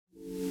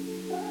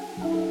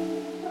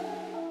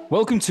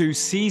Welcome to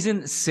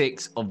Season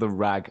 6 of the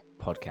RAG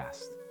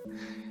podcast.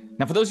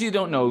 Now, for those of you who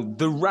don't know,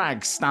 the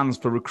RAG stands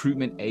for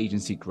Recruitment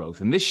Agency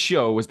Growth, and this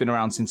show has been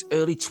around since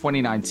early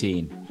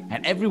 2019.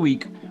 And every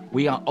week,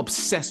 we are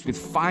obsessed with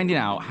finding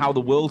out how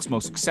the world's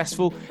most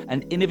successful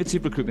and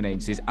innovative recruitment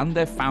agencies and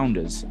their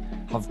founders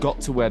have got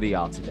to where they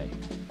are today.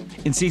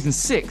 In Season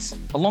 6,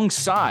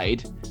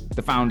 alongside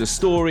the founder's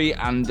story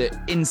and the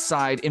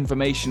inside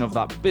information of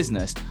that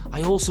business,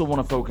 I also want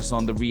to focus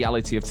on the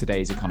reality of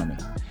today's economy.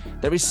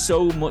 There is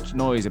so much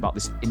noise about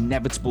this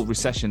inevitable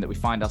recession that we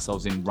find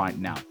ourselves in right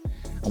now.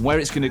 And where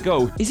it's going to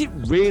go, is it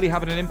really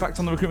having an impact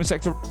on the recruitment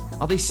sector?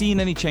 Are they seeing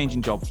any change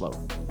in job flow?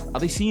 Are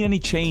they seeing any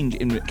change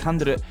in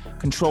candidate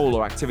control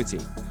or activity?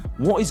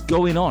 What is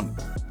going on?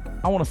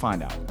 I want to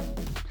find out.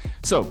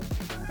 So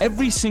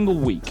every single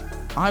week,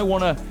 I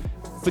want to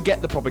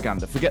forget the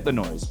propaganda, forget the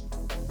noise.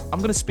 I'm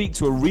going to speak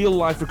to a real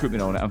life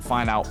recruitment owner and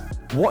find out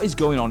what is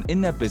going on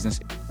in their business.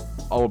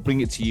 I will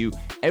bring it to you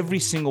every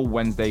single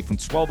Wednesday from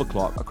 12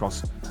 o'clock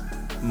across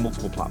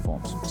multiple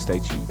platforms. Stay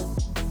tuned.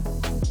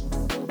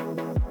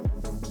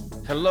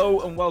 Hello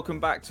and welcome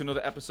back to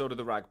another episode of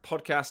the RAG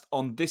podcast.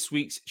 On this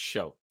week's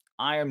show,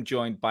 I am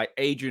joined by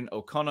Adrian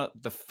O'Connor,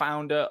 the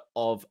founder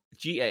of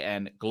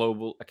GAN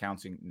Global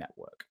Accounting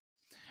Network,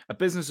 a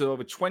business of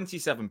over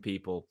 27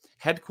 people,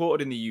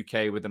 headquartered in the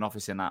UK with an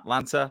office in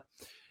Atlanta.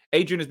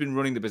 Adrian has been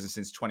running the business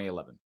since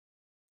 2011.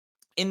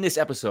 In this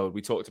episode,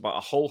 we talked about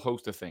a whole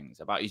host of things,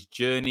 about his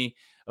journey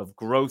of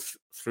growth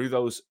through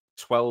those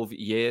 12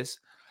 years.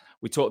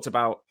 We talked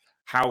about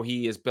how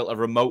he has built a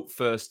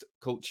remote-first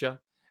culture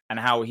and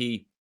how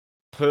he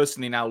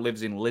personally now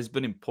lives in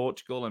Lisbon in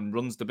Portugal and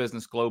runs the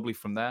business globally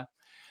from there.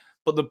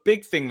 But the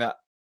big thing that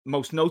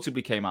most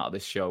notably came out of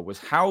this show was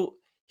how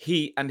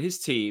he and his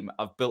team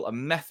have built a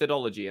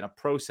methodology and a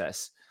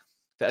process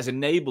that has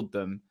enabled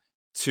them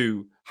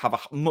to have a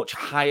much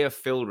higher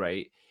fill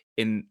rate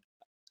in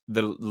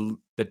the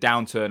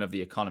downturn of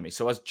the economy.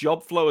 So as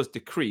job flow has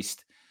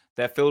decreased,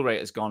 their fill rate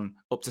has gone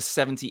up to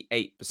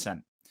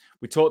 78%.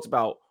 We talked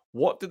about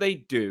what do they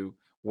do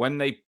when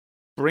they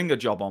bring a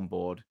job on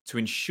board to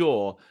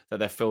ensure that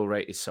their fill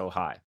rate is so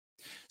high.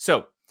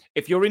 So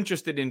if you're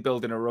interested in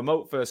building a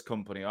remote first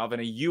company or having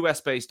a US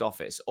based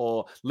office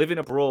or living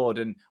abroad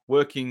and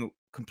working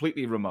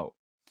completely remote,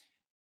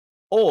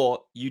 or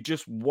you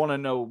just want to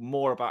know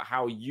more about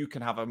how you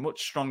can have a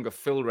much stronger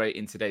fill rate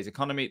in today's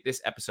economy,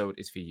 this episode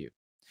is for you.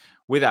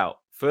 Without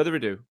further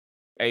ado,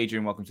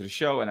 Adrian, welcome to the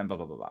show, and then blah,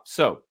 blah, blah, blah.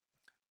 So,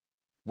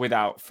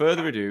 without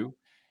further ado,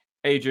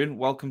 Adrian,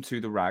 welcome to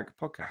the RAG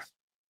podcast.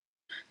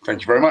 Thank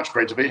you very much.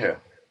 Great to be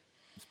here.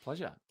 It's a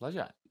pleasure.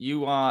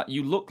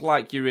 You look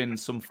like you're in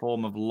some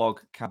form of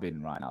log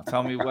cabin right now.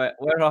 Tell me, where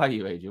are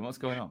you, Adrian? What's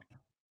going on?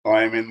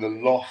 I am in the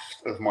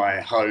loft of my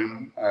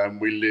home.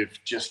 We live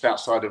just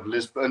outside of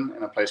Lisbon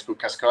in a place called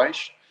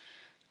Cascais.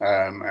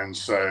 And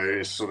so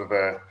it's sort of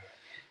a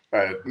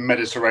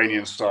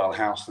Mediterranean style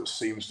house that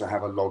seems to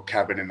have a log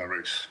cabin in the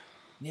roof.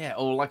 Yeah,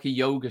 or like a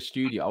yoga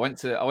studio. I went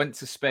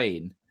to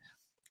Spain,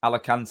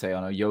 Alicante,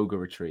 on a yoga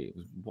retreat.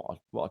 It was,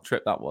 what a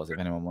trip that was. If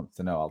anyone wants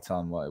to know, I'll tell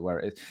them where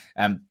it is.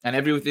 And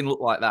everything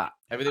looked like that.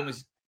 Everything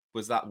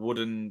was that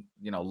wooden,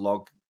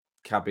 log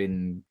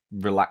cabin,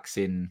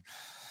 relaxing.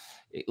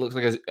 It looks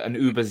like an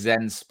uber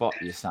zen spot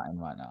you're sat in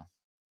right now.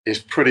 It's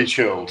pretty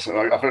chilled.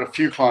 I've had a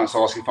few clients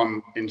ask if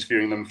I'm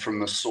interviewing them from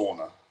the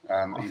sauna.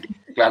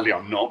 Gladly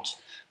I'm not.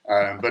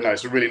 But no,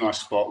 it's a really nice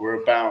spot.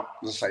 We're about,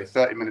 as I say,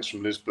 30 minutes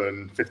from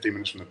Lisbon, 15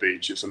 minutes from the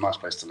beach. It's a nice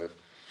place to live.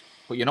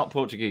 But you're not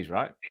Portuguese,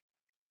 right?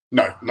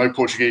 No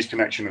Portuguese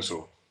connection at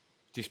all.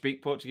 Do you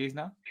speak Portuguese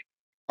now?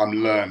 I'm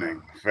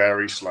learning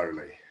very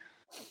slowly.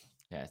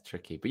 Yeah, it's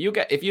tricky. But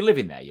if you live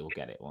in there, you'll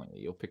get it, won't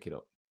you? You'll pick it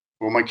up.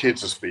 Well, my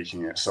kids are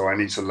speaking it, so I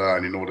need to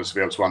learn in order to be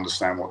able to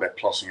understand what they're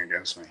plotting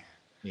against me.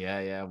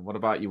 Yeah. What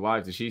about your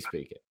wife? Does she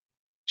speak it?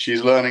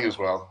 She's learning as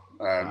well.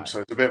 Right.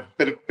 So it's a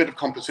bit of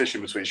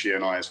competition between she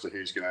and I as to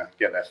who's going to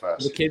get there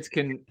first. The kids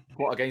can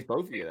plot against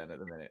both of you then at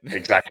the minute.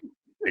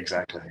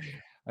 Exactly.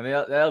 And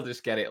they'll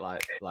just get it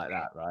like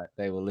that, right?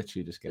 They will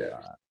literally just get it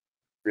like that.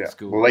 Yeah.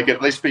 School. Well,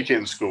 they speak it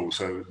in school,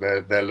 so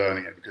they're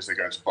learning it because they're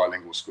going to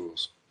bilingual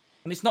schools.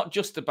 And it's not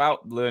just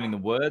about learning the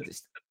words.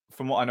 It's,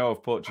 from what I know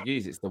of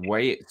Portuguese, it's the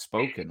way it's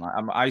spoken. Like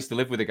I used to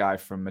live with a guy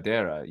from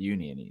Madeira,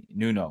 uni, and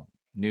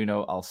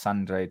Nuno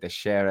Alexandre de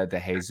Xera de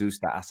Jesus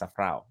da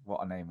Açafrão.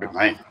 What a name! Good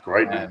name,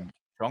 great name,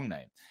 strong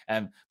name.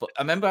 But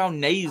I remember how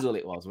nasal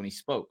it was when he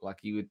spoke. Like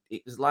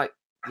it was like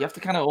you have to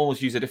kind of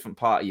almost use a different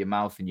part of your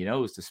mouth and your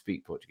nose to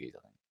speak Portuguese,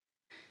 I think.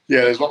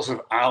 Yeah, there's lots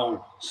of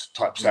owl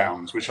type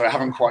sounds, which I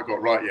haven't quite got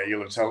right yet. You'll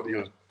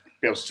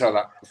be able to tell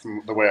that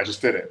from the way I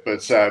just did it.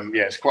 But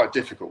yeah, it's quite a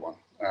difficult one.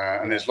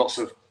 And there's lots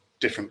of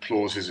different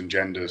clauses and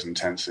genders and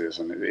tenses,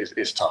 and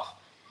it's tough.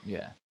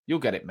 Yeah, you'll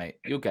get it, mate.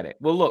 You'll get it.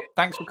 Well, look,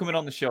 thanks for coming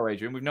on the show,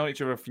 Adrian. We've known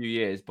each other a few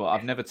years, but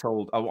I've never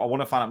told. I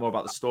want to find out more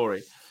about the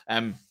story.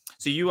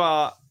 So you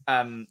are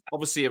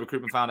obviously a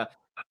recruitment founder.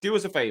 Do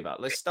us a favor.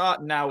 Let's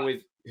start now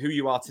with who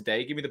you are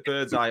today. Give me the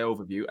bird's eye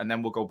overview, and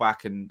then we'll go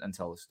back and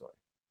tell the story.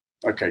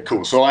 Okay,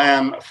 cool. So I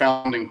am a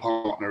founding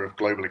partner of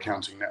Global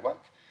Accounting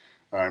Network.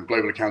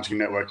 Global Accounting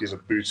Network is a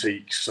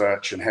boutique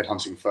search and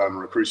headhunting firm, a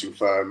recruiting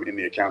firm in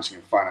the accounting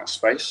and finance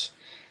space.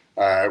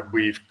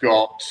 We've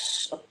got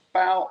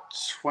about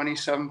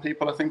 27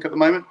 people, I think, at the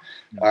moment,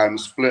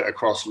 split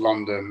across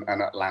London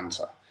and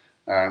Atlanta.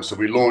 So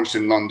we launched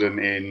in London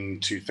in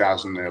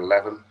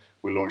 2011.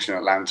 We launched in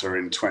Atlanta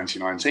in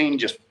 2019,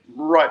 just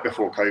right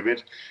before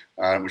COVID,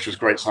 which was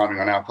great timing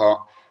on our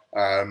part.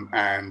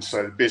 And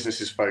so the business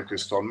is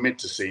focused on mid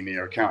to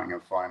senior accounting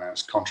and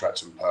finance,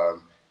 contract and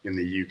perm in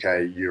the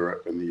UK,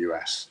 Europe, and the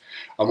US.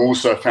 I'm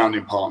also a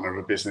founding partner of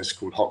a business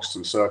called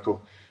Hoxton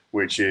Circle,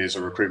 which is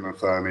a recruitment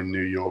firm in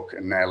New York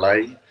and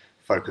LA,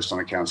 focused on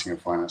accounting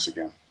and finance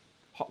again.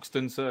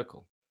 Hoxton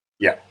Circle?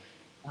 Yeah.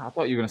 I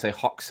thought you were going to say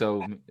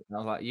Hoxo. I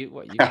was like, you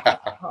part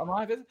of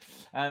my business?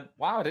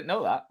 Wow, I didn't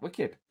know that.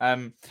 Wicked.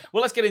 Well,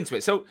 let's get into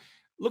it. So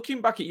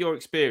looking back at your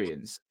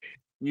experience,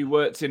 you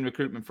worked in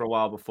recruitment for a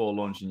while before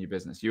launching your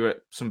business. You were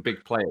at some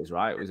big players,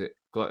 right? Was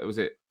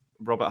it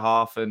Robert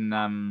Half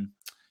and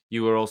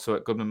you were also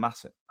at Goodman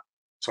Massett?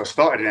 So I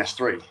started in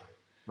S3.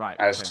 Right.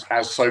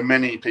 As so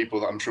many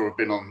people that I'm sure have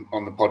been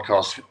on the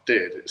podcast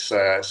did.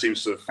 It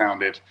seems to have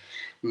founded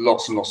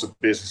lots and lots of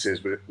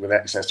businesses with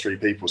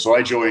ex-S3 people. So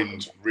I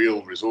joined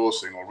Real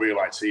Resourcing, or Real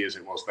IT as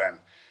it was then,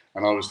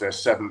 and I was their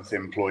 7th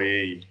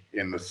employee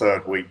in the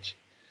 3rd week.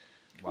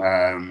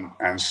 Wow.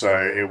 And so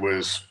it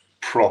was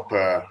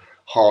proper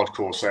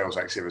hardcore sales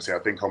activity. I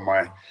think on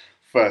my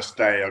first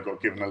day, I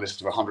got given a list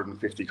of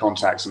 150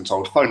 contacts and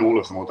told, phone all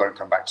of them or don't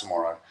come back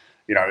tomorrow.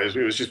 You know, it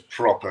was just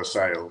proper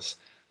sales.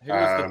 Who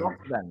was the boss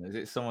then? Is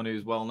it someone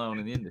who's well known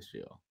in the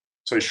industry? Or?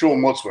 So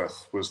Sean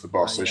Wadsworth was the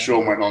boss. So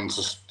Sean went on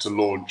to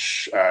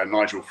launch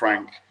Nigel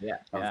Frank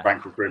and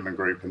Frank Recruitment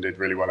Group and did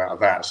really well out of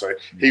that. So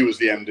he was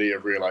the MD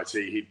of Real IT.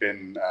 He'd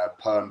been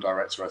perm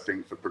director, I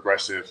think, for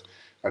Progressive,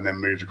 and then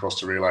moved across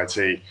to Real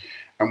IT.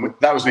 And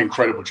that was an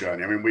incredible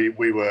journey. I mean,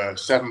 we were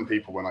 7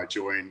 people when I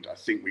joined. I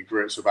think we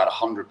grew it to about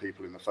 100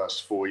 people in the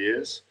first 4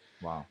 years.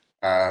 Wow.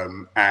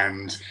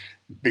 And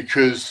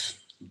because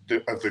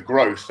of the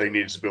growth, they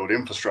needed to build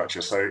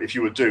infrastructure. So if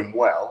you were doing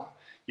well,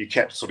 you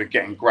kept sort of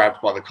getting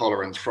grabbed by the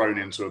collar and thrown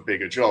into a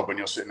bigger job. And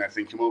you're sitting there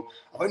thinking, well,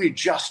 I've only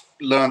just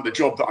learned the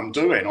job that I'm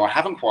doing, or I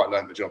haven't quite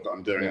learned the job that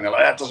I'm doing. And they're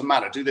like, that doesn't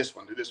matter. Do this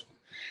one, do this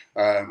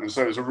one. And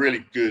so it was a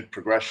really good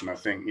progression. I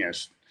think,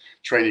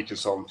 trainee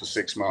consultant for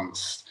 6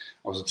 months.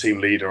 I was a team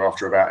leader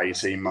after about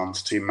 18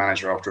 months, team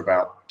manager after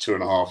about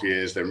 2.5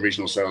 years, then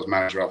regional sales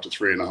manager after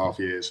 3.5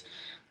 years.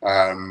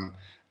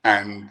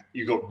 And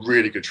you got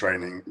really good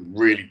training,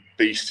 really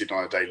beasted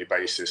on a daily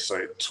basis. So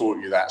it taught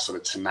you that sort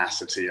of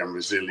tenacity and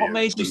resilience. What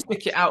made you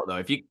stick it out though?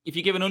 If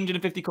you give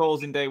 150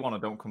 calls in day one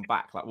and don't come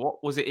back, like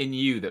what was it in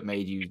you that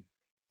made you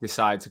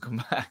decide to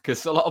come back?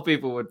 Because a lot of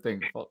people would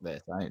think, fuck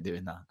this, I ain't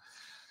doing that.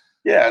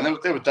 Yeah, and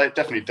there were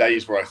definitely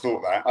days where I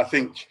thought that. I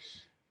think,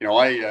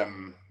 I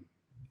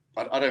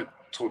don't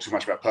talk too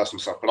much about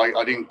personal stuff, but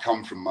I didn't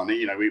come from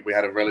money. We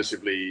had a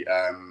relatively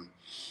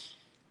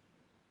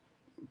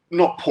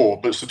not poor,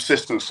 but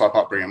subsistence type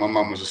upbringing. My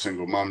mum was a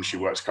single mum. She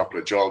worked a couple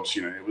of jobs,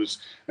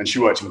 and she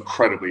worked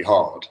incredibly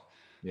hard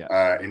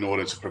in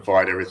order to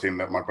provide everything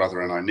that my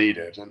brother and I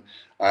needed. And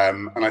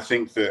I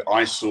think that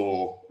I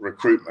saw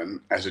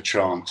recruitment as a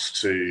chance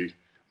to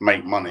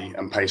make money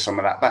and pay some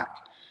of that back.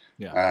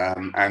 Yeah.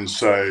 And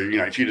so,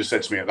 if you'd have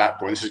said to me at that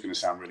point, this is going to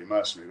sound really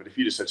mercenary, but if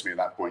you'd have said to me at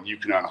that point, you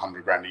can earn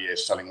 100 grand a year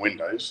selling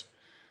windows,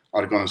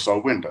 I'd have gone and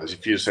sold windows.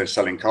 If you'd have said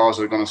selling cars,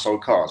 I'd have gone and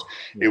sold cars.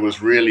 Yeah. It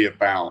was really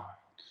about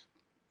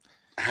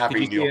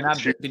having the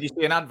opportunity. Did you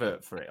see an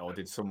advert for it, or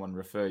did someone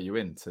refer you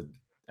into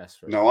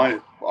S3? No,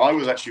 I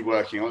was actually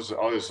working. I was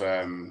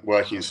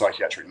working in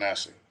psychiatric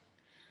nursing,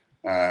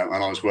 and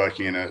I was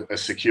working in a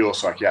secure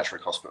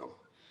psychiatric hospital.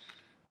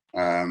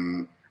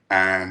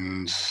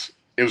 And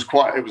it was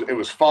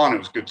fun. It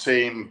was a good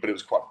team, but it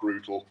was quite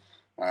brutal.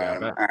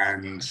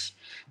 And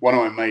one of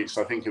my mates,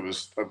 I think it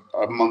was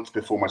a month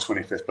before my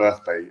 25th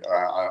birthday,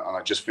 and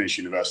I just finished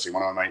university.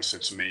 One of my mates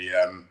said to me,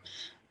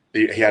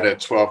 he had a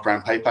 12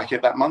 grand pay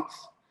packet that month.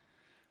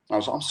 And I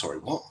was like, I'm sorry,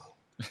 what?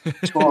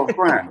 12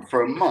 grand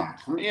for a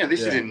month?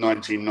 This is in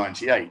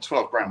 1998.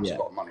 12 grand was a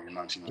lot of money in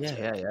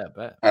 1998. Yeah, I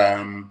bet.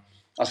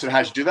 I said,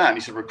 how'd you do that? And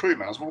he said,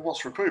 recruitment. I was like, well,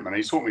 what's recruitment?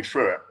 And he taught me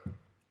through it.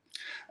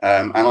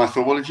 And I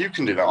thought, well, if you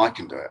can do that, I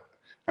can do it.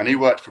 And he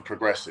worked for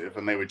Progressive,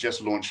 and they were just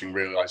launching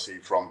Real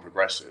IT from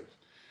Progressive.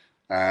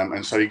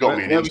 And so he got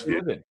me an interview. Where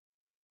were you living?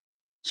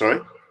 Sorry?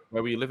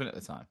 Where were you living at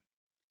the time?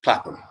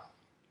 Clapham.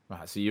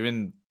 Right, so you're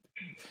in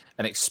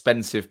an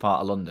expensive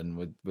part of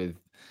London with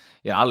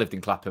I lived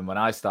in Clapham when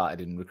I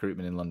started in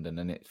recruitment in London,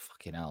 and it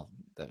fucking hell.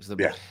 That was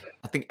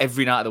I think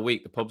every night of the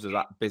week the pubs are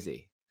that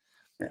busy.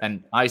 Yeah.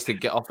 And I used to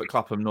get off at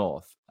Clapham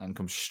North and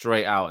come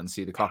straight out and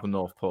see the Clapham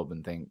North pub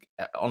and think,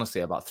 honestly,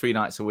 about 3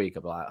 nights a week,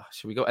 I'd be like,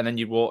 should we go? And then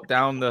you'd walk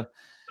down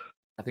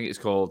I think it's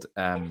called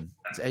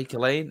it's Acre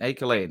Lane,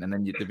 and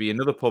then there'd be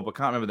another pub, I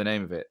can't remember the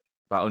name of it,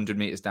 about 100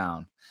 meters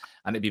down,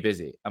 and it'd be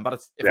busy. And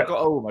if I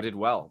got home, I did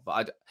well,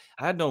 but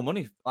I had no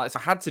money. So I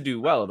had to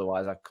do well,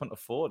 otherwise I couldn't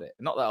afford it.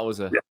 Not that I was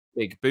a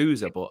big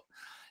boozer, but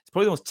it's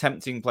probably the most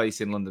tempting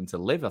place in London to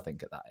live, I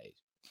think, at that age.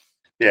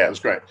 Yeah, it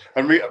was great.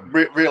 And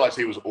realized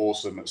he was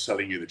awesome at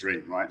selling you the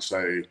dream, right?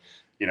 So,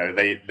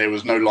 there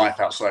was no life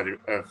outside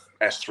of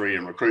S3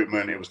 and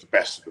recruitment. It was the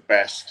best of the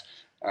best.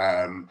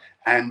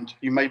 And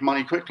you made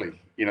money quickly.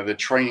 The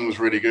training was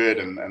really good,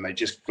 and they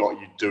just got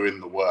you doing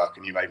the work,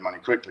 and you made money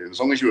quickly. And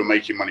as long as you were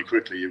making money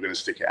quickly, you're going to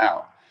stick it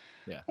out.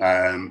 Yeah.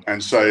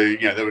 And so,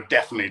 there were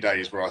definitely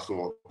days where I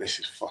thought, this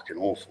is fucking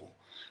awful.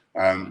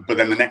 But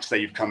then the next day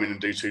you'd come in and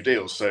do 2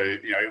 deals. So,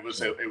 it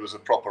was a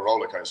proper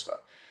roller coaster.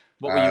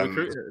 What were you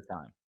recruiting at the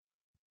time?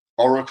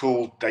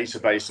 Oracle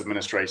database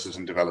administrators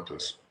and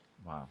developers.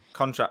 Wow.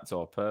 Contract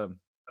or perm?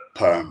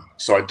 Perm.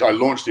 So I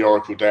launched the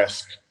Oracle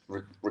desk,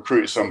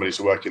 recruited somebody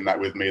to work in that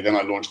with me. Then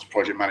I launched the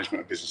project management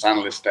and business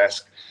analyst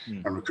desk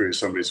and recruited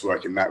somebody to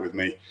work in that with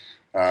me.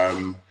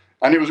 And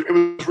it was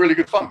really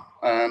good fun.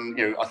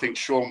 I think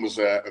Sean was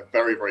a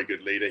very, very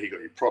good leader. He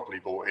got you properly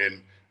bought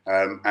in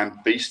and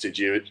beasted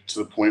you to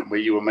the point where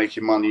you were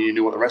making money. You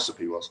knew what the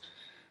recipe was.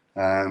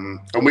 And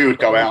we would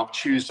go out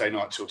Tuesday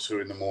night till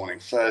 2 a.m,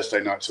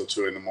 Thursday night till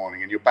 2 a.m,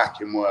 and you're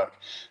back in work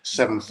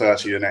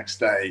 7:30 the next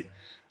day.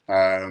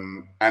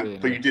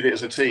 But you did it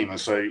as a team, and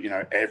so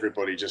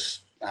everybody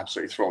just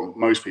absolutely thrived.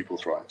 Most people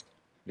thrived.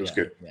 It was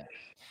good. Yeah.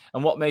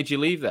 And what made you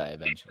leave there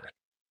eventually?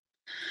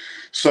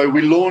 So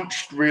we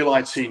launched Real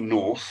IT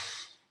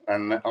North,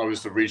 and I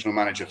was the regional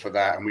manager for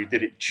that, and we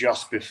did it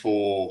just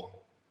before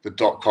the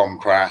 .com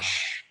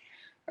crash,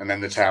 and then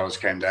the towers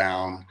came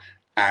down,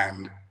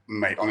 and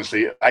mate,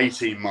 honestly,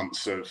 18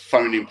 months of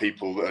phoning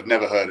people that had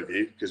never heard of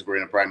you because we're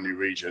in a brand new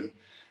region,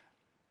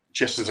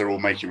 just as they're all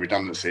making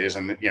redundancies,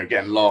 and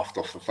getting laughed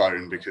off the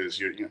phone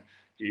because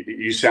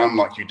you sound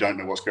like you don't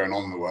know what's going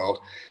on in the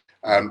world,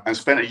 and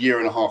spent a year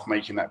and a half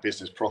making that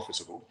business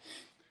profitable,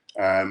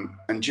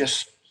 and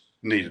just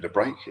needed a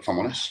break, if I'm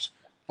honest.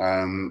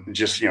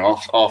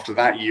 After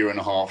that year and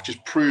a half,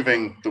 just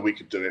proving that we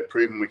could do it,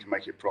 proving we could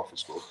make it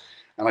profitable,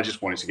 and I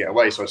just wanted to get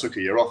away. So I took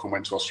a year off and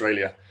went to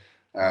Australia.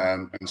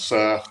 And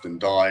surfed and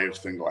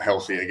dived and got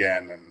healthy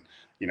again,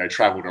 and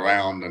traveled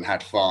around and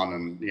had fun,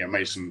 and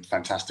made some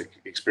fantastic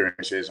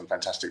experiences and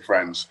fantastic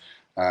friends,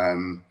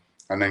 and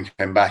then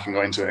came back and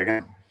got into it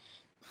again.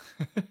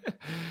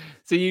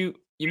 So you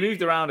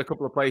moved around a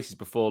couple of places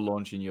before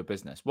launching your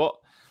business.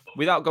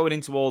 Without going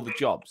into all the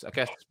jobs, I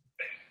guess,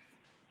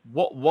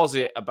 what was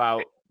it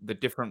about the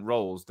different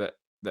roles that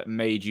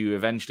made you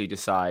eventually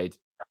decide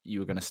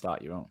you were going to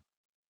start your own?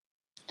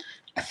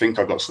 I think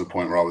I got to the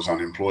point where I was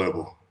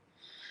unemployable.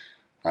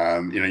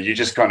 You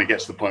just kind of get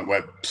to the point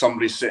where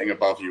somebody sitting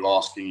above you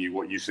asking you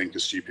what you think are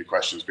stupid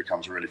questions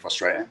becomes really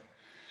frustrating.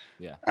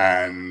 Yeah.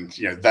 And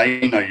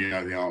they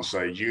know the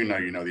answer, you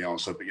know the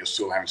answer, but you're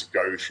still having to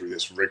go through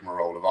this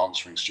rigmarole of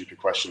answering stupid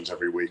questions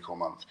every week or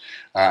month,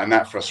 and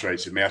that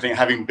frustrated me. I think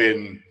having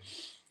been,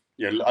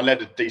 I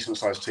led a decent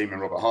sized team in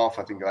Robert Half.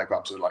 I think I got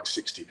up to like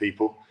 60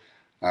 people,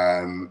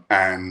 and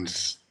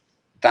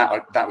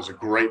that was a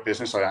great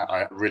business.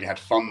 I really had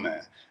fun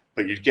there.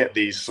 But you'd get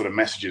these sort of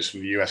messages from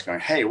the US going,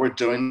 hey, we're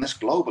doing this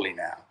globally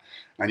now.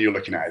 And you're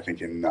looking at it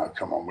thinking, no,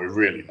 come on, we're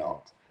really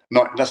not.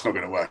 That's not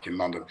going to work in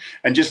London.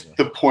 And just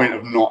the point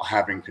of not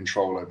having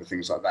control over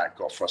things like that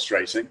got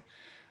frustrating.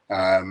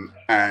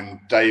 And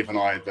Dave and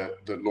I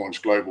that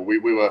launched Global, we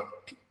were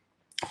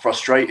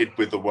frustrated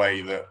with the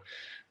way that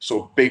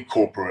sort of big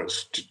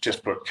corporates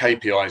just put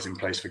KPIs in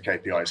place for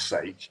KPI's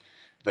sake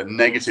that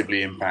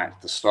negatively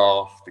impact the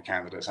staff, the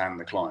candidates, and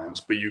the clients.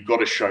 But you've got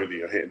to show that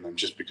you're hitting them,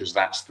 just because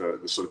that's the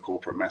sort of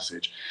corporate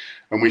message.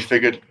 And we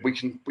figured we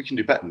can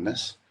do better than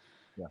this.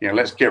 Yeah.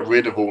 Let's get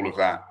rid of all of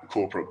that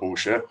corporate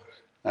bullshit,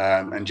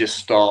 and just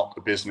start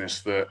a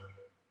business that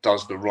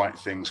does the right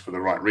things for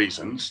the right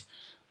reasons,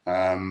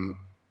 and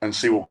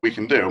see what we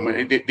can do. I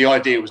mean, the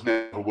idea was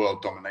never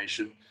world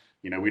domination.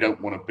 We don't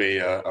want to be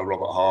a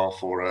Robert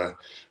Half or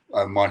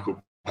a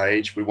Michael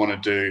Page. We want to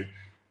do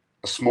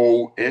a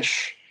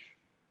small-ish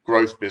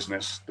growth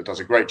business that does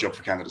a great job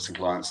for candidates and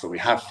clients, that we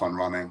have fun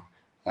running,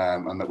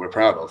 and that we're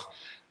proud of.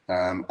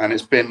 And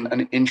it's been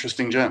an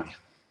interesting journey.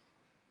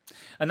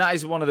 And that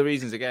is one of the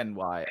reasons, again,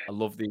 why I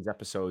love these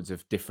episodes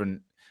of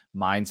different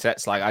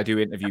mindsets. Like, I do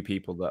interview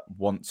people that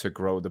want to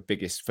grow the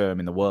biggest firm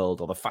in the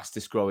world, or the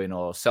fastest growing,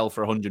 or sell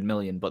for 100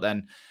 million. But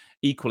then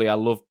equally, I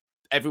love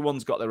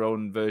everyone's got their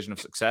own version of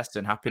success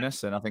and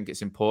happiness. And I think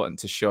it's important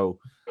to show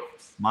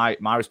my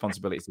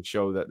responsibility is to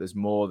show that there's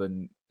more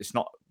than, it's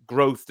not,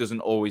 growth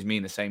doesn't always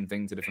mean the same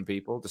thing to different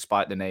people,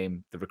 despite the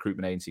name, the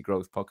Recruitment Agency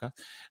Growth Podcast.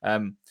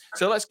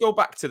 So let's go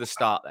back to the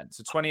start then.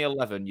 So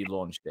 2011, you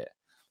launched it.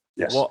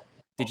 Yes. What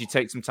did you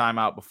take some time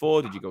out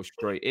before? Did you go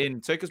straight in?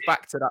 Take us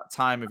back to that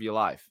time of your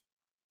life.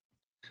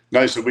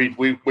 No, so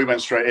we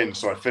went straight in.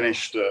 So I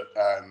finished at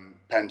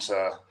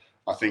Penta,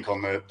 I think,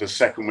 on the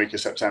second week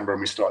of September,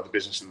 and we started the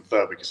business in the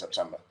third week of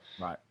September.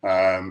 Right.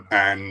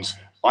 And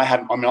I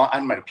hadn't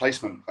made a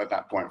placement at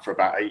that point for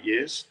about 8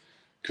 years,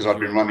 because I've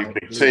been running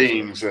big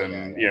teams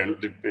and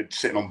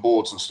sitting on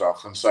boards and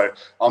stuff. And so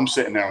I'm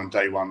sitting there on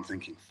day one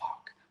thinking,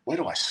 fuck, where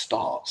do I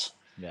start?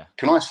 Yeah.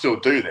 Can I still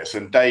do this?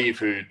 And Dave,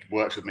 who'd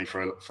worked with me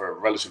for a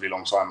relatively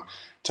long time,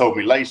 told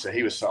me later,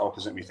 he was sat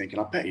opposite me thinking,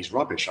 I bet he's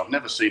rubbish. I've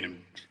never seen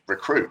him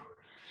recruit.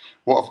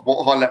 what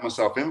have I let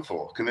myself in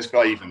for? Can this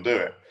guy even do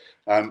it?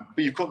 But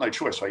you've got no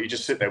choice, right? You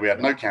just sit there. We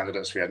had no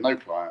candidates, we had no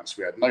clients,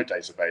 we had no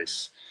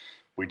database,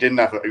 we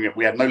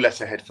had no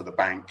letterhead for the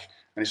bank.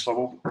 And it's like,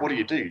 well, what do?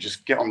 You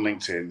just get on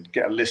LinkedIn,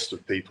 get a list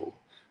of people,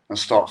 and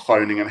start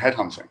phoning and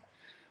headhunting.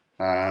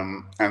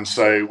 And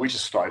so we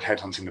just started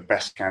headhunting the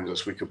best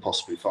candidates we could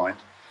possibly find,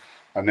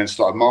 and then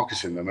started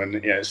marketing them. And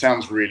it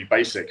sounds really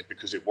basic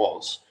because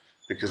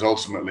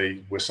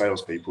ultimately we're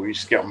salespeople. You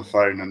just get on the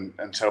phone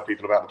and tell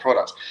people about the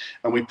products.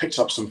 And we picked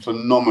up some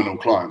phenomenal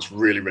clients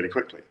really, really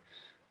quickly.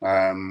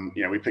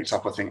 We picked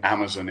up, I think,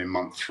 Amazon in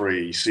month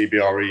 3,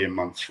 CBRE in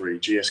month 3,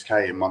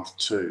 GSK in month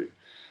 2.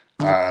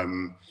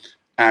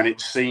 And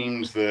it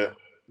seemed that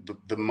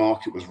the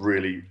market was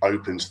really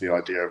open to the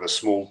idea of a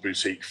small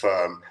boutique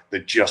firm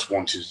that just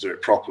wanted to do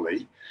it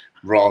properly,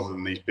 rather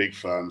than these big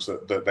firms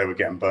that they were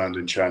getting burned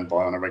and churned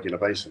by on a regular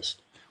basis.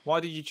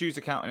 Why did you choose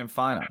accounting and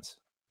finance?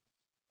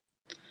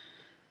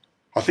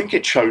 I think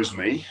it chose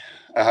me.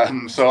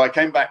 So I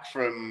came back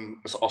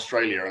from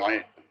Australia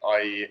and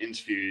I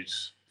interviewed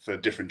for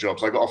different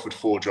jobs. I got offered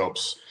 4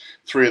 jobs.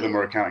 3 of them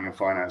were accounting and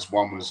finance.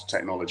 1 was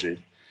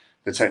technology.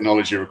 The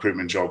technology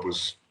recruitment job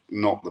was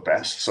not the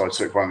best, so I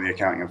took one of the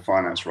accounting and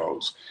finance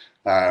roles,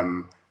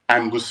 and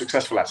was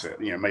successful at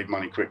it. Made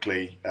money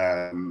quickly,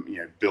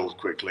 built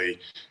quickly,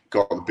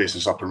 got the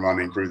business up and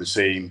running, grew the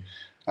team,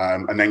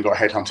 and then got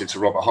headhunted to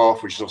Robert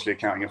Half, which is obviously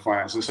accounting and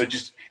finance, and so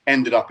just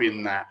ended up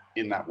in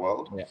that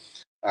world.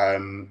 Yeah.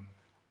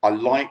 I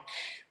like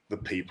the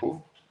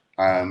people.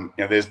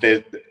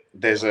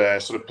 There's a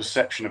sort of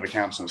perception of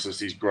accountants as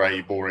these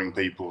grey, boring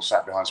people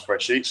sat behind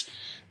spreadsheets.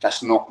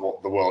 That's not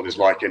what the world is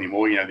like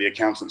anymore. The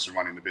accountants are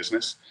running the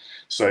business.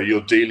 So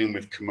you're dealing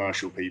with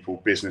commercial people,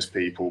 business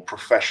people,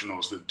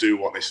 professionals that do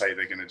what they say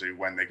they're going to do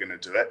when they're going to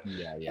do it.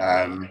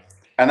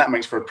 And that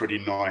makes for a pretty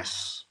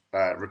nice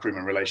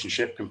recruitment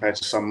relationship compared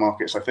to some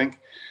markets, I think.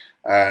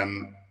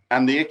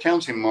 And the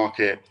accounting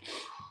market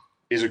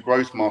is a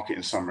growth market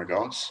in some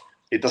regards.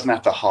 It doesn't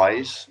have the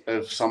highs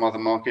of some other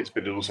markets,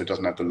 but it also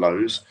doesn't have the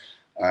lows.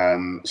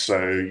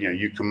 So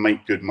you can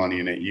make good money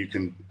in it. You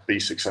can be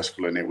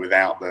successful in it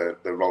without the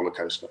roller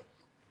coaster.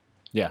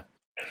 Yeah,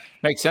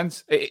 makes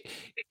sense.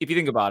 If you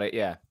think about it,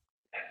 yeah,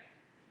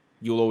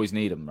 you'll always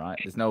need them, right?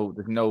 There's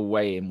no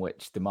way in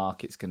which the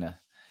market's gonna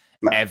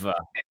ever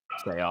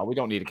say, "Oh, we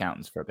don't need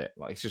accountants for a bit."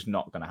 Like, it's just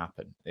not going to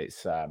happen.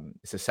 It's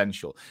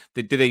essential.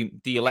 Do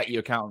you let your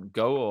accountant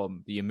go, or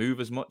do you move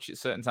as much at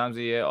certain times of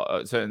the year or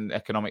at certain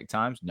economic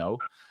times? No,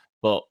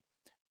 but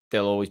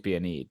there'll always be a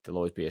need. There'll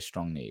always be a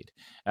strong need.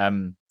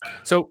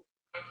 So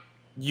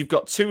you've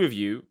got 2 of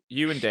you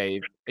and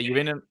Dave. Are you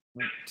in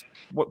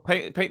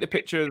paint the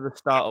picture of the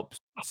startup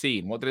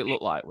scene? What did it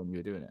look like when you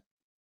were doing it?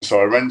 So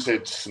I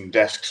rented some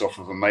desks off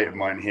of a mate of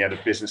mine. He had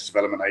a business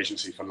development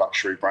agency for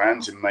luxury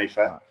brands in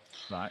Mayfair.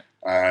 Right.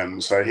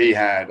 So he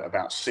had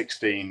about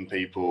 16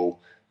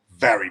 people,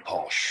 very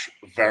posh,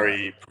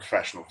 very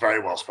professional, very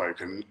well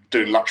spoken,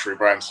 doing luxury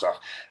brand stuff.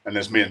 And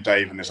there's me and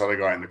Dave and this other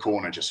guy in the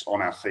corner just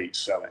on our feet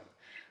selling.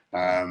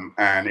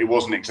 And it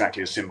wasn't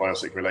exactly a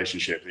symbiotic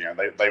relationship.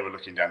 They were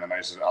looking down their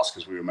noses at us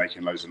because we were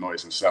making loads of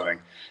noise and selling.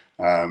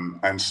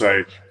 And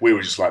so we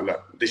were just like,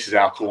 look, this is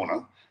our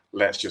corner.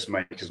 Let's just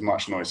make as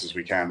much noise as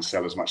we can,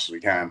 sell as much as we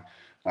can.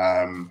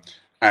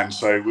 And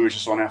so we were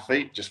just on our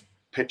feet, just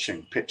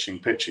pitching,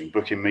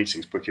 booking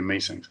meetings.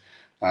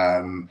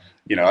 And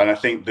I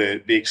think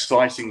the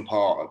exciting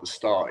part at the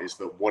start is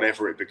that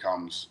whatever it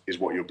becomes is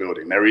what you're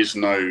building. There is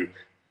no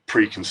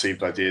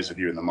preconceived ideas of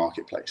you in the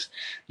marketplace.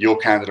 Your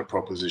candidate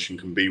proposition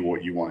can be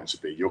what you want it to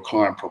be. Your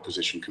client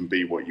proposition can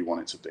be what you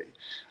want it to be.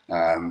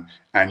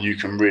 And you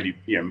can really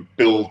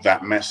build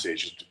that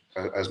message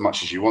as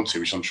much as you want to,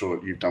 which I'm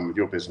sure you've done with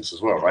your business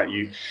as well, right?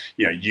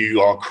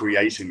 You are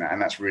creating that,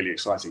 and that's really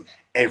exciting.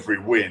 Every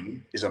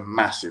win is a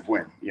massive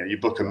win. You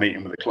book a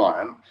meeting with a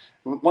client.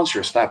 Once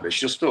you're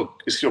established, you're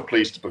still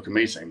pleased to book a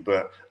meeting,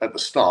 but at the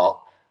start,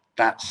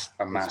 that's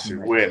a massive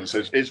win.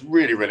 So it's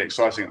really, really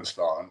exciting at the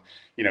start.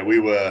 And we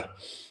were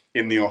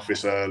in the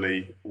office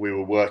early, we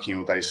were working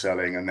all day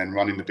selling, and then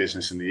running the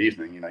business in the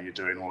evening. You're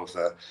doing all of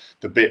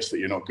the bits that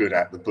you're not good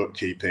at, the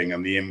bookkeeping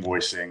and the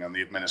invoicing and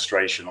the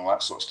administration, all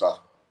that sort of stuff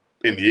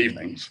in the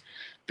evenings,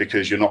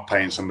 because you're not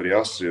paying somebody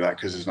else to do that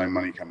because there's no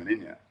money coming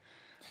in yet.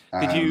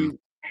 Did you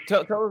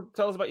tell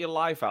us about your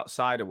life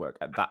outside of work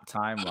at that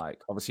time? Like,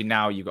 obviously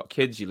now you've got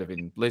kids, you live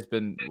in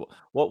Lisbon.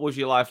 What was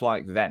your life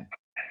like then?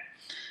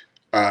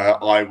 I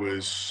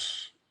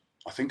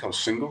think I was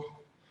single.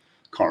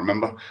 Can't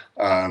remember.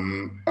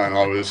 And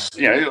I was,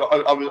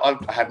 I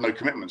had no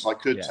commitments. I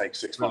could take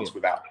 6 months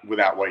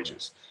without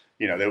wages.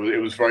 It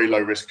was very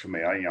low risk for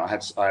me. I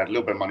had a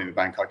little bit of money in the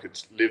bank. I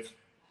could live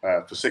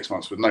for 6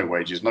 months with no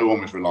wages. No one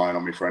was relying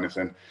on me for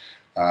anything.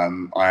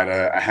 I had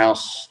a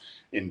house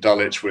in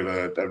Dulwich with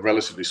a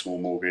relatively small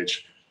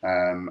mortgage,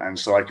 and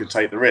so I could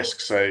take the risk.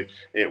 So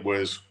it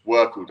was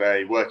work all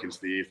day, work into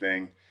the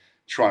evening,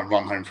 try and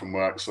run home from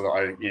work so that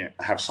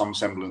I have some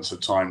semblance of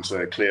time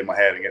to clear my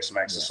head and get some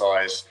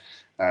exercise,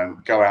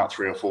 go out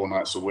 3 or 4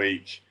 nights a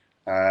week,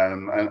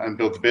 and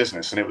build the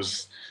business. And it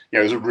was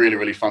a really,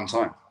 really fun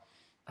time.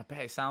 I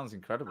bet it sounds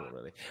incredible,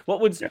 really. What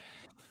was Yeah.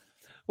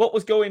 what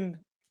was going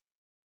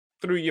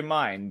through your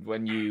mind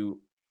when you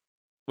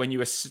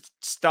were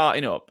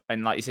starting up,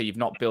 and like you say, you've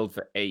not billed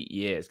for 8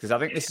 years? Because I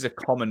think this is a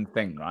common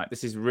thing, right?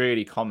 This is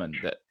really common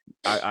that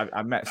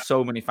I've met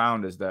so many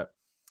founders that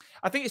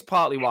I think it's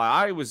partly why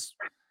I was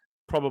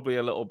probably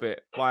a little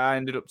bit why I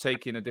ended up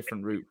taking a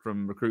different route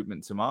from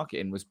recruitment to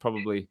marketing was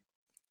probably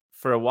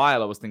for a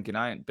while I was thinking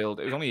I hadn't built.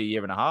 It was only a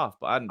year and a half,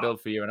 but I hadn't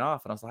built for a year and a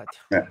half, and I was like,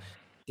 Yeah.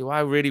 do I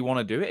really want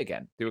to do it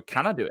again?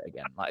 Can I do it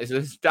again? Like,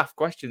 there's daft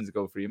questions that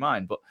go through your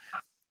mind. But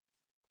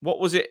what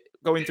was it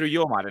going through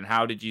your mind, and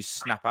how did you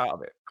snap out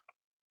of it?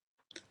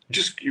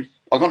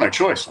 I've got no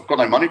choice. I've got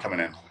no money coming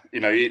in.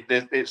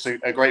 It's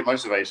a great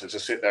motivator to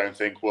sit there and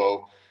think,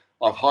 well,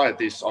 I've hired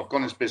this. I've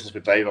gone into business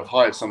with Dave. I've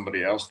hired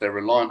somebody else. They're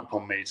reliant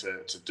upon me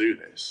to do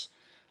this.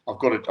 I've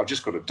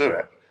just got to do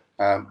it.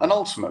 And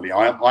ultimately,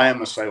 I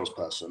am a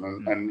salesperson,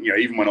 and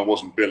even when I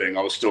wasn't billing,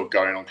 I was still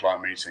going on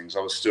client meetings.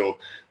 I was still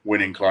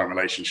winning client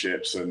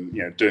relationships, and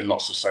doing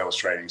lots of sales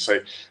training. So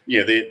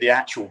the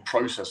actual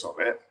process of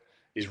it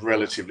is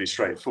relatively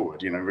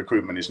straightforward.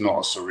 Recruitment is not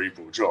a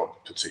cerebral job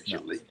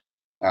particularly.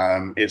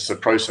 No. It's a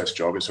process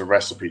job. It's a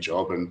recipe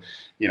job, and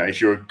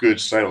if you're a good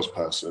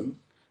salesperson,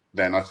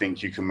 then I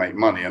think you can make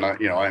money. And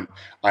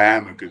I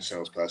am a good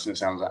salesperson. It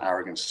sounds like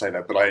arrogant to say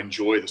that, but I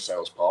enjoy the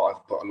sales part.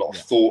 I've put a lot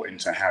of thought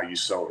into how you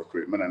sell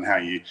recruitment and how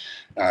you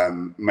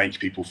make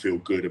people feel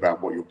good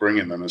about what you're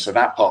bringing them. And so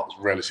that part was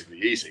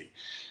relatively easy.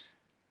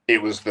 It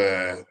was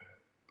the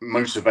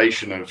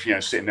motivation of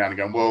sitting down and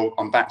going, well,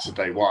 I'm back to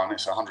day one.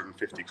 It's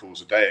 150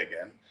 calls a day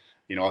again.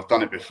 I've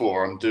done it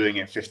before. I'm doing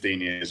it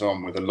 15 years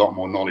on with a lot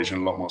more knowledge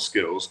and a lot more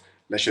skills.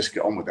 Let's just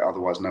get on with it.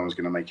 Otherwise, no one's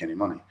going to make any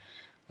money.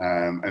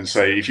 And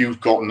so if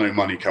you've got no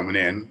money coming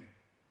in,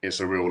 it's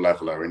a real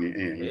leveler, and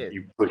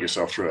you put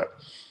yourself through it.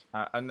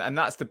 And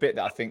that's the bit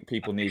that I think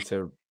people need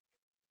to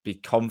be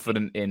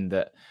confident in,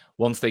 that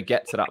once they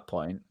get to that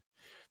point,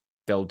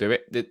 they'll do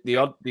it.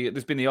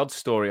 There's been the odd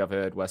story I've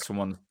heard where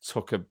someone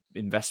took an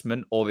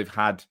investment, or they've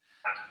had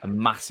a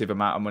massive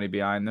amount of money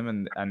behind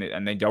them,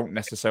 and they don't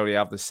necessarily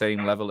have the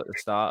same level at the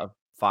start of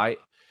fight.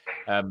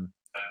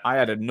 I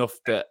had enough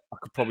that I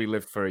could probably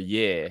live for a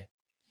year,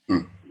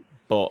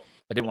 but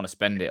I didn't want to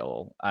spend it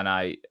all, and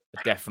I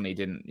definitely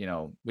didn't.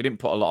 We didn't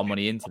put a lot of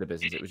money into the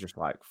business. It was just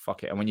like,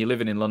 fuck it. And when you're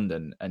living in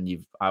London, and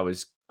I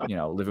was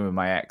living with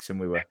my ex,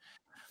 and I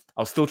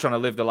was still trying to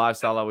live the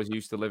lifestyle I was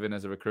used to living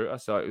as a recruiter.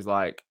 So it was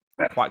like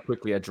quite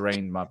quickly I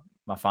drained my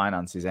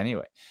finances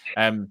anyway.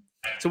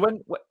 So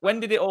when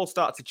did it all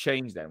start to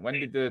change then? When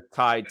did the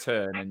tide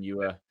turn and you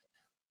were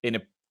in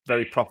a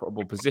very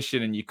profitable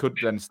position and you could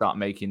then start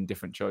making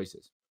different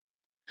choices?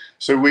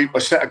 So I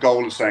set a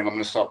goal of saying I'm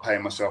going to start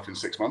paying myself in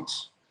 6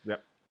 months.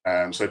 Yep.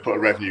 So put a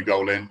revenue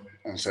goal in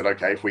and said,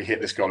 okay, if we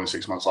hit this goal in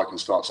 6 months, I can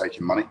start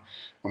taking money.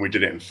 And we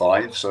did it in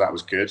 5, so that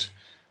was good.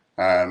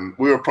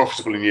 We were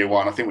profitable in year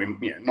one. I think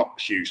we, not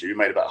hugely. We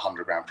made about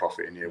 100 grand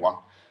profit in year one.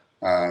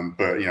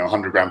 But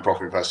 100 grand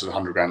profit versus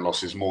 100 grand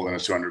loss is more than a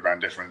 200 grand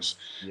difference.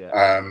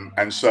 Yeah.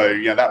 And so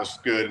that was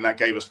good, and that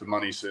gave us the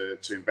money to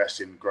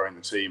invest in growing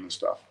the team and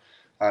stuff.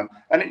 And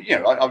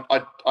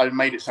I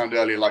made it sound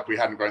earlier like we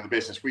hadn't grown the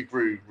business. We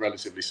grew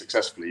relatively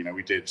successfully.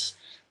 We had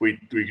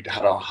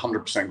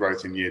 100%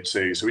 growth in year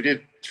 2. So we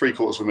did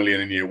 $750,000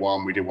 in year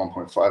 1. We did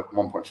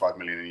 1.5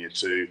 million in year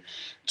 2,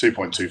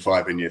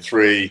 2.25 in year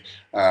 3.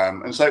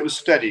 And so it was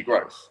steady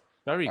growth.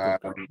 Very good.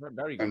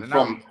 Very good.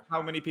 And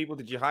how many people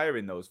did you hire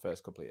in those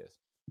first couple of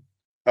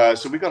years?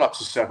 So we got up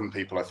to 7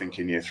 people, I think,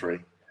 in year 3.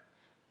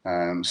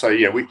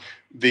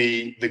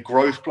 The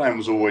growth plan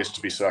was always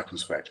to be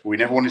circumspect. We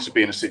never wanted to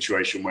be in a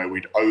situation where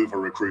we'd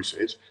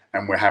over-recruited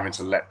and we're having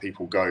to let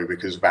people go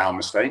because of our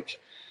mistake.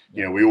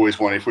 We always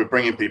want, if we're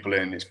bringing people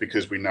in, it's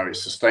because we know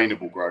it's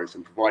sustainable growth,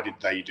 and provided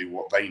they do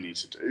what they need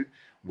to do,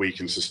 we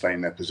can sustain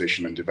their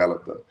position and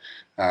develop them.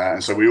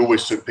 And so we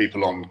always took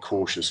people on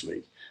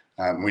cautiously.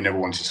 We never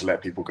wanted to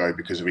let people go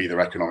because of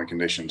either economic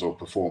conditions or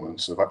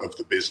performance of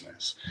the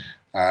business.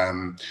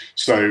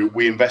 So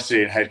we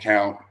invested in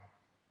headcount.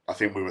 I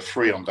think we were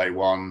 3 on day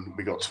 1.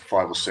 We got to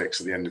 5 or 6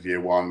 at the end of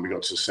year 1. We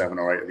got to 7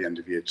 or 8 at the end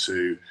of year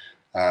 2.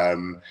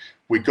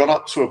 We got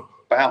up to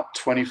about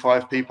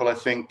 25 people, I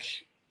think,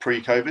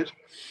 pre-COVID.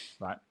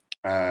 Right.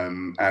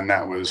 And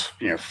that was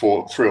 3 or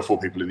 4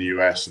 people in the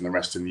US and the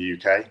rest in the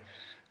UK.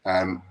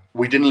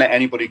 We didn't let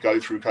anybody go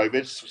through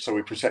COVID, so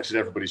we protected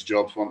everybody's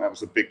jobs. That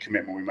was a big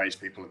commitment we made to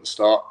people at the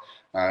start.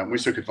 We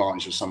took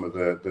advantage of some of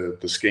the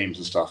schemes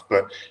and stuff,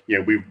 but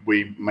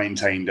we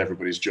maintained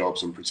everybody's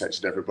jobs and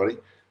protected everybody.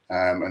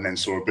 And then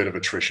saw a bit of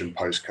attrition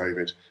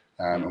post-COVID,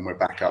 and we're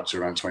back up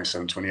to around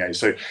 27, 28.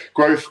 So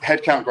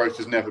headcount growth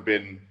has never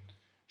been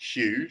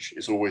huge.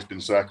 It's always been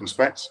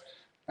circumspect,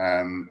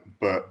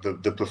 but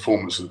the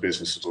performance of the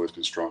business has always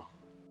been strong.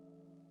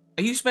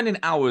 Are you spending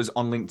hours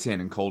on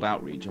LinkedIn and cold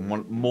outreach and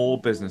want more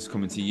business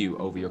coming to you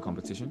over your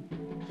competition?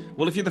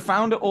 Well, if you're the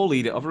founder or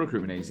leader of a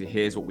recruitment agency,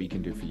 here's what we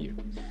can do for you.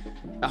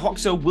 At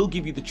Hoxo, we'll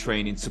give you the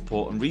training,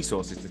 support, and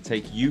resources to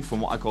take you from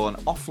what I call an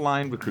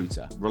offline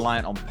recruiter,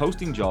 reliant on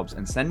posting jobs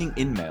and sending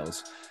in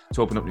mails,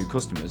 to open up new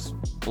customers,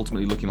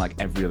 ultimately looking like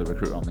every other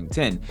recruiter on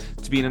LinkedIn,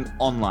 to being an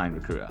online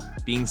recruiter,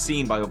 being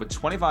seen by over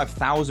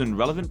 25,000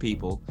 relevant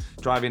people,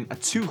 driving a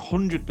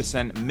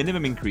 200%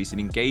 minimum increase in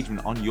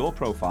engagement on your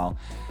profile,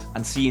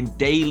 and seeing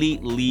daily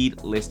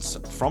lead lists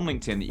from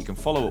LinkedIn that you can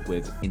follow up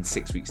with in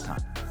 6 weeks'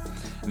 time.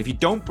 And if you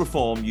don't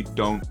perform, you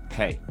don't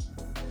pay.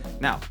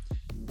 Now,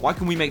 why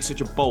can we make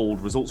such a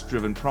bold,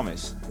 results-driven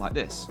promise like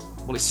this?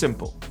 Well, it's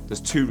simple.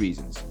 There's 2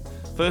 reasons.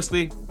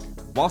 Firstly,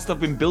 whilst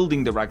I've been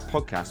building the RAG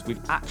podcast,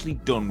 we've actually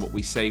done what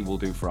we say we'll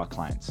do for our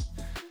clients.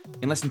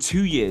 In less than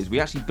 2 years, we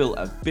actually built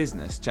a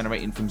business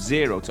generating from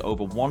 0 to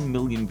over 1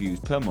 million views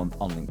per month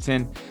on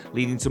LinkedIn,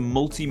 leading to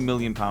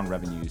multi-million pound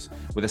revenues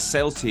with a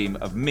sales team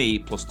of me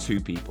plus 2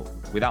 people,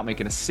 without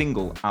making a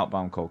single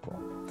outbound cold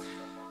call.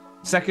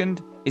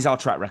 Second is our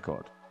track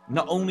record.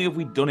 Not only have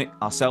we done it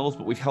ourselves,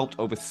 but we've helped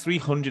over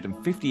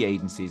 350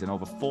 agencies and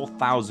over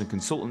 4,000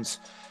 consultants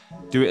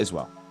do it as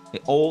well.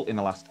 It all in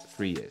the last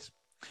 3 years.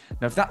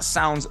 Now, if that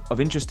sounds of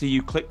interest to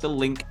you, click the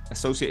link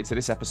associated to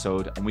this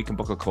episode and we can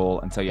book a call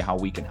and tell you how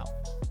we can help.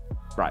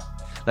 Right,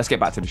 let's get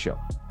back to the show.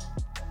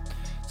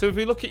 So if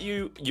we look at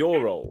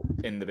your role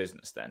in the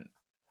business then,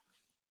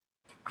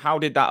 how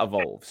did that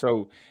evolve?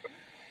 So,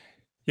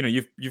 you know,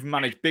 you've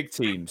managed big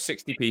teams,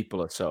 60 people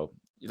or so.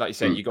 Like you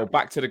say, you go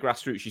back to the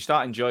grassroots, you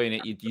start enjoying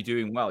it, you're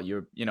doing well.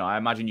 I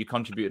imagine you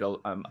contributed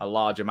a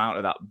large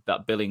amount of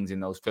that billings in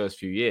those first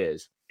few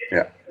years.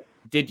 Yeah.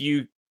 Did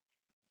you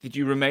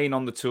remain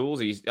on the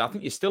tools? I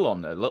think you're still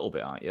on there a little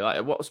bit, aren't you?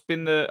 Like, what's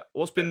been the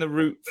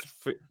route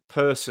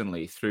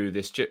personally through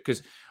this?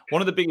 Because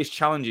one of the biggest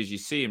challenges you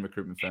see in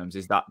recruitment firms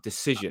is that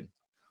decision.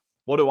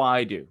 What do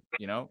I do?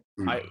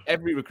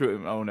 Every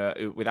recruitment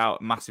owner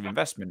without massive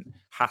investment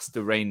has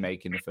to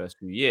rainmake in the first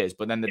few years,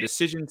 but then the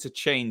decision to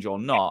change or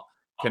not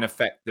can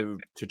affect the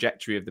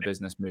trajectory of the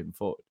business moving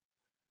forward.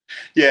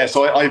 Yeah,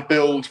 so I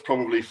build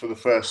probably for the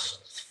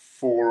first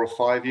 4 or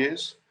 5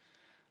 years.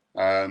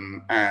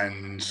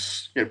 And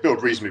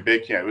build reasonably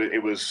big.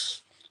 It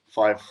was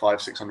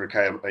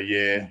 600K a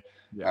year,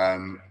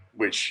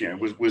 which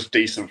was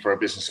decent for a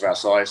business of our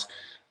size.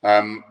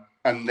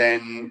 And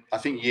then I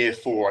think year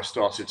 4, I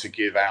started to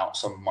give out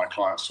some of my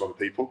clients to other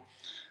people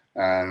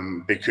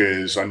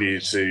because I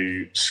needed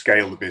to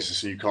scale the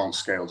business. And you can't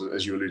scale,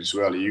 as you alluded to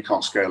earlier, you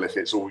can't scale if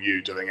it's all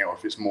you doing it or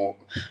if it's more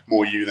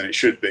you than it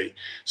should be.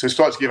 So I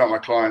started to give out my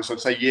clients. I'd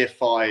say year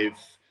 5,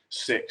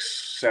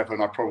 6,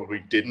 7, I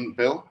probably didn't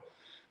bill.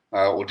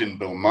 Or didn't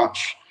bill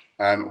much.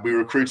 We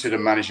recruited a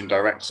managing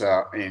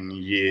director in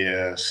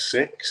year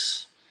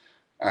 6.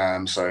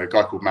 So a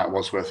guy called Matt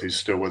Wadsworth, who's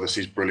still with us.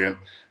 He's brilliant.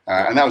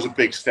 And that was a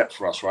big step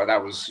for us, right?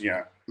 That was,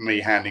 me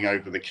handing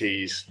over the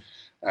keys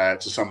to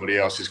somebody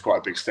else is quite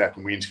a big step.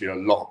 And we interviewed a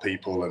lot of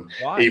people. And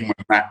even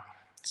with Matt,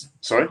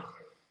 sorry?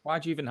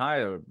 Why'd you even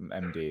hire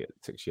MD at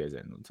 6 years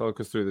in? Talk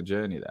us through the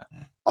journey there.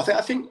 I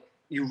think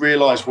you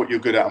realize what you're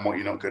good at and what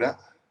you're not good at.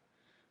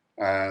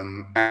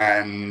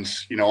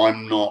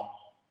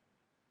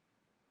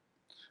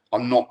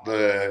 I'm not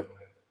the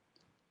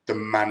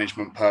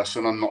management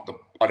person.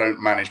 I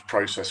don't manage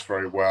process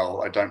very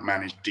well. I don't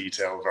manage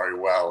detail very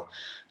well.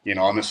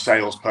 I'm a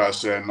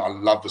salesperson. I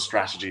love the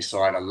strategy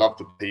side. I love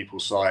the people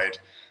side.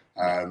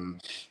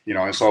 And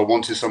so I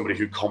wanted somebody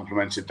who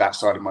complemented that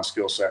side of my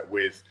skill set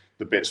with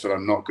the bits that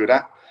I'm not good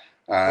at.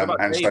 What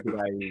about Dave, the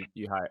guy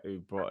you hired,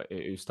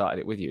 who started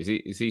it with you?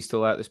 Is he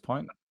still there at this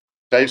point?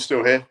 Dave's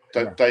still here.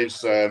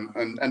 Dave's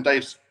and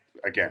Dave's,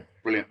 again,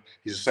 brilliant.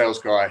 He's a sales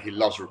guy. He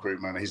loves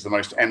recruitment. He's the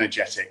most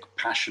energetic,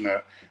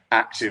 passionate,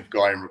 active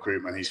guy in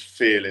recruitment. He's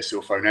fearless.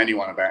 He'll phone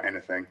anyone about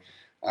anything.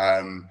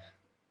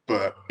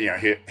 But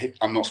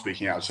I'm not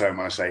speaking out of turn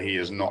when I say he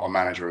is not a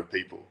manager of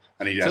people,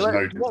 and he has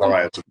no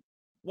desire to.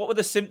 What were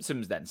the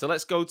symptoms then? So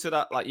let's go to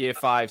that, like year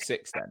 5,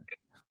 6 then.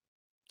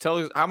 Tell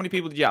us, how many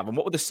people did you have, and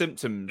what were the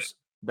symptoms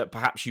that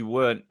perhaps you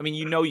weren't? I mean,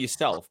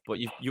 yourself, but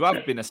you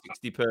have been a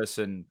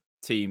 60-person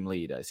team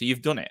leader, so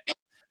you've done it.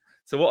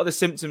 So what are the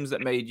symptoms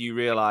that made you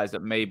realize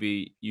that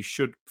maybe you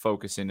should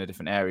focus in a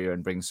different area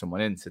and bring someone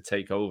in to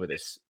take over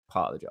this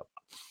part of the job?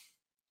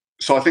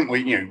 So I think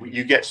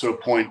you get to a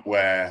point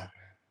where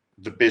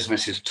the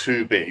business is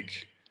too big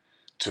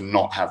to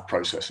not have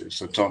processes,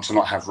 so to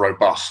not have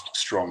robust,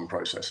 strong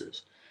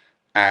processes.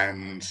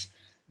 And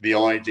the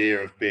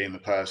idea of being the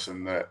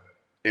person that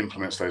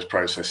implements those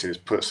processes,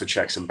 puts the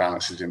checks and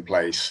balances in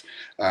place,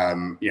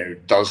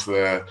 does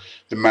the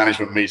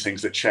management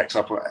meetings that checks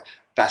up,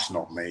 that's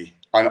not me.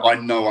 I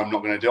know I'm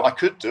not going to do it. I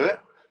could do it,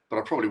 but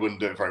I probably wouldn't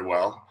do it very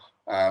well.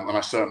 And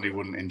I certainly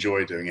wouldn't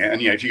enjoy doing it.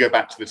 And, if you go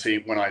back to the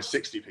team when I had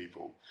 60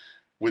 people,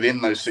 within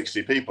those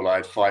 60 people, I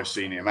had 5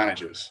 senior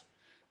managers.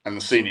 And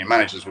the senior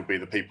managers would be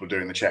the people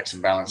doing the checks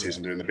and balances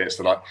and doing the bits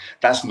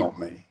that's not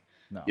me.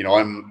 No.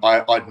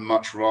 I'd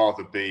much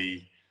rather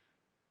be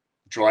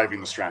driving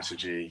the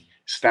strategy,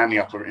 standing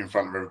up in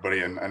front of everybody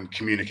and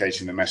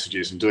communicating the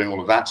messages and doing all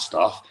of that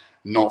stuff,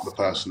 not the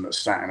person that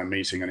sat in a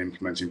meeting and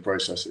implementing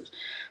processes.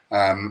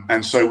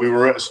 And so we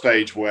were at a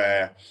stage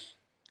where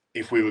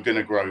if we were going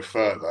to grow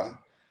further,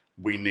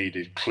 we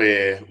needed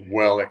clear,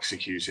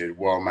 well-executed,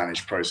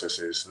 well-managed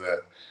processes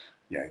that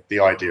the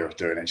idea of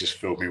doing it just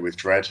filled me with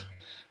dread.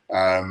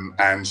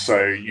 And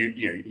so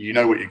you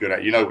know what you're good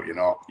at, you know what you're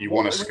not. You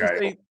want to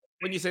scale.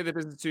 When you say the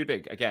business is too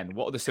big, again,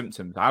 what are the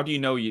symptoms? How do you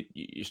know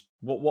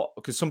what?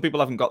 Because some people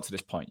haven't got to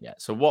this point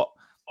yet. So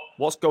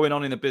what's going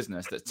on in the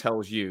business that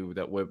tells you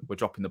that we're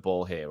dropping the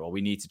ball here, or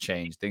we need to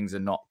change? Things are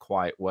not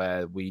quite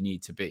where we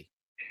need to be.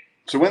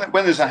 So when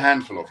there's a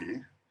handful of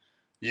you,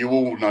 you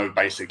all know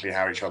basically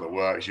how each other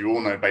works. You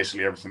all know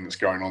basically everything that's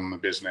going on in the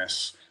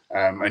business,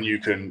 and you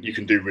can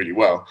do really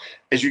well.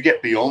 As you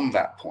get beyond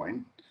that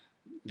point,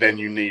 then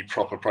you need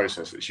proper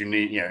processes. You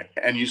need,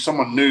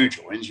 someone new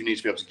joins, you need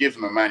to be able to give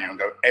them a manual and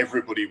go,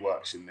 everybody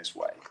works in this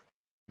way.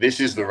 This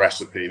is the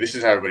recipe. This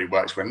is how everybody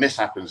works. When this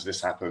happens,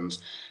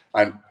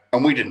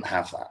 and we didn't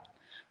have that.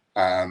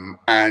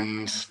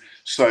 And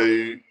so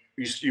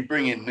you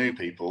bring in new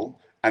people,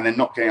 and they're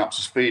not getting up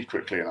to speed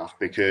quickly enough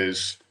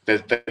because they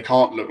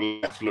can't look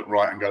left, look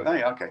right, and go, oh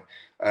yeah, okay.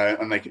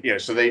 And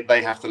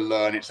they have to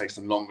learn. It takes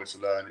them longer to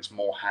learn. It's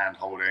more hand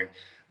holding,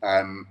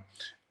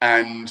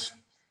 and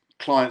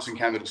clients and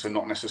candidates are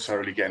not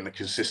necessarily getting the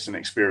consistent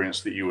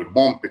experience that you would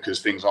want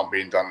because things aren't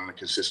being done in a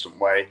consistent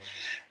way.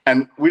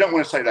 And we don't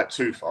want to take that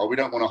too far. We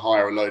don't want to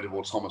hire a load of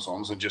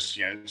automatons and just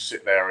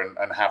sit there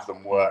and have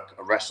them work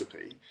a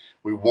recipe.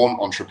 We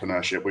want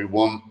entrepreneurship. We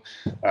want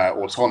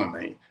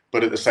autonomy.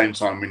 But at the same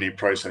time, we need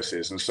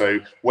processes. And so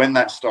when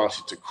that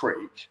started to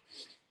creak,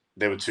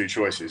 there were two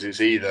choices.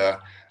 It's either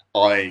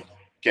I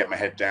get my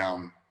head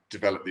down,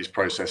 develop these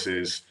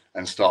processes,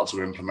 and start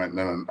to implement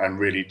them and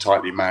really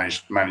tightly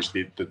manage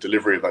the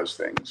delivery of those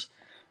things,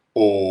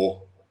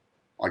 or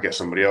I get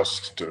somebody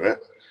else to do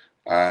it.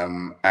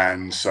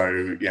 And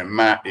so,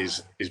 Matt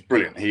is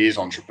brilliant. He is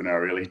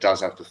entrepreneurial. He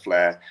does have the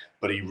flair,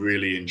 but he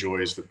really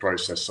enjoys the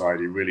process side.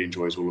 He really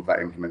enjoys all of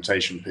that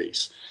implementation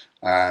piece.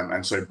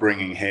 And so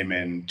bringing him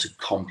in to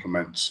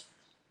complement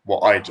what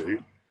I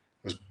do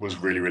was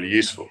really, really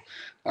useful.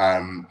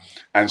 And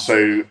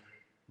so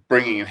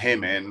bringing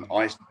him in,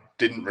 I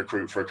didn't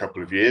recruit for a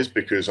couple of years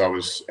because I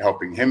was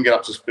helping him get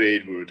up to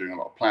speed. We were doing a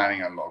lot of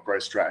planning and a lot of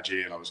growth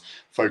strategy, and I was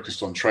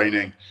focused on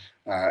training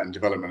and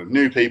development of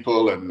new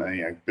people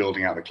and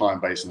building out the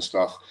client base and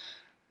stuff.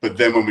 But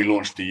then when we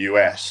launched the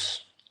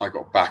US, I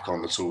got back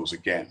on the tools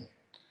again.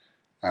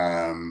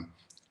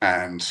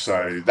 And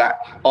so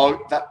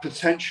that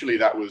potentially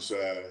that was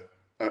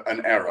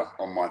an error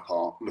on my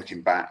part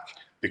looking back,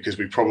 because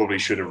we probably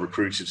should have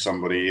recruited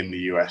somebody in the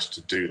US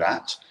to do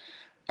that.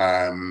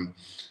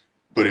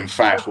 But in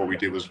fact, what we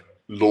did was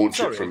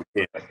launch it from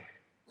here.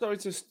 Sorry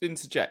to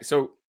interject.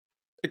 So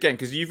again,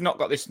 because you've not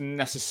got this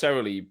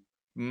necessarily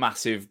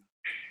massive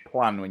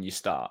plan when you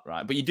start,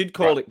 right? But you did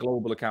call it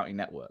Global Accounting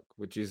Network,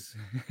 which is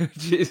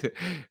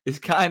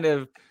kind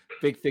of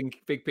big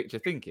picture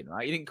thinking,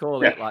 right? You didn't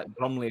call it like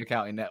Bromley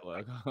Accounting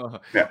Network.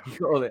 You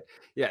call it,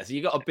 so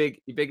you got a big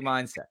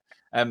mindset.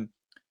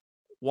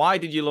 Why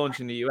did you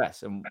launch in the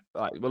US? And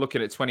we're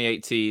looking at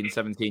 2018,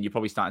 17. You're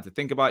probably starting to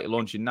think about it. You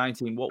launched in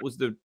 19. What was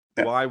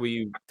why were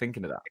you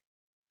thinking of that?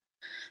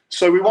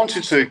 So we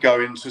wanted to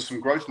go into some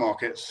growth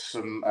markets,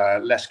 some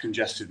less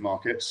congested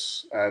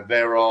markets.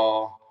 There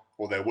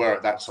were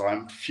at that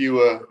time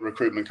fewer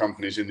recruitment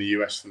companies in the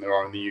US than there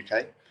are in the UK.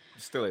 It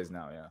still is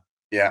now, yeah.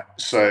 Yeah,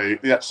 so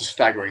that's a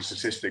staggering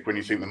statistic when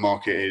you think the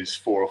market is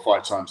 4 or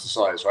 5 times the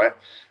size, right?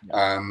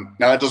 Yeah.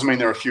 Now, that doesn't mean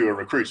there are fewer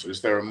recruiters.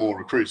 There are more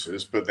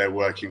recruiters, but they're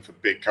working for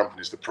big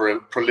companies. The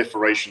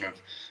proliferation of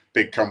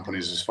big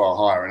companies is far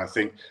higher. And I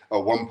think at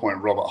one point,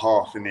 Robert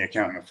Half in the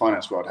accounting and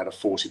finance world had a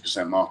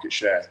 40% market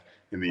share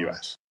in the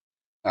US.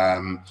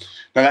 Now,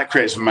 that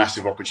creates a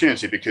massive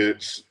opportunity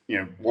because,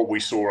 what we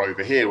saw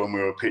over here when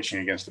we were pitching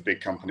against the big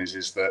companies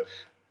is that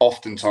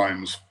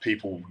oftentimes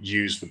people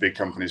use the big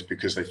companies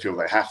because they feel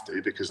they have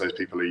to, because those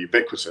people are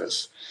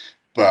ubiquitous.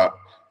 But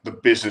the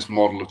business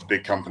model of the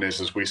big companies,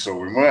 as we saw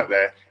when we worked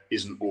there,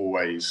 isn't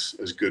always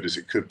as good as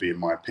it could be, in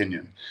my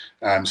opinion.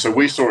 So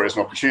we saw it as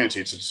an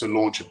opportunity to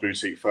launch a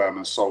boutique firm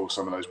and solve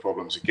some of those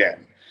problems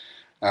again.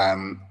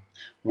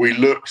 We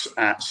looked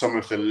at some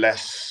of the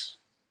less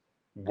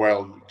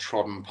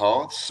well-trodden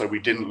paths. So we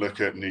didn't look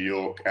at New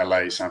York,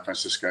 LA, San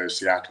Francisco,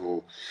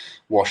 Seattle,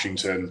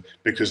 Washington,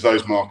 because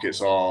those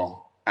markets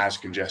are as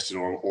congested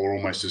or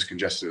almost as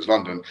congested as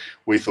London.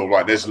 We thought,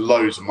 right, there's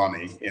loads of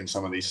money in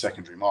some of these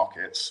secondary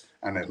markets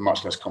and there's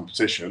much less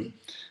competition.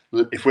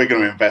 If we're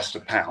going to invest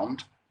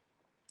 £1,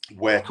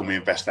 where can we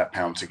invest that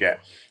 £1 to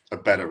get a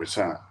better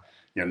return?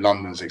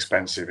 London's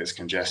expensive, it's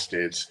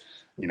congested,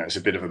 it's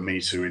a bit of a Me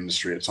Too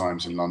industry at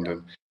times in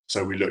London.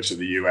 So we looked at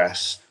the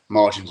US,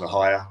 margins are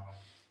higher.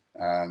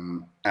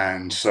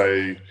 And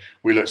so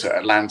we looked at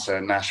Atlanta,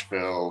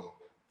 Nashville,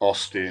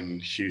 Austin,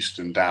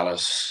 Houston,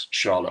 Dallas,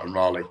 Charlotte, and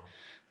Raleigh,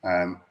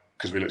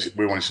 because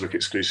we wanted to look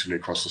exclusively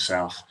across the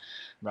South,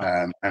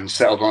 and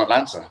settled on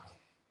Atlanta.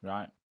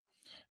 Right,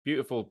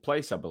 beautiful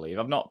place, I believe.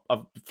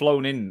 I've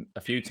flown in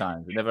a few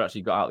times, but never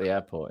actually got out the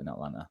airport in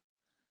Atlanta.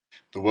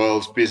 The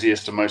world's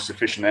busiest and most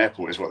efficient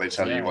airport is what they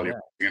tell you while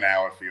you're waiting an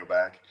hour for your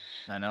bag.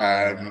 I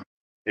know.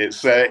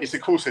 It's a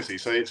cool city,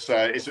 so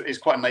it's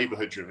quite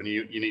neighborhood driven.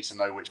 You need to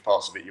know which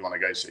parts of it you want to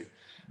go to.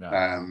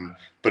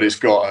 But it's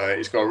got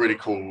a really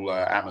cool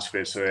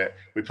atmosphere to it.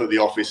 We put the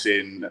office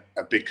in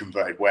a big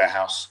converted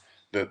warehouse.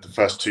 The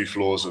first 2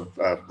 floors of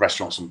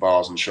restaurants and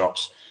bars and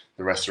shops.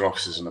 The rest are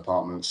offices and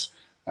apartments.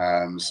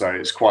 So it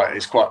was quite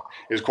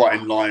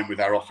in line with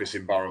our office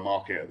in Borough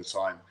Market at the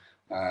time.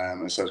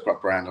 And so it's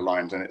quite brand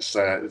aligned, and it's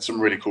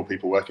some really cool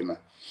people working there.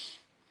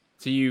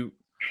 So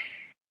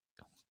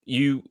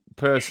you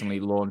personally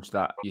launched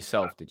that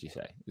yourself, did you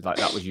say? Like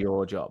that was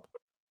your job?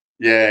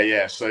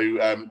 Yeah. So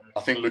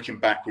I think looking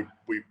back,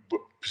 we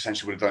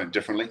potentially would have done it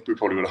differently. We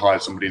probably would have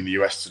hired somebody in the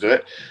US to do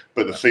it.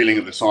 But the feeling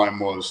at the time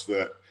was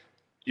that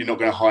you're not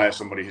going to hire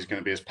somebody who's going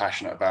to be as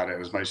passionate about it,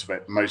 as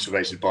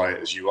motivated by it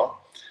as you are.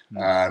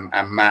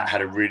 And Matt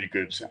had a really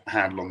good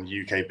handle on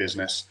the UK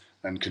business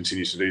and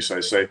continues to do so.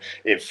 So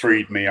it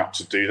freed me up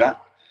to do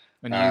that.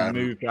 And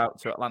you moved out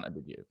to Atlanta,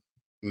 did you?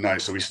 No,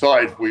 so we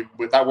started.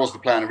 That was the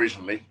plan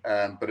originally,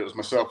 but it was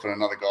myself and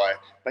another guy,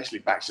 basically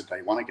back to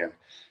day one again.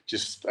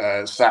 Just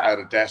sat at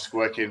a desk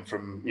working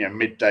from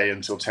midday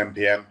until 10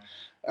 p.m.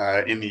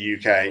 In the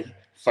UK,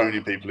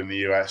 phoning people in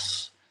the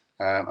US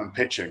and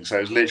pitching. So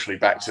it was literally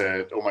back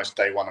to almost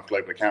day one of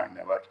Global Accounting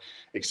Network,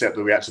 except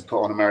that we had to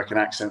put on American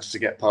accents to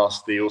get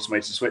past the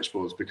automated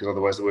switchboards because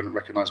otherwise they wouldn't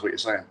recognise what you're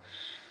saying.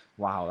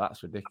 Wow,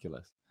 that's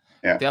ridiculous.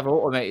 Yeah, they have an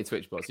automated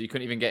switchboard, so you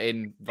couldn't even get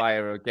in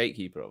via a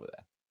gatekeeper over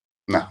there.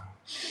 No.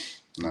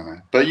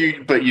 But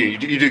you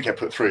do get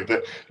put through.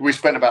 But we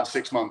spent about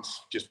 6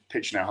 months just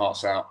pitching our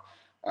hearts out.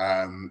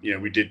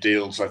 We did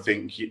deals. I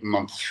think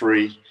month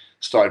 3,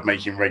 started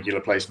making regular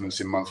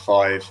placements in month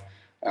 5,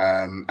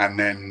 and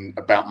then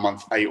about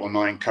month 8 or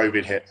 9,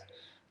 COVID hit.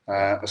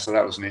 So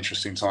that was an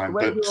interesting time.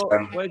 Where's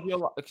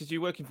your because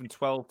you're working from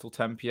 12 till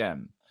 10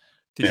 p.m.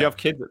 Did you have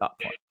kids at that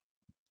point?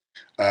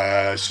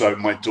 So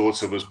my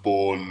daughter was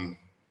born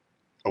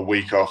a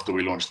week after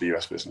we launched the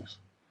US business.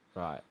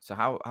 Right. So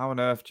how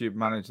on earth do you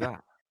manage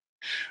that?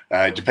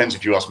 It depends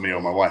if you ask me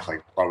or my wife.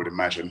 I would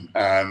imagine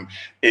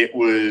it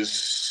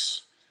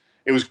was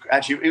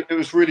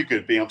really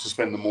good being able to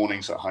spend the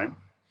mornings at home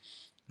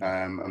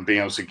and being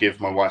able to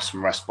give my wife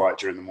some respite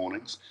during the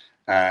mornings,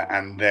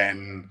 and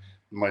then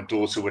my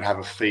daughter would have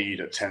a feed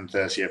at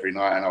 10:30 every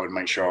night, and I would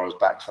make sure I was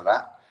back for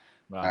that.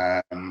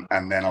 Right.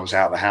 And then I was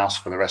out of the house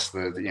for the rest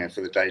of the for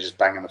the day, just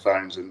banging the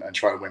phones and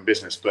trying to win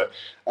business. But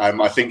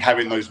I think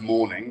having those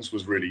mornings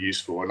was really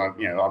useful, and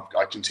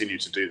I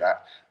continued to do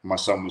that. My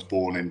son was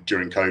born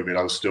during COVID.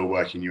 I was still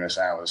working US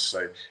hours,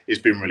 so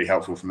it's been really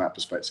helpful from that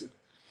perspective.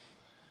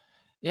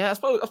 Yeah, I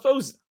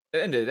suppose at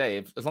the end of the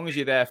day, as long as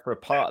you're there for a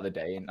part of the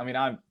day, and I mean,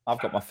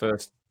 I've got my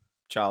first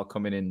child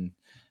coming in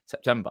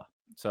September.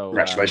 So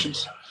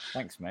congratulations.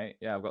 Thanks, mate.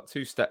 Yeah, I've got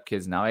 2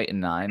 stepkids now, 8 and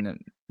 9,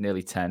 and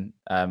nearly 10,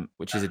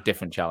 which is a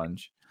different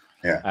challenge.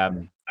 Yeah.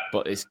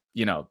 But it's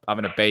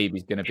having a baby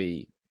is going to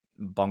be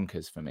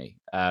bonkers for me.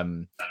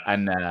 And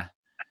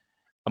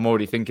I'm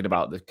already thinking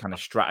about the kind of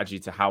strategy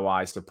to how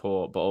I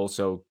support, but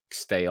also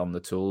stay on the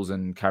tools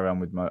and carry on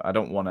with I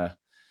don't want to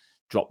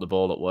drop the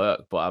ball at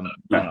work, but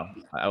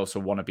I also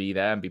want to be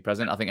there and be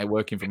present. I think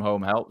working from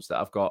home helps. That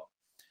I've got.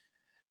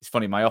 It's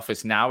funny. My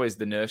office now is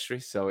the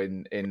nursery, so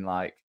in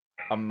like.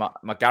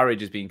 My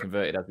garage is being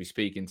converted as we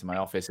speak into my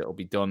office. It'll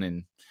be done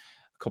in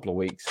a couple of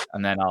weeks,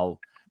 and then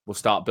we'll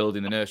start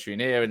building the nursery in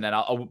here. And then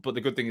but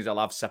the good thing is I'll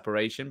have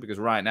separation, because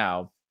right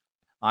now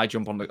I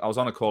was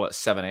on a call at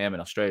 7 a.m. in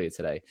Australia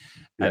today,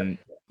 and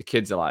the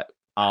kids are like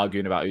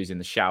arguing about who's in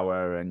the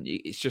shower, and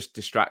it's just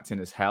distracting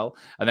as hell.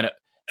 And then at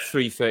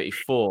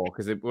 3:34,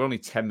 because we're only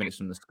 10 minutes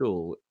from the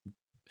school,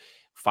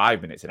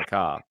 5 minutes in a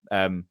car,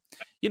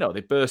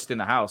 they burst in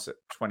the house at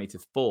 20 to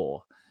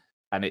 4.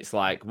 And it's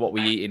like, what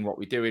we eating, what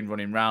we doing,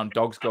 running around,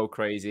 dogs go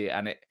crazy.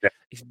 And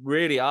it's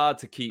really hard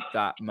to keep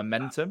that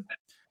momentum.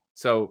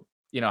 So,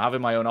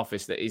 having my own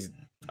office that is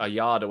a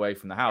yard away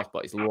from the house,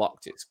 but it's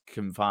locked, it's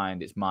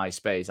confined, it's my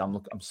space.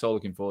 I'm so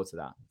looking forward to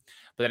that.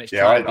 But then it's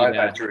I had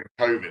that during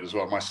COVID as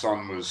well. My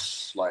son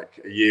was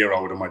like a year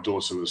old and my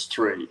daughter was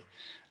 3.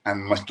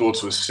 And my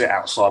daughter would sit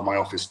outside my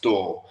office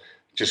door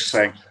just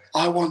saying,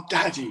 I want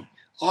daddy.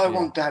 I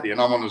want daddy.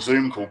 And I'm on a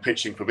Zoom call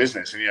pitching for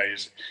business. And,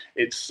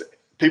 it's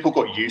people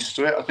got used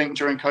to it, I think,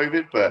 during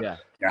COVID, but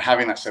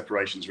having that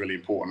separation is really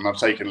important. And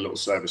I've taken a little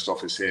service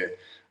office here,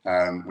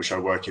 which I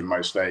work in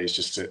most days,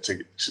 just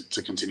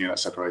to continue that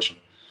separation.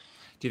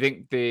 Do you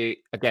think it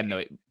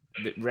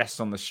rests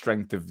on the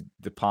strength of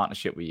the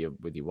partnership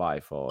with your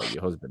wife or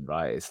your husband,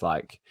 right? It's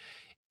like,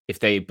 if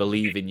they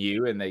believe in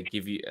you and they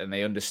give you and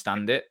they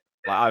understand it.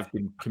 Like, I've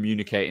been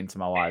communicating to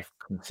my wife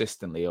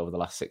consistently over the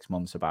last 6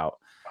 months about,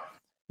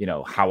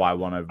 how I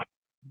want to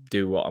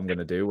do what I'm going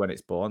to do when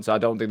it's born. So I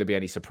don't think there'll be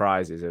any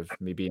surprises of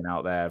me being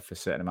out there for a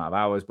certain amount of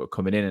hours, but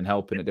coming in and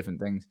helping at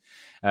different things.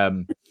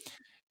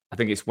 I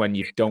think it's when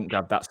you don't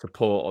have that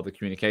support or the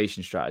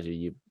communication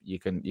strategy, you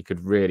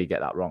could really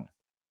get that wrong.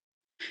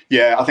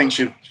 Yeah, I think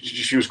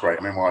she was great.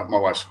 I mean, my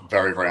wife's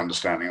very, very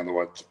understanding.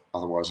 Otherwise,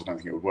 I don't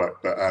think it would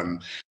work. But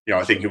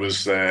I think it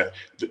was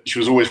she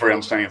was always very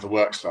understanding of the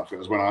work stuff. It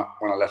was when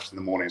I left in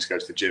the morning to go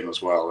to the gym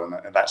as well, and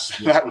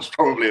that was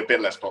probably a bit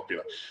less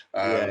popular.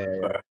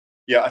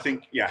 Yeah, I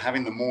think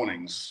having the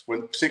mornings,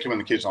 particularly when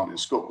the kids aren't in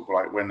school,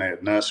 like when they're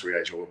at nursery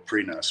age or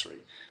pre-nursery,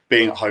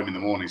 being at home in the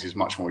mornings is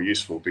much more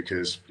useful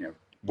because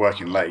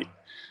working late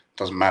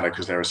doesn't matter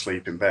because they're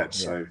asleep in bed.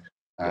 So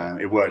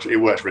it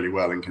worked really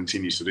well and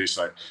continues to do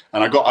so.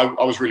 And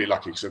I was really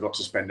lucky because I got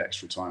to spend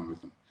extra time with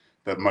them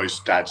that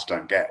most dads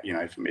don't get.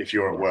 If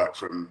you're at work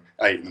from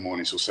 8 in the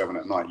morning till 7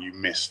 at night, you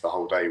miss the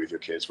whole day with your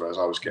kids, whereas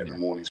I was getting the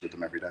mornings with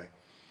them every day.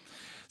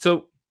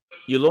 So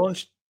you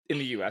launched in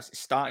the US, it's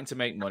starting to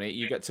make money.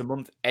 You get to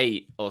month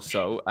 8 or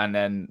so, and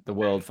then the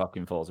world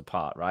fucking falls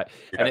apart, right?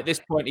 Yeah. And at this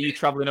point, are you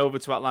traveling over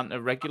to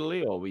Atlanta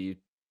regularly, or were you?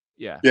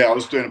 Yeah, I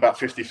was doing about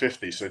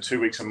 50-50. So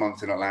 2 weeks a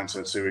month in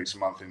Atlanta, 2 weeks a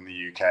month in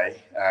the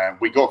UK.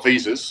 We got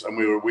visas and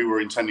we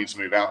were intending to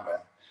move out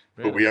there,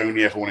 but we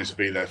only ever wanted to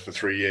be there for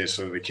 3 years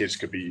so the kids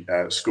could be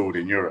schooled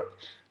in Europe.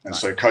 And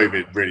so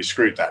COVID really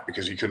screwed that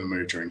because you couldn't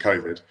move during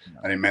COVID.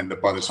 And it meant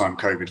that by the time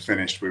COVID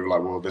finished, we were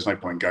like, well, there's no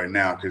point going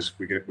now because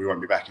we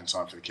won't be back in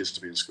time for the kids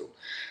to be in school.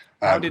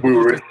 How did the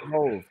business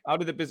evolve? How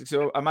did the business?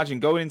 So imagine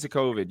going into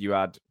COVID, you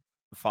had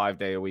a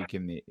 5-day a week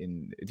do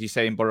you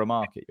say in Borough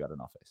Market you had an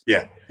office?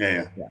 Yeah.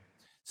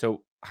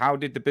 So how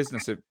did the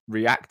business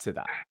react to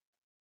that?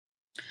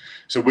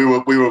 So we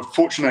were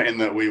fortunate in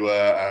that we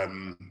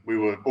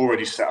were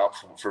already set up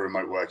for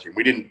remote working.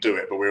 We didn't do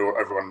it, but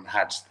everyone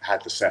had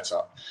the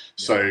setup.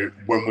 So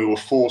when we were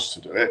forced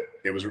to do it,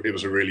 it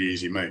was a really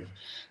easy move.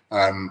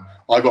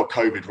 I got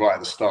COVID right at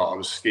the start. I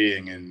was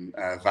skiing in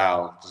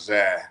Val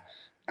d'Isère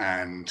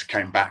and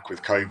came back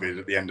with COVID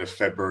at the end of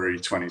February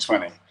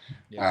 2020.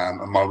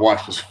 And my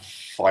wife was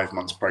 5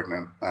 months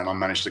pregnant, and I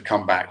managed to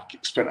come back,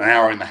 spent an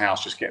hour in the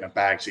house just getting a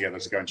bag together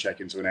to go and check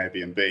into an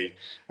Airbnb,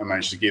 and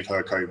managed to give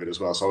her COVID as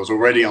well. So I was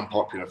already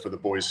unpopular for the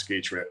boys' ski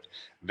trip.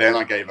 Then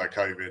I gave her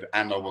COVID,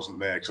 and I wasn't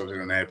there because I was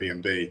in an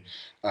Airbnb.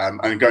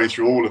 And going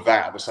through all of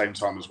that at the same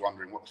time, I was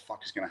wondering what the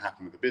fuck is going to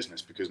happen with the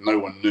business, because no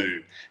one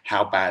knew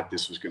how bad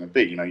this was going to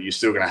be. You're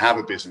still going to have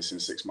a business in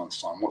 6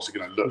 months' time. What's it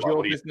going to look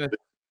like?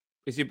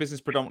 Is your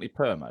business predominantly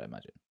perm, I'd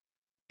imagine?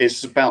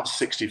 It's about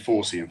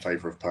 60-40 in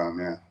favour of perm,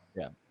 yeah.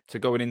 So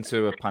going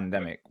into a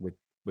pandemic with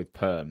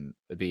perm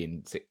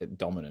being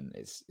dominant,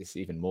 it's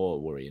even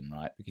more worrying,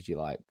 right? Because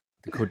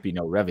there could be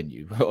no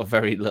revenue or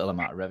very little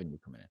amount of revenue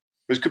coming in.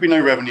 There could be no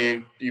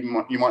revenue. You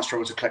might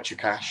struggle to collect your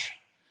cash.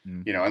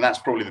 And that's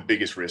probably the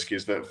biggest risk,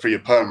 is that for your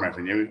perm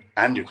revenue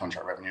and your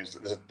contract revenues,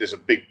 there's a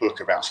big book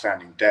of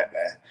outstanding debt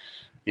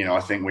there. I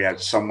think we had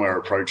somewhere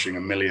approaching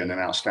 $1 million in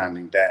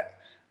outstanding debt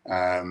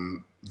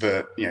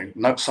that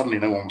suddenly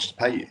no one wants to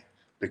pay you,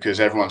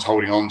 because everyone's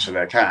holding on to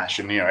their cash.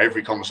 And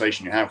every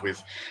conversation you have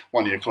with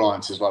one of your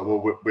clients is like,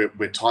 well,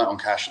 we're tight on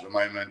cash at the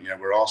moment.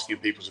 We're asking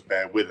people to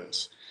bear with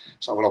us.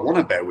 So, well, I want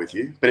to bear with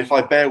you, but if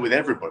I bear with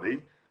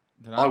everybody,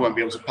 I won't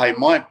be able to pay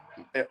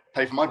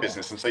for my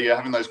business. And so you're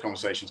having those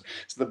conversations.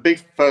 So the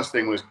big first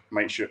thing was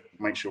make sure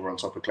we're on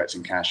top of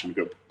collecting cash, and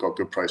we've got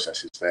good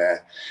processes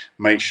there.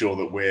 Make sure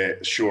that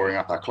we're shoring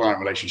up our client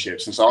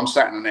relationships. And so I'm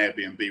sat in an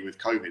Airbnb with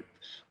COVID,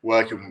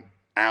 working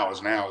hours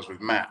and hours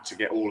with Matt to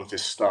get all of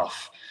this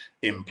stuff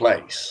in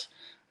place,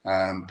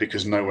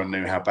 because no one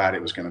knew how bad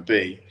it was going to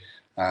be.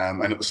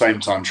 And at the same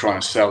time,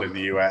 trying to sell in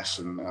the US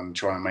and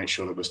trying to make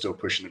sure that we're still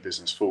pushing the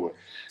business forward.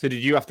 So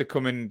did you have to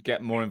come and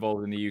get more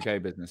involved in the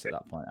UK business at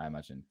that point, I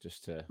imagine,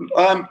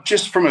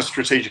 just from a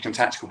strategic and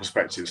tactical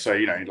perspective? So,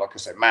 like I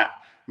said,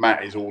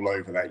 Matt is all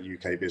over that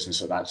UK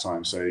business at that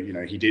time. So,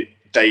 he did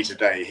day to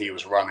day, he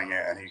was running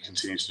it, and he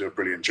continues to do a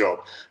brilliant job.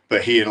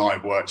 But he and I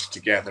worked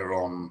together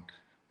on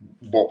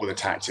what were the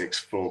tactics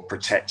for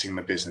protecting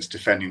the business,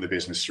 defending the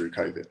business through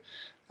COVID.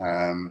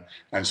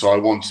 And so I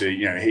wanted,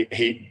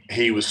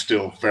 he was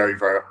still very,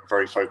 very,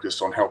 very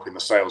focused on helping the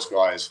sales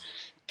guys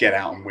get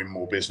out and win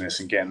more business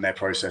and getting their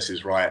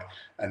processes right.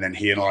 And then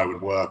he and I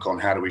would work on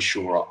how do we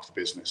shore up the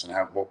business, and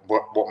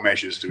what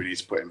measures do we need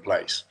to put in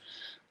place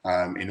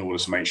in order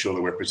to make sure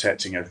that we're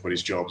protecting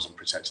everybody's jobs and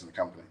protecting the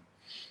company.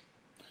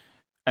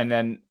 And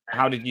then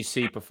how did you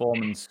see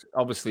performance?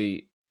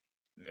 Obviously,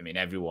 I mean,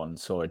 everyone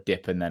saw a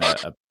dip and then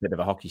a bit of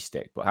a hockey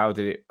stick, but how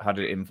did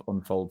it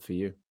unfold for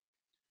you?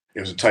 It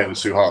was a tale of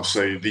two halves.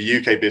 So the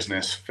UK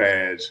business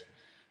fared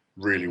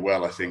really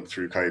well, I think,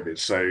 through COVID.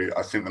 So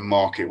I think the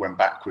market went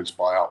backwards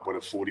by upward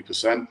of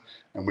 40%,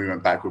 and we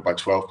went backward by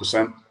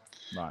 12%.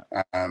 Right.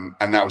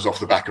 And that was off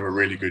the back of a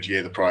really good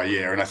year the prior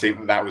year. And I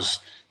think that was,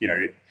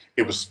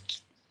 it was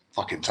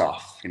fucking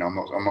tough. I don't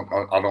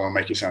want to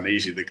make it sound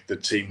easy. The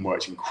team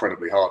worked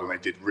incredibly hard, and they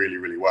did really,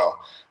 really well.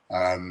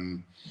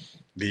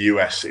 The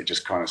US, it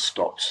just kind of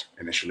stopped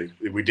initially.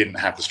 We didn't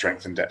have the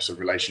strength and depth of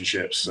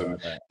relationships. And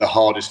the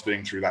hardest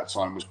thing through that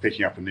time was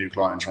picking up a new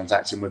client and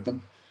transacting with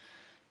them.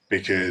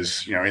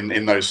 Because,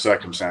 in those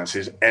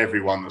circumstances,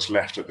 everyone that's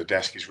left at the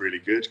desk is really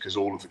good, because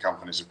all of the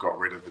companies have got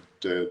rid of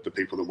the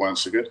people that weren't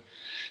so good.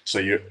 So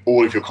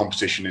all of your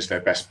competition is their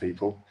best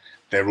people.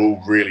 They're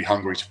all really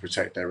hungry to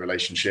protect their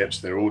relationships.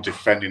 They're all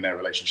defending their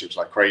relationships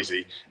like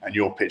crazy. And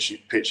you're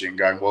pitching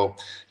going, well,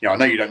 I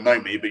know you don't know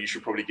me, but you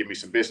should probably give me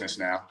some business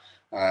now.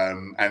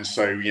 And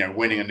so,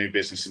 winning a new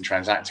business and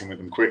transacting with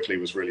them quickly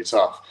was really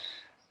tough.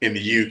 In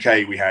the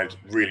UK, we had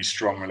really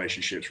strong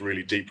relationships,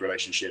 really deep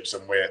relationships,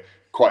 and we're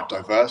quite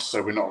diverse,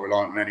 so we're not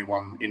reliant on any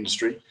one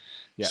industry.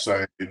 Yeah.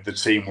 So the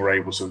team were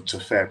able to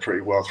fare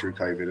pretty well through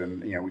COVID,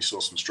 and we saw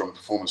some strong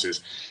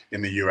performances.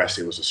 In the US,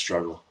 it was a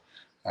struggle.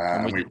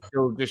 And was it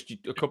still just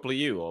a couple of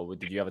you, or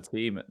did you have a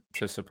team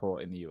to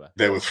support in the US?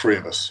 There were 3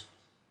 of us,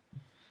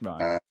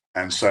 right?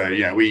 And so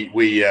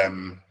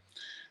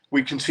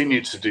we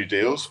continued to do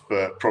deals,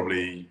 but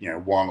probably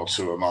 1 or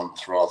 2 a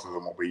month rather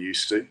than what we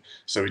used to.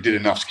 So we did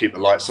enough to keep the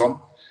lights on,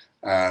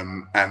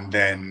 and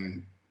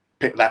then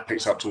that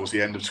picked up towards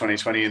the end of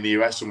 2020 in the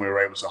US, and we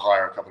were able to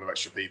hire a couple of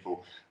extra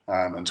people.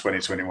 And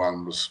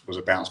 2021 was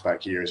a bounce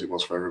back year, as it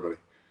was for everybody.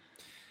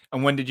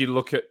 And when did you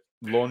look at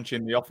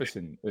launching the office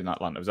in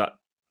Atlanta? Was that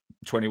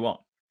 21?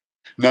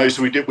 No,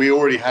 so we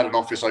already had an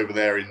office over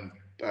there in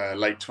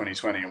late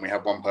 2020, and we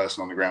had 1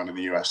 person on the ground in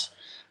the US.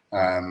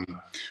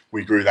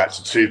 We grew that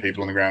to 2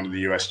 people on the ground in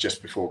the US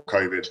just before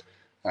COVID,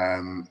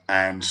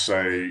 and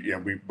so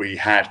we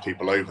had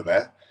people over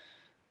there,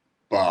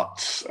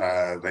 but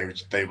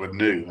they were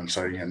new, and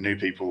so new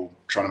people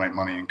trying to make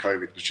money in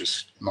COVID was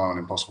just nigh on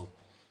impossible.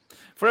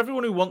 For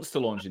everyone who wants to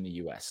launch in the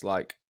US,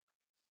 like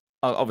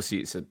obviously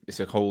it's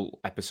a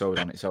whole episode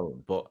on its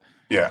own, but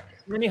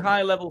any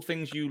high level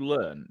things you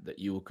learn that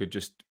you could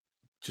just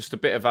a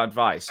bit of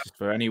advice just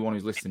for anyone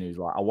who's listening who's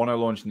like, I want to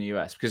launch in the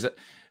US? Because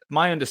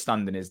my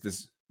understanding is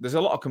there's a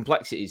lot of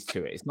complexities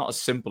to it. It's not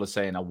as simple as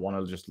saying I want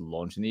to just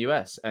launch in the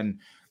US. And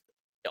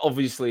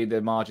obviously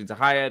the margins are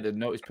higher, the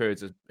notice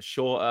periods are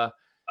shorter.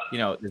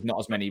 There's not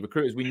as many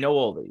recruiters. We know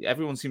all these.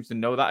 Everyone seems to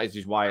know that, is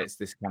just why it's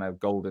this kind of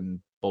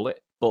golden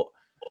bullet. But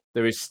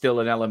there is still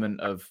an element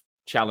of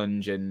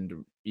challenge,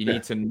 and you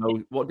need to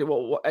know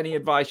what any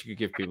advice you could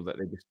give people that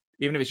they just,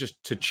 even if it's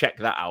just to check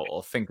that out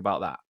or think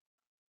about that.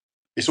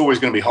 It's always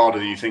going to be harder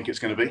than you think it's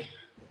going to be.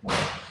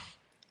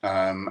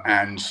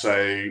 And so,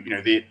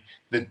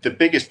 the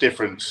biggest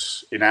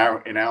difference in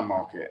our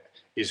market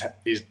is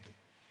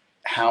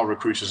how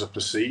recruiters are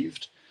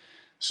perceived.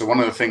 So one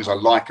of the things I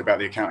like about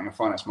the accounting and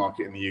finance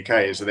market in the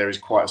UK is that there is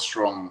quite a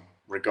strong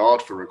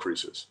regard for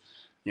recruiters.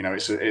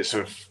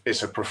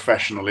 It's a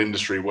professional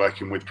industry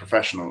working with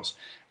professionals,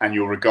 and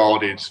you're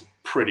regarded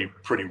pretty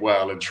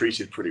well and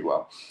treated pretty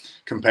well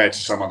compared to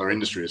some other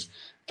industries.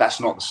 That's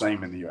not the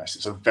same in the US.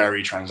 It's a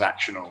very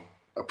transactional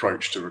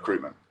approach to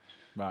recruitment.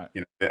 Right.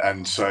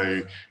 And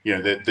so,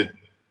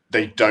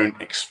 they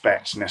don't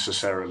expect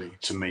necessarily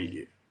to meet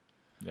you.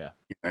 Yeah.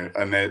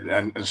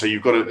 And so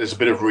there's a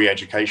bit of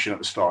re-education at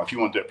the start. If you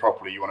want to do it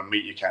properly, you want to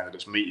meet your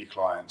candidates, meet your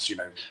clients,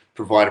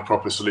 provide a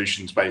proper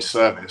solutions-based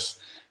service.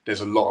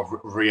 There's a lot of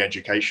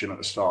re-education at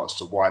the start as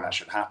to why that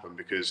should happen,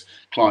 because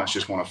clients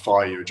just want to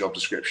fire you a job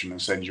description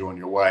and send you on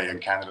your way,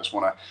 and candidates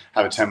want to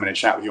have a 10-minute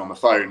chat with you on the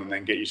phone and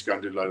then get you to go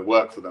and do a load of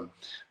work for them.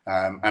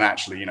 And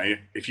actually,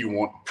 if you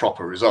want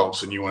proper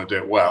results and you want to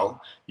do it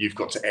well, you've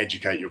got to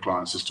educate your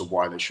clients as to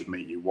why they should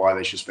meet you, why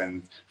they should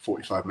spend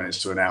 45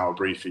 minutes to an hour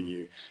briefing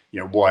you,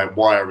 why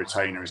a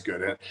retainer is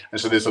good.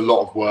 And so there's a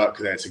lot of work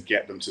there to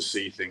get them to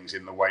see things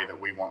in the way that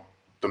we want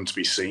them to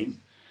be seen.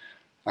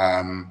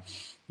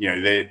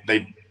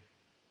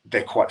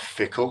 They're quite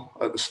fickle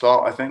at the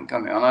start, I think.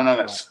 And I know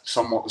that's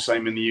somewhat the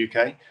same in the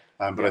UK,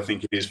 but I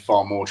think it is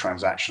far more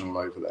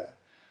transactional over there.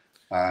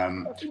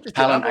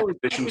 Talent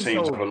acquisition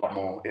teams have a lot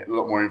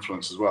more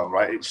influence as well,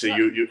 right? So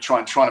you're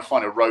trying to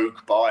find a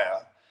rogue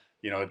buyer,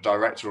 a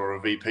director or a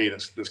VP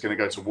that's going to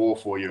go to war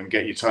for you and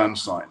get your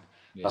terms signed.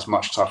 Yeah. That's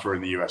much tougher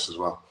in the US as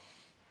well.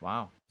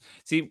 Wow.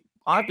 See,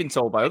 I've been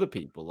told by other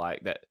people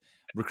like that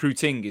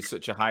recruiting is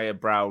such a higher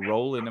brow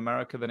role in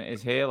America than it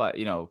is here. Like,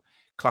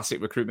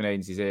 classic recruitment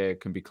agencies here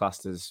can be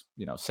classed as,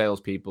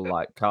 salespeople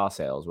like car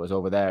sales, whereas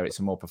over there it's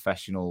a more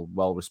professional,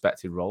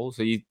 well-respected role.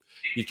 So you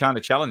kind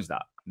of challenge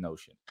that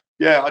notion.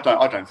 Yeah, I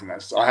don't think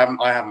that's. I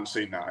haven't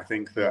seen that. I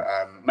think that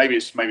maybe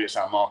it's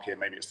our market,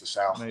 maybe it's the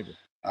South. Maybe.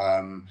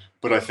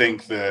 But I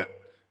think that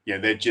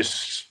they're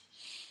just.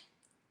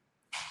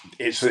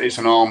 It's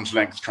an arm's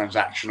length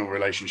transactional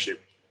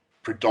relationship,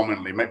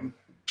 predominantly.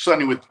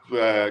 Certainly with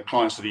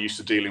clients that are used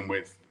to dealing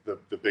with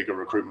the bigger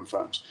recruitment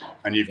firms,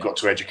 and you've got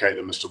to educate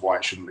them as to why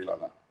it shouldn't be like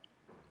that.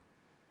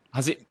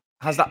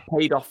 Has that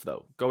paid off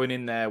though? Going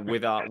in there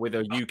with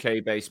a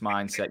UK based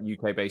mindset,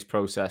 UK based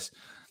process,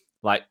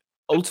 like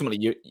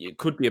ultimately you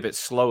could be a bit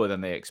slower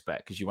than they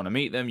expect because you want to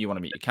meet them, you want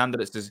to meet your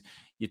candidates.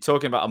 You're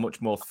talking about a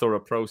much more thorough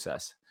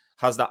process.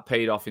 Has that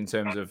paid off in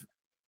terms of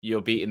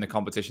you're beating the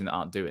competition that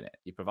aren't doing it?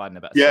 You're providing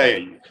a better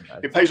service.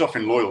 It pays off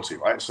in loyalty,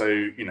 right? So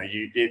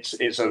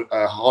it's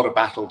a harder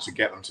battle to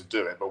get them to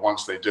do it, but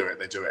once they do it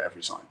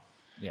every time.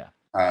 Yeah.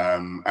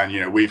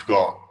 And we've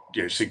got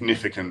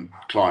significant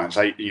clients,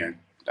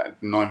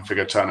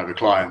 9-figure turnover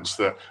clients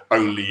that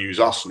only use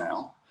us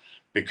now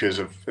because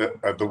of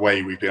the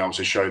way we've been able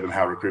to show them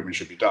how recruitment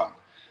should be done.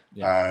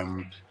 Yeah.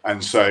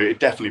 And so it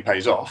definitely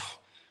pays off.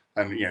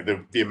 And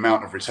the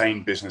amount of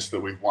retained business that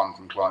we've won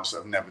from clients that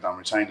have never done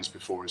retainers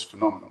before is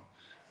phenomenal,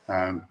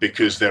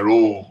 because they're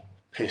all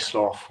pissed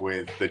off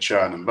with the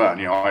churn and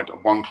burn. I had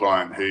one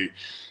client who,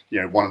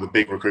 one of the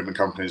big recruitment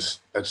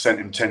companies had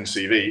sent him 10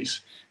 CVs.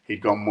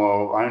 he'd gone,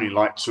 well, I only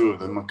like 2 of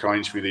them. Can I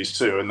interview these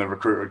 2? And the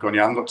recruiter had gone,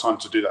 yeah, I haven't got time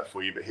to do that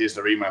for you, but here's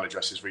their email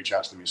addresses. Reach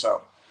out to them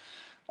yourself.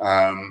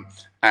 And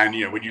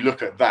when you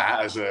look at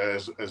that as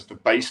the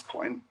base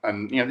point,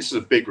 and this is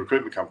a big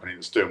recruitment company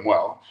that's doing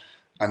well,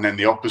 and then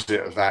the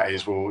opposite of that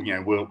is, well,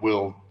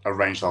 we'll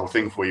arrange the whole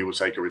thing for you. We'll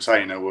take a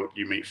retainer.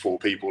 You meet 4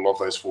 people. Of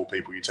those 4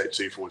 people, you take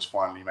 2 forwards.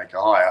 Finally, make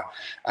a hire,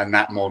 and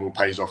that model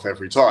pays off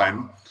every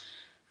time.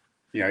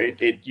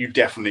 You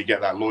definitely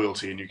get that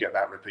loyalty and you get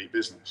that repeat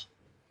business.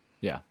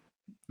 Yeah,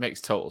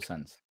 makes total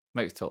sense.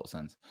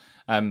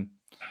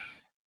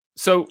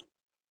 So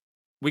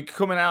we're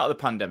coming out of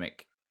the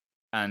pandemic,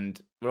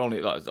 and we're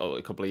only like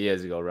a couple of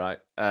years ago, right?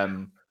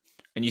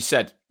 And you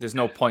said there's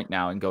no point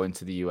now in going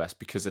to the US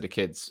because of the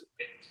kids.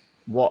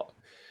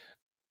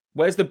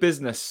 Where's the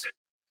business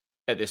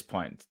at this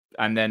point?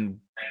 And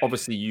then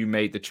obviously you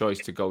made the choice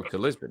to go to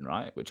Lisbon,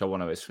 right? Which I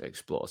want to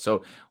explore.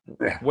 So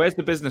where's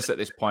the business at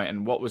this point,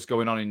 and what was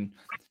going on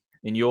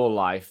in your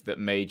life that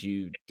made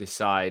you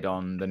decide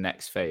on the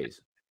next phase?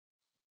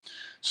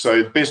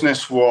 So the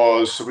business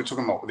was, so we're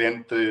talking about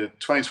the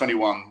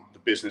 2021, the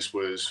business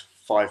was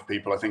 5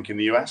 people, I think, in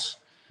the US.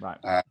 Right.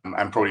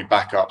 And probably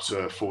back up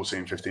to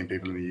 14, 15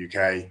 people in the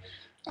UK.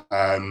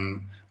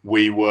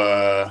 We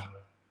were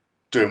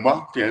doing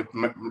well.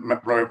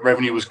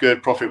 Revenue was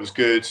good, profit was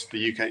good.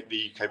 The UK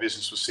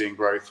business was seeing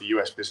growth. The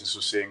US business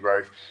was seeing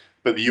growth,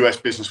 but the US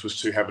business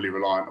was too heavily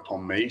reliant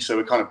upon me. So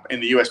we're kind of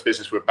in the US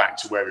business, we're back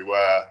to where we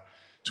were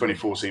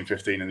 2014,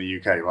 15 in the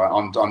UK, right?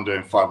 I'm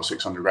doing 500 or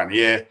 600 grand a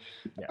year.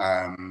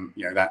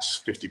 Yeah.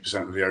 That's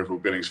 50% of the overall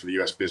billings for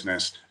the US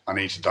business. I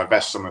need to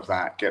divest some of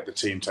that, get the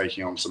team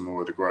taking on some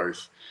more of the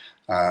growth,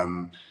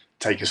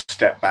 take a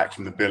step back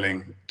from the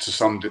billing to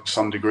some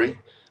degree,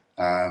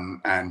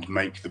 and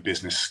make the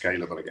business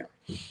scalable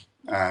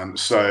again.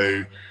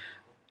 So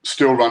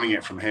still running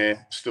it from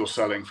here, still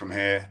selling from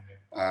here.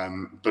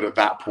 But at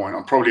that point,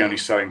 I'm probably only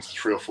selling to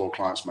 3 or 4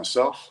 clients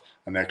myself,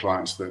 and they're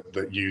clients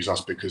that use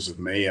us because of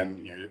me.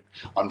 And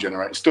I'm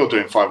still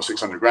doing 500 or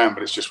 600 grand,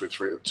 but it's just with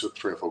 3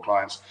 or 4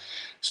 clients.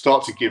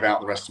 Start to give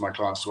out the rest of my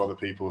clients to other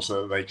people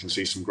so that they can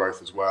see some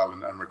growth as well,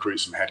 and recruit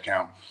some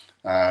headcount.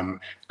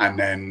 And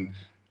then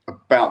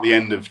about the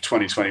end of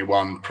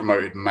 2021,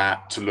 promoted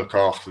Matt to look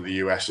after the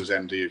US as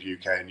MD of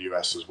UK and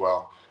US as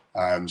well,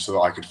 so that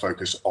I could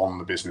focus on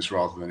the business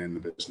rather than in the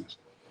business.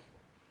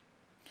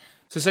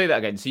 So say that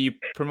again. So you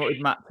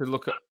promoted Matt to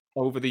look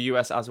over the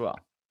US as well?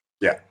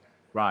 Yeah.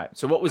 Right.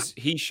 So what was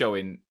he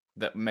showing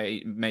that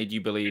made you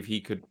believe he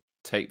could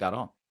take that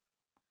on?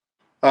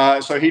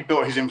 So he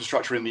built his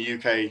infrastructure in the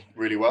UK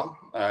really well.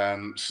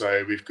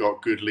 So we've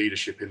got good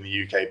leadership in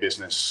the UK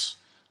business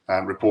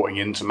reporting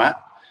into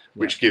Matt,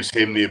 which gives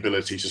him the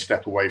ability to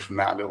step away from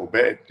that a little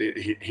bit.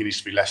 He needs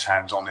to be less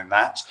hands-on in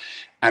that.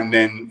 And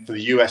then for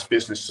the US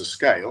business to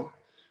scale,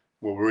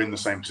 well, we're in the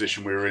same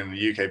position we were in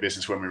the UK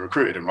business when we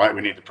recruited him, right?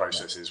 We need the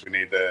processes, we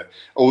need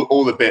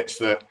all the bits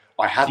that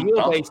I hadn't done.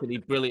 So you're basically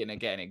brilliant at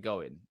getting it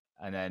going,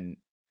 and then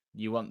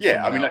you want.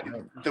 Yeah, I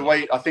mean, the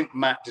way I think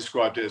Matt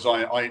described it is,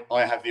 I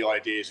have the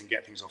ideas and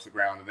get things off the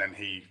ground, and then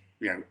he,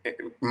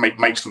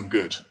 makes them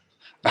good.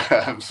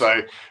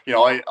 So,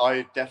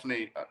 I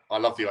definitely, I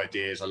love the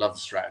ideas, I love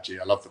the strategy,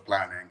 I love the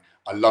planning,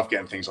 I love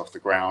getting things off the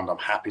ground. I'm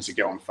happy to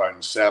get on the phone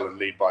and sell and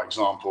lead by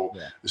example.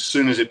 Yeah. As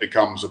soon as it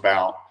becomes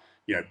about,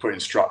 putting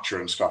structure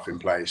and stuff in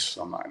place,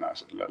 I'm like, no,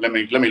 let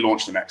me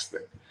launch the next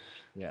thing.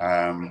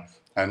 Yeah.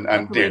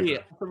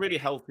 It's a really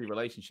healthy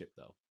relationship,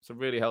 though. It's a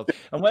really healthy.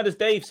 And where does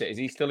Dave sit? Is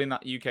he still in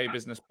that UK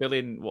business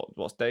billing?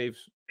 What's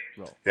Dave's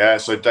role? Yeah,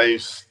 so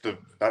Dave's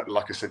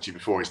like I said to you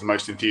before, he's the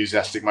most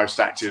enthusiastic, most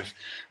active,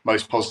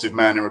 most positive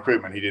man in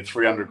recruitment. He did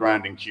 300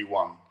 grand in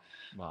Q1.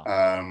 Wow.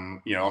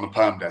 On a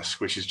perm desk,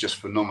 which is just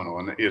phenomenal.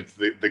 And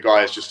the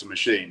guy is just a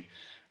machine.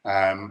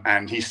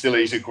 And he's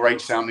a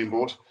great sounding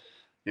board.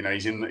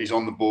 He's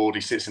on the board.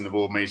 He sits in the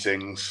board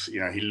meetings.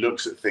 He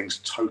looks at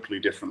things totally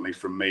differently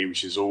from me,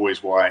 which is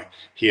always why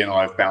he and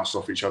I have bounced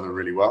off each other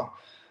really well.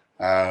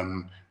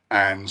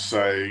 And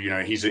so,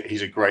 he's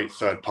a great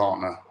third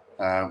partner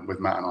with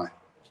Matt and I.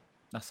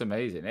 That's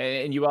amazing.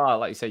 And you are,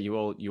 like you say,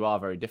 you are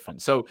very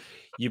different. So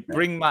you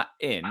bring Matt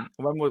in.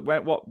 What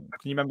can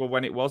you remember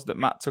when it was that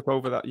Matt took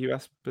over that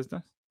US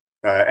business?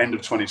 End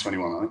of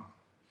 2021, I think.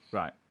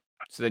 Right.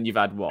 So then you've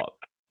had what?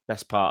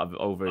 Best part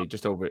of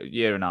just over a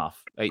year and a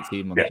half,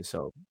 18 months or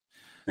so.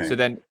 Yeah. So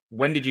then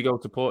when did you go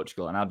to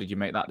Portugal, and how did you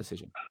make that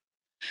decision?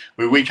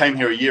 We came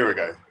here a year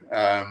ago.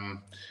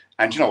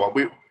 And you know what?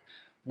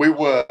 We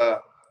were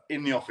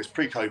in the office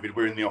pre-COVID.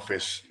 We were in the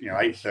office,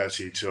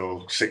 8:30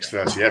 till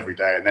 6:30 every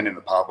day, and then in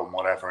the pub and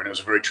whatever. And it was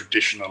a very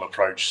traditional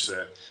approach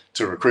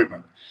to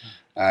recruitment.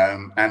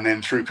 And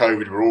then through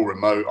COVID, we're all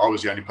remote. I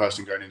was the only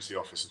person going into the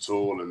office at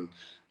all. And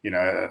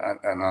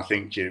and I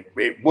think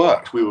it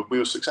worked. We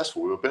were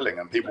successful. We were billing,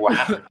 and people were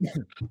happy.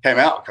 Came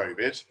out of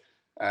COVID,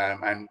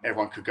 and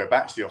everyone could go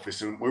back to the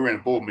office. And we were in a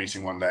board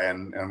meeting one day,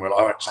 and we're like,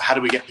 all right, so how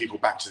do we get people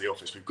back to the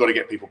office? We've got to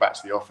get people back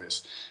to the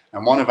office.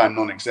 And one of our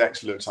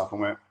non-execs looked up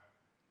and went,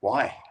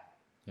 why?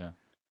 Yeah.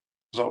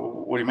 was like, well,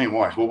 what do you mean,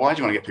 why? Well, why do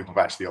you want to get people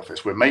back to the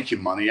office? We're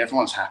making money,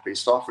 everyone's happy,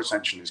 staff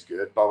retention is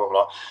good, blah, blah,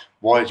 blah.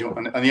 Why do you?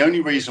 And the only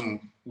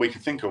reason we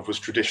could think of was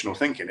traditional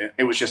thinking.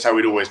 It was just how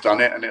we'd always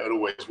done it, and it would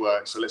always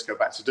work. So let's go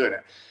back to doing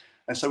it.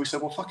 And so we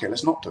said, well, fuck it,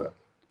 let's not do it.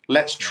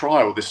 Let's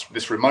trial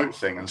this remote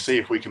thing and see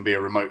if we can be a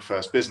remote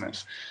first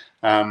business.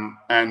 And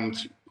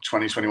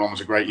 2021 was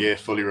a great year,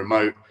 fully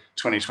remote.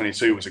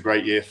 2022 was a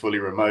great year, fully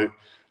remote.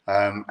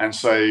 And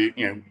so, you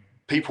know,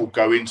 people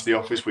go into the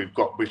office. We've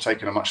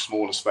taken a much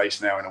smaller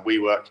space now in a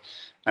WeWork,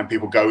 and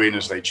people go in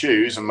as they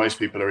choose. And most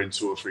people are in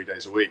 2 or 3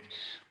 days a week.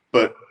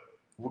 But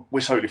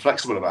we're totally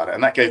flexible about it,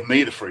 and that gave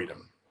me the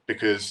freedom,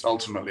 because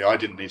ultimately I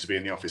didn't need to be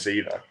in the office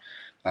either.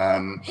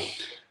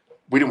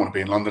 We didn't want to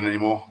be in London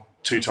anymore.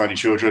 2 tiny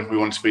children. We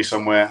wanted to be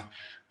somewhere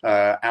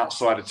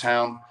outside of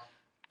town.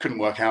 Couldn't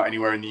work out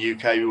anywhere in the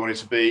UK we wanted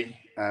to be.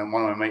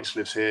 One of my mates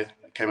lives here.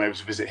 Came over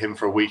to visit him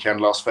for a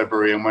weekend last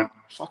February and went,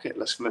 fuck it,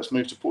 let's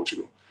move to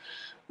Portugal.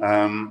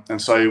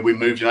 And so we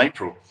moved in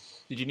April.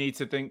 Did you need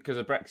to think, because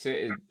of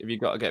Brexit, have you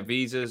got to get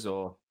visas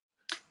or?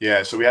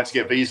 Yeah, so we had to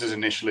get visas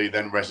initially,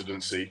 then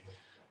residency.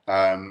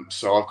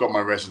 So I've got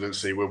my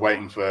residency. We're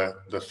waiting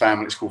for the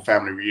family. It's called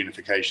family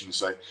reunification.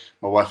 So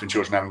my wife and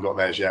children haven't got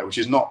theirs yet, which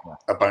is not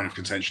a bone of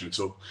contention at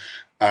all.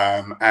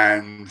 But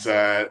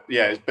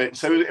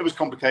so it was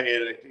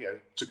complicated.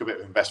 It took a bit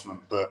of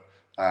investment, but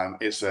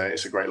it's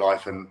a great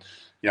life. And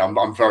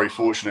I'm very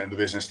fortunate in the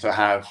business to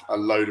have a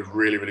load of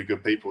really, really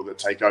good people that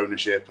take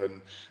ownership,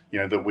 and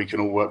that we can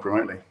all work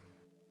remotely.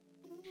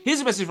 Here's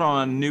a message from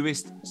our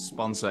newest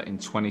sponsor in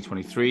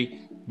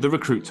 2023, the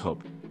Recruit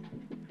Hub.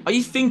 Are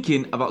you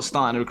thinking about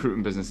starting a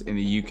recruitment business in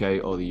the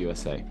UK or the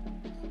USA?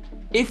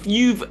 If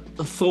you've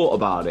thought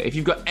about it, if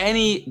you've got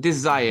any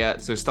desire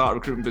to start a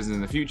recruitment business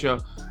in the future,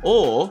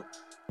 or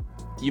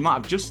you might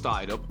have just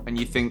started up and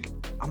you think,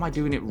 am I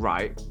doing it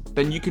right?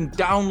 Then you can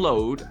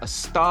download a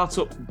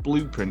startup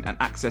blueprint and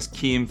access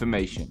key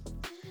information.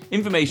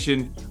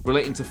 Information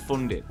relating to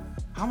funding.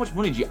 How much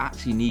money do you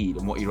actually need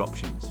and what are your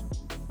options?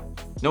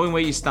 Knowing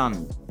where you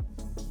stand.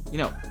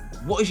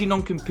 What is your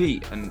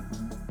non-compete, and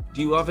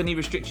do you have any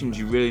restrictions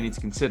you really need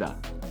to consider?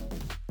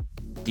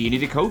 Do you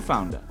need a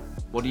co-founder?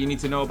 What do you need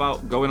to know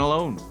about going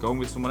alone, going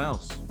with someone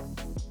else?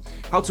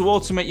 How to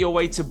automate your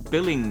way to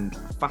billing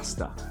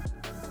faster.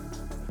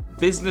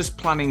 Business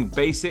planning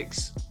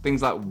basics,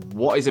 things like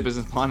what is a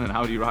business plan and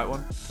how do you write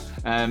one?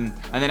 And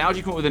then how do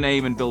you come up with a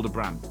name and build a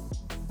brand?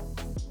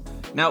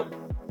 Now,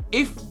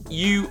 if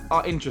you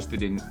are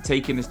interested in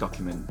taking this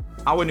document,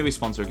 our newest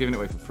sponsor are giving it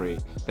away for free.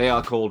 They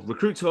are called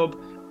Recruit Hub,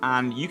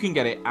 and you can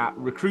get it at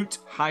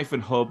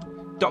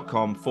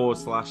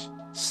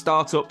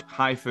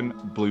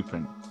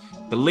recruit-hub.com/startup-blueprint.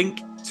 The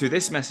link to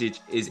this message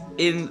is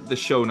in the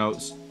show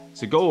notes.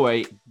 So go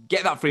away,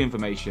 get that free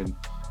information,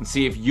 and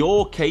see if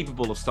you're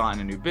capable of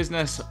starting a new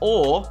business,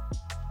 or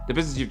the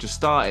business you've just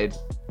started,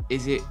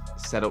 is it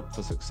set up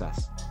for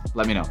success?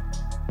 Let me know.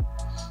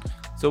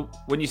 So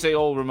when you say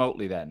all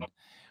remotely then,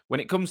 when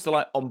it comes to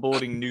like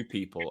onboarding new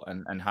people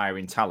and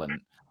hiring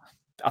talent,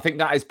 I think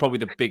that is probably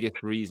the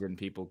biggest reason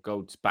people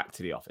go back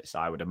to the office.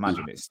 I would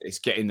imagine it's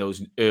getting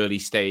those early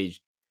stage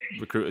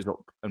recruiters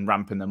up and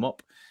ramping them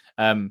up.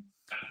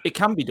 It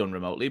can be done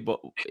remotely, but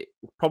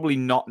probably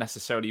not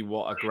necessarily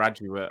what a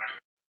graduate,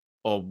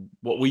 or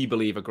what we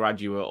believe a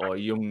graduate or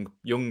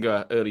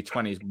younger early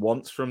 20s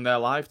wants from their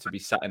life, to be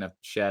sat in a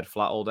shared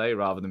flat all day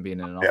rather than being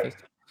in an office.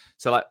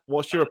 So like,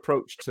 what's your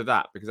approach to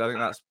that? Because I think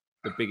that's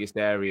the biggest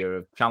area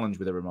of challenge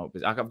with a remote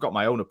business. I've got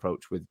my own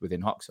approach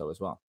within Hoxo as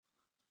well.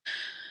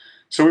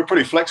 So we're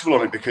pretty flexible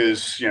on it,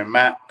 because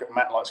Matt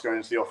likes going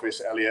into the office.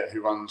 Elliot,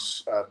 who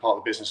runs part of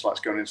the business, likes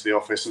going into the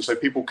office, and so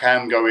people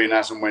can go in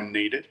as and when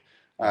needed.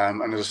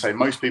 And as I say,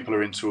 most people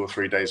are in 2 or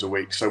 3 days a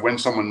week. So when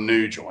someone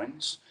new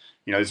joins,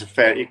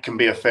 it can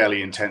be a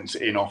fairly intense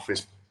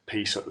in-office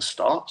piece at the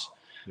start.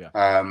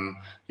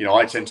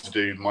 I tend to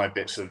do my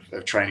bits of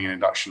training and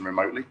induction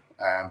remotely,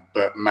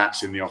 but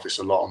Matt's in the office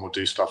a lot and will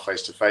do stuff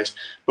face to face.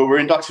 But we're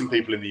inducting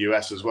people in the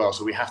US as well,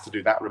 so we have to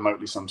do that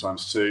remotely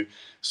sometimes too.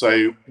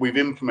 So we've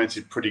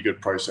implemented pretty good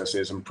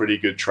processes and pretty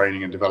good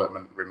training and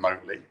development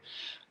remotely.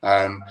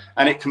 And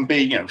it can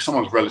be, if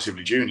someone's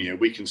relatively junior,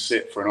 we can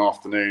sit for an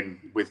afternoon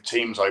with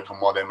Teams open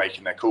while they're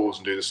making their calls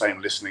and do the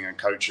same listening and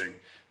coaching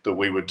that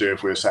we would do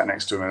if we were sat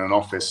next to them in an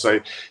office. So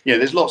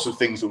there's lots of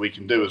things that we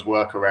can do as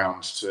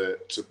workarounds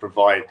to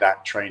provide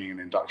that training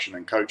and induction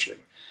and coaching.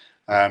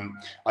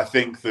 I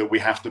think that we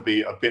have to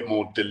be a bit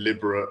more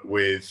deliberate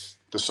with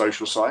the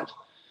social side.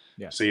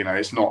 So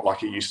it's not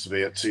like it used to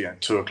be at 2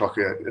 o'clock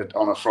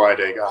on a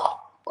Friday.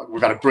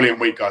 We've had a brilliant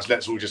week, guys,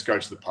 let's all just go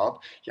to the pub.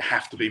 You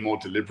have to be more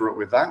deliberate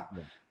with that.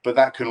 But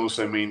that can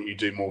also mean that you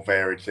do more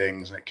varied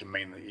things, and it can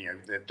mean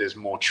that there's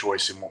more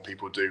choice in what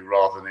people do,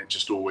 rather than it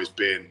just always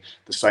being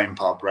the same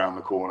pub round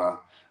the corner,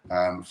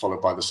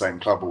 followed by the same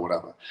club or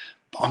whatever.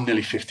 But I'm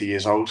nearly 50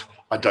 years old.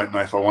 I don't know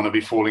if I want to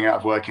be falling out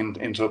of work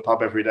into a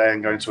pub every day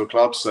and going to a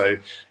club. So,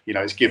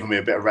 it's given me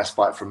a bit of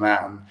respite from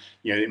that, and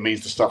it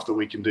means the stuff that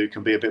we can do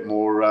can be a bit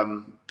more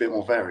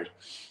varied.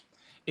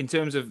 In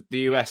terms of the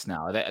US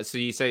now, so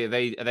you say are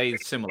they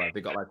similar?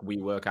 They got like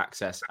WeWork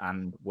access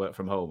and work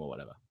from home or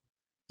whatever.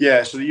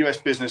 Yeah, so the US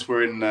business,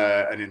 we're in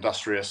an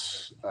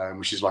Industrious,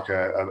 which is like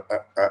an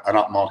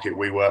upmarket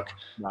WeWork.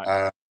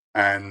 Right.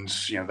 And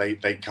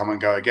they come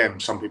and go again.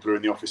 Some people are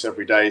in the office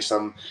every day,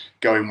 some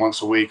go in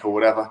once a week or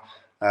whatever.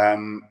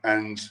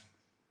 And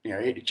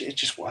it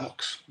just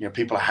works.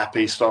 People are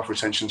happy, staff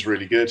retention's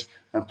really good,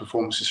 and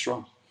performance is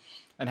strong.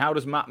 And how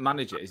does Matt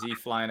manage it? Is he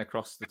flying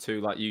across the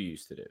two like you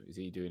used to do? Is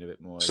he doing a bit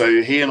more?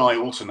 So he and I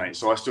alternate.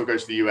 So I still go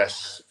to the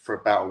US for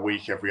about a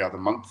week every other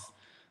month.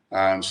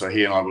 So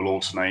he and I will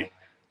alternate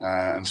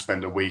and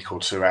spend a week or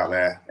two out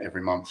there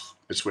every month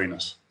between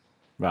us.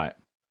 Right.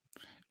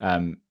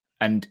 And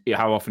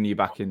how often are you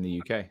back in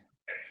the UK?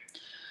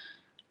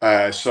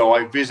 So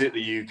I visit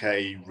the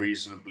UK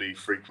reasonably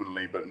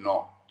frequently, but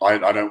I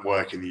don't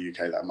work in the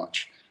UK that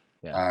much.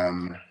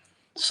 Yeah.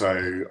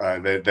 So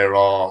there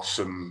are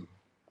some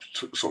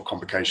sort of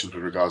complications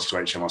with regards to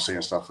HMRC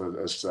and stuff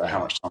as to how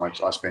much time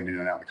I spend in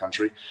and out of the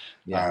country.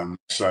 Yeah.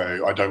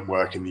 So I don't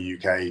work in the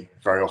UK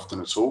very often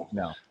at all.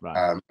 No,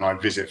 right. And I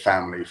visit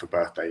family for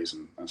birthdays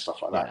and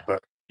stuff like that.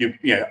 But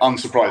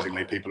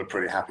unsurprisingly, people are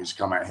pretty happy to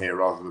come out here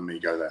rather than me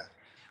go there.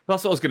 Well,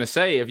 that's what I was going to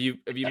say. Have you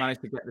managed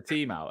to get the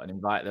team out and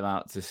invite them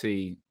out to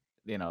see?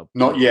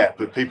 Not yet,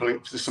 but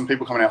there's some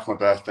people coming out for my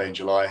birthday in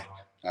July.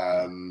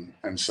 And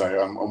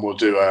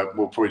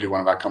we'll probably do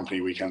one of our company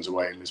weekends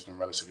away in Lisbon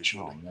relatively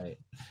shortly. Oh, mate.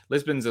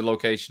 Lisbon's a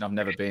location I've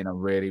never been. I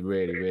really,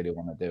 really, really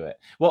want to do it.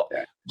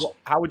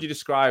 How would you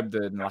describe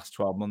in the last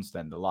 12 months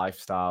then, the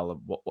lifestyle of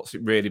what's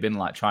it really been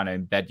like trying to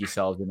embed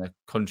yourselves in a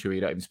country where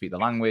you don't even speak the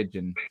language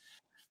and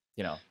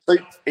So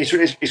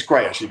it's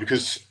great actually,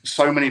 because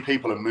so many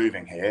people are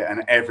moving here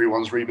and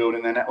everyone's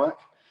rebuilding their network.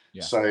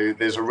 Yeah. So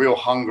there's a real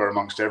hunger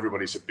amongst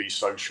everybody to be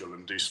social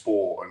and do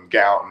sport and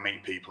get out and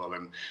meet people.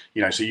 And,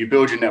 so you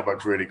build your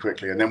network really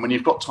quickly. And then when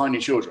you've got tiny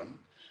children,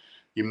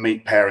 you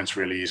meet parents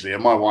really easily.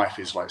 And my wife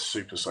is like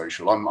super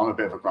social. I'm a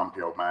bit of a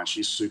grumpy old man.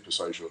 She's super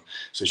social.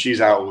 So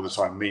she's out all the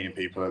time meeting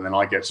people. And then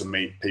I get to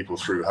meet people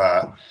through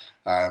her.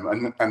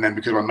 And then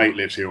because my mate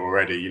lives here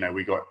already,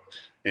 we got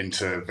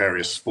into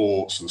various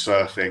sports and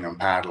surfing and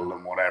paddle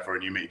and whatever.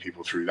 And you meet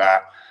people through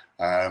that.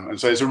 And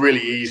so it's a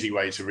really easy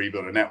way to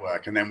rebuild a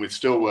network. And then with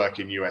still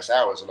working US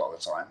hours a lot of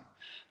the time,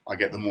 I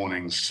get the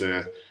mornings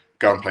to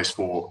go and play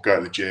sport, go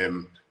to the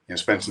gym,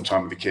 spend some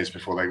time with the kids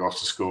before they go off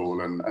to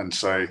school. And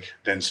so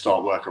then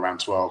start work around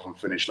 12 and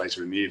finish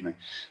later in the evening.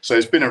 So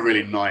it's been a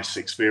really nice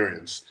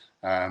experience.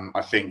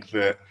 I think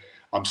that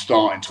I'm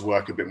starting to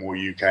work a bit more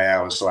UK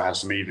hours, so I have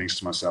some evenings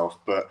to myself.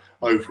 But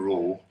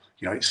overall,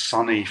 it's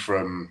sunny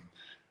from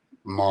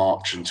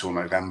March until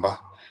November.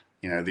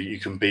 That you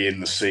can be in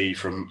the sea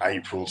from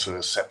April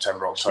to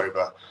September,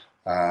 October.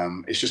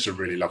 It's just a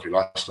really lovely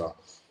lifestyle.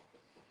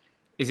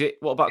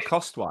 What about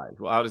cost-wise?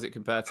 How does it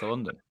compare to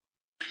London?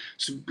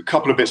 So a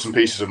couple of bits and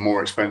pieces are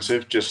more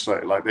expensive. Just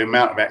like the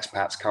amount of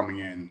expats coming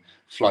in,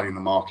 flooding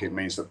the market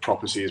means that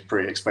property is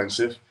pretty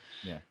expensive.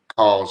 Yeah.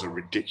 Cars are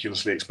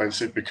ridiculously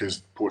expensive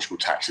because Portugal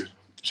taxes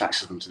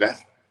them to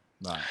death.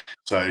 Right.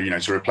 So,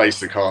 to replace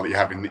the car that you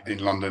have in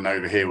London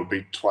over here would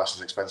be twice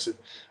as expensive.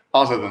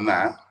 Other than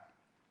that,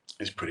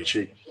 it's pretty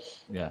cheap.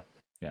 Yeah,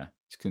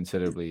 it's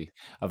considerably.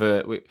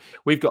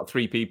 We've got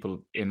 3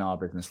 people in our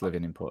business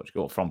living in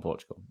Portugal, from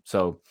Portugal.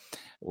 So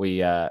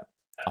I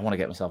want to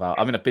get myself out.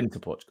 I mean, I've been to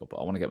Portugal, but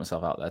I want to get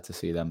myself out there to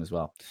see them as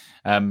well.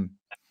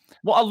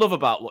 What I love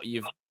about what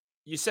you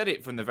said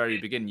it from the very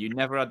beginning. You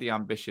never had the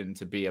ambition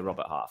to be a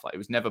Robert Half. Like, it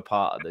was never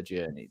part of the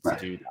journey to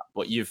do that.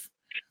 But you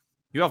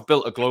have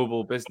built a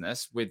global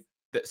business with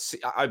that.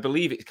 I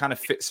believe it kind of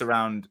fits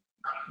around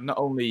not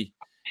only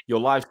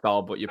your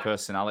lifestyle, but your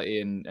personality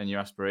and your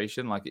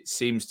aspiration. Like, it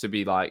seems to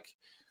be like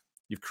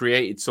you've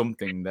created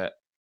something that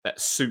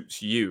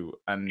suits you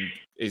and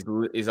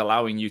is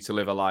allowing you to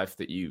live a life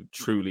that you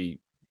truly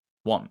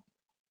want.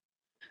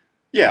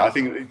 Yeah, I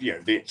think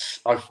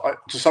to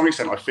some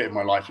extent I fitted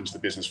my life into the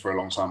business for a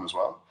long time as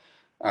well.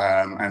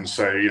 And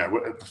so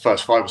the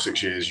first 5 or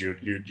 6 years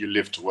you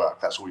live to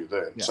work. That's all you're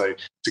doing. Yeah. So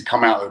to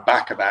come out of the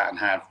back of that and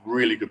have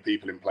really good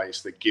people in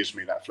place that gives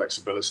me that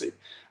flexibility,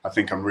 I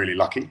think I'm really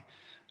lucky.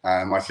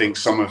 I think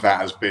some of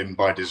that has been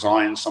by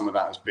design, some of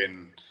that has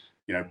been,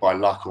 by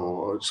luck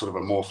or sort of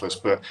amorphous,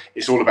 but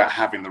it's all about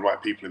having the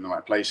right people in the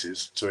right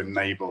places to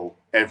enable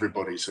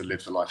everybody to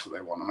live the life that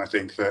they want. And I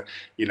think that,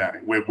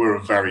 we're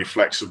a very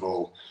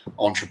flexible,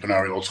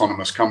 entrepreneurial,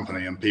 autonomous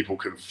company, and people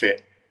can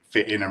fit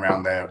in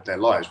around their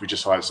lives. We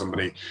just hired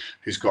somebody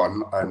who's got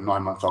a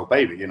 9-month-old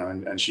baby,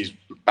 and she's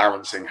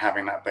balancing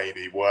having that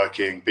baby,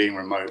 working, being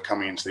remote,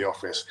 coming into the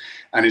office.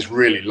 And it's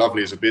really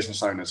lovely as a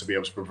business owner to be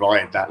able to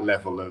provide that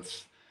level of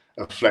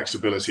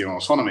flexibility and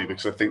autonomy,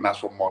 because I think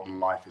that's what modern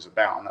life is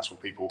about, and that's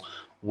what people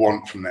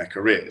want from their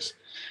careers.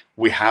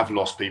 We have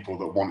lost people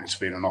that wanted to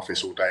be in an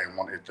office all day and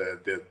wanted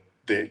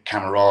the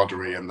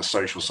camaraderie and the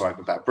social side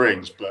that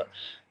brings, but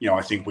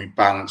I think we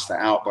balance that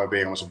out by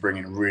being able to bring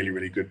in really,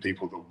 really good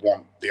people that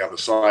want the other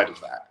side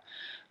of that.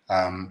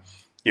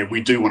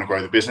 we do want to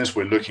grow the business.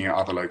 We're looking at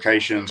other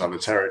locations, other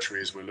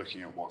territories. We're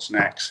looking at what's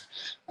next.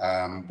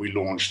 We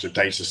launched a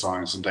data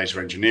science and data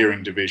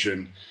engineering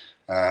division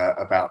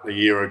about a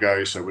year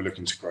ago, so we're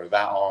looking to grow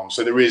that on.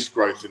 So there is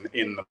growth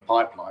in the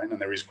pipeline, and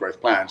there is growth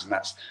plans, and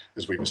that's,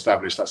 as we've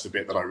established, that's the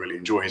bit that I really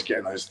enjoy, is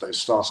getting those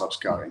startups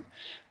going.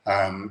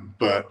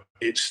 But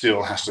it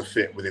still has to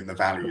fit within the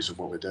values of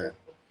what we're doing.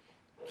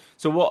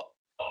 So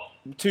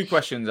two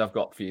questions I've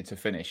got for you to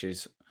finish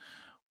is,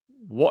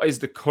 what is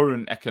the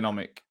current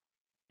economic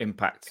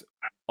impact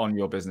on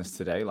your business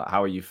today? Like,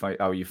 how are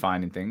you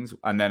finding things?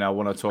 And then I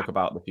want to talk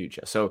about the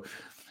future. So,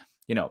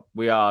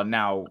 we are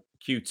now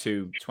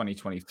Q2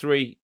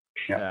 2023,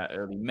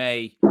 early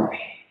May.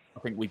 I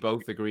think we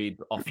both agreed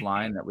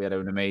offline that we had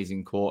an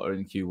amazing quarter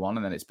in Q1,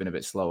 and then it's been a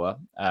bit slower.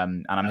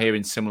 And I'm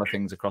hearing similar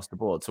things across the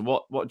board. So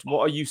what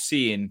are you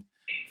seeing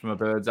from a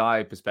bird's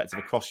eye perspective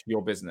across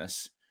your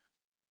business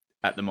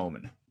at the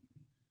moment?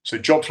 So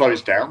job flow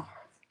is down,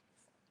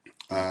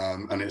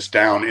 and it's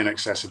down in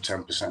excess of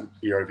 10%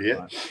 year over year.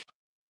 Right.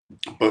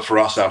 But for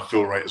us, our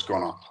fill rate has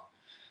gone up.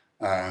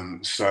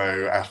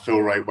 So our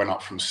fill rate went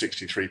up from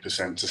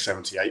 63% to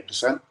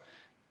 78%.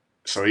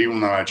 So even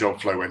though our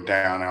job flow went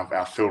down,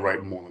 our fill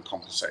rate more than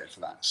compensated for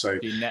that. So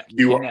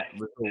your net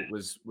result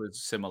was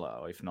similar,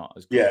 or if not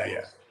as good.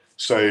 Yeah.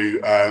 So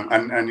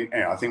and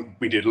I think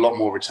we did a lot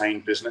more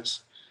retained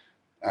business,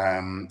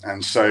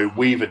 and so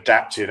we've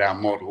adapted our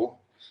model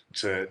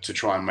to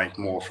try and make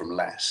more from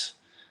less.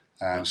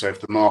 So if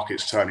the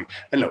market's turning,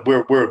 and look,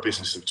 we're a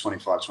business of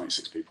 25,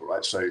 26 people,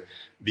 right? So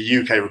the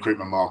UK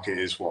recruitment market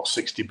is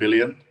 60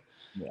 billion.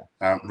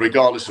 Yeah.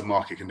 Regardless of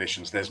market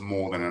conditions, there's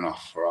more than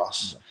enough for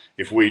us.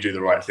 Yeah. If we do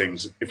the right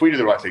things,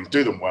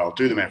 do them well,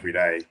 do them every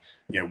day,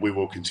 we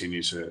will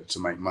continue to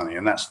make money.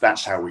 And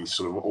that's how we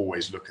sort of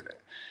always look at it.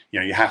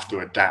 You have to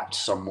adapt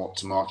somewhat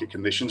to market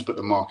conditions, but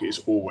the market is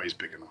always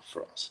big enough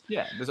for us.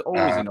 Yeah, there's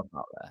always enough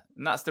out there.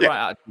 And that's the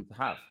right attitude to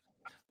have.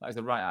 That is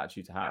the right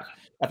attitude to have.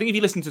 I think if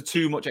you listen to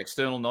too much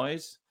external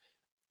noise,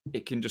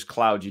 it can just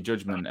cloud your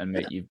judgment and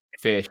make you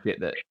fear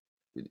shit that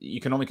you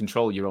can only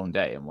control your own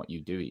day and what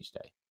you do each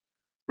day.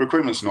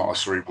 Recruitment's not a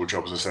cerebral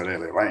job, as I said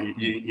earlier, right?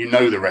 You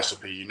know the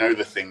recipe, you know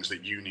the things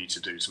that you need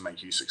to do to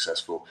make you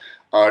successful.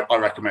 I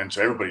recommend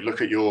to everybody,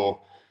 look at your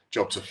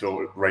job to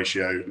fill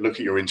ratio, look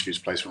at your interviews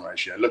placement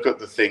ratio, look at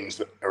the things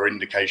that are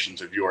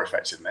indications of your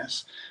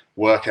effectiveness,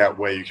 work out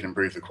where you can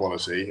improve the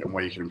quality and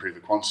where you can improve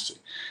the quantity,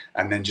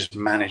 and then just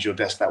manage your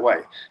desk that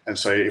way. And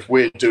so if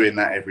we're doing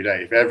that every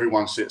day, if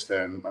everyone sits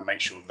there and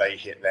makes sure they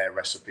hit their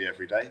recipe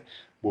every day,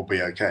 we'll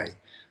be okay.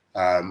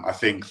 I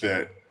think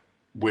that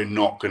we're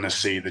not going to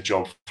see the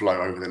job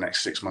flow over the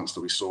next 6 months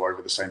that we saw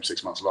over the same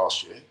 6 months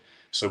last year.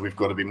 So we've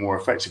got to be more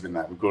effective in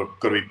that. We've got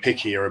to be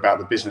pickier about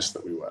the business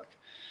that we work.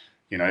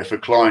 If a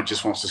client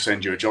just wants to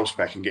send you a job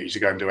spec and get you to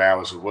go and do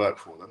hours of work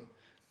for them,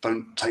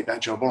 don't take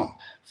that job on.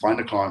 Find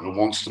a client that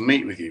wants to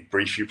meet with you,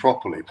 brief you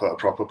properly, put a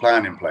proper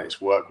plan in place,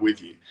 work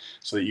with you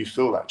so that you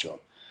fill that job.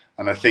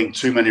 And I think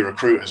too many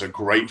recruiters are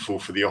grateful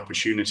for the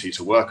opportunity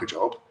to work a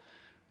job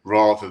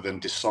rather than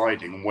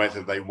deciding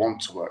whether they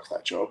want to work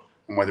that job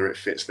and whether it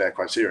fits their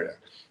criteria.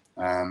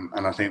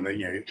 And I think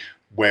that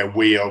where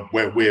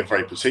we're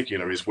very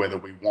particular is whether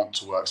we want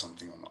to work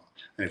something or not.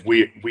 And if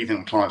we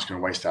think the client's going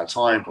to waste our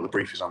time or the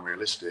brief is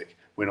unrealistic,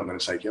 we're not going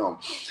to take it on.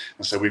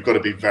 And so we've got to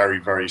be very,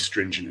 very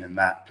stringent in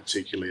that,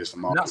 particularly as the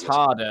market. And that's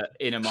harder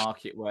in a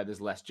market where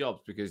there's less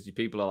jobs, because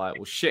people are like,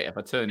 well, shit, if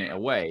I turn it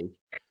away,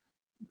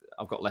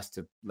 I've got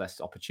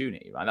less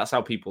opportunity, right? That's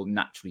how people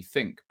naturally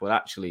think. But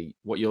actually,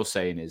 what you're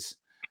saying is,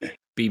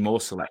 be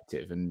more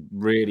selective and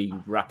really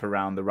wrap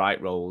around the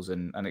right roles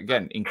and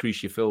again,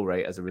 increase your fill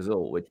rate as a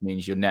result, which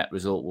means your net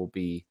result will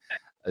be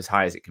as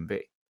high as it can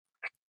be.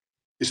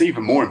 It's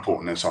even more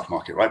important in a tough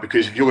market, right?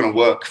 Because if you're going to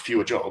work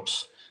fewer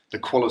jobs, the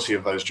quality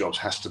of those jobs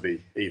has to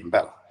be even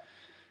better.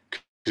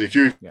 Because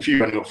if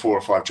you've only got 4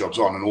 or 5 jobs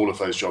on and all of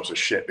those jobs are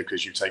shit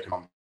because you've taken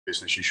on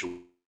business you should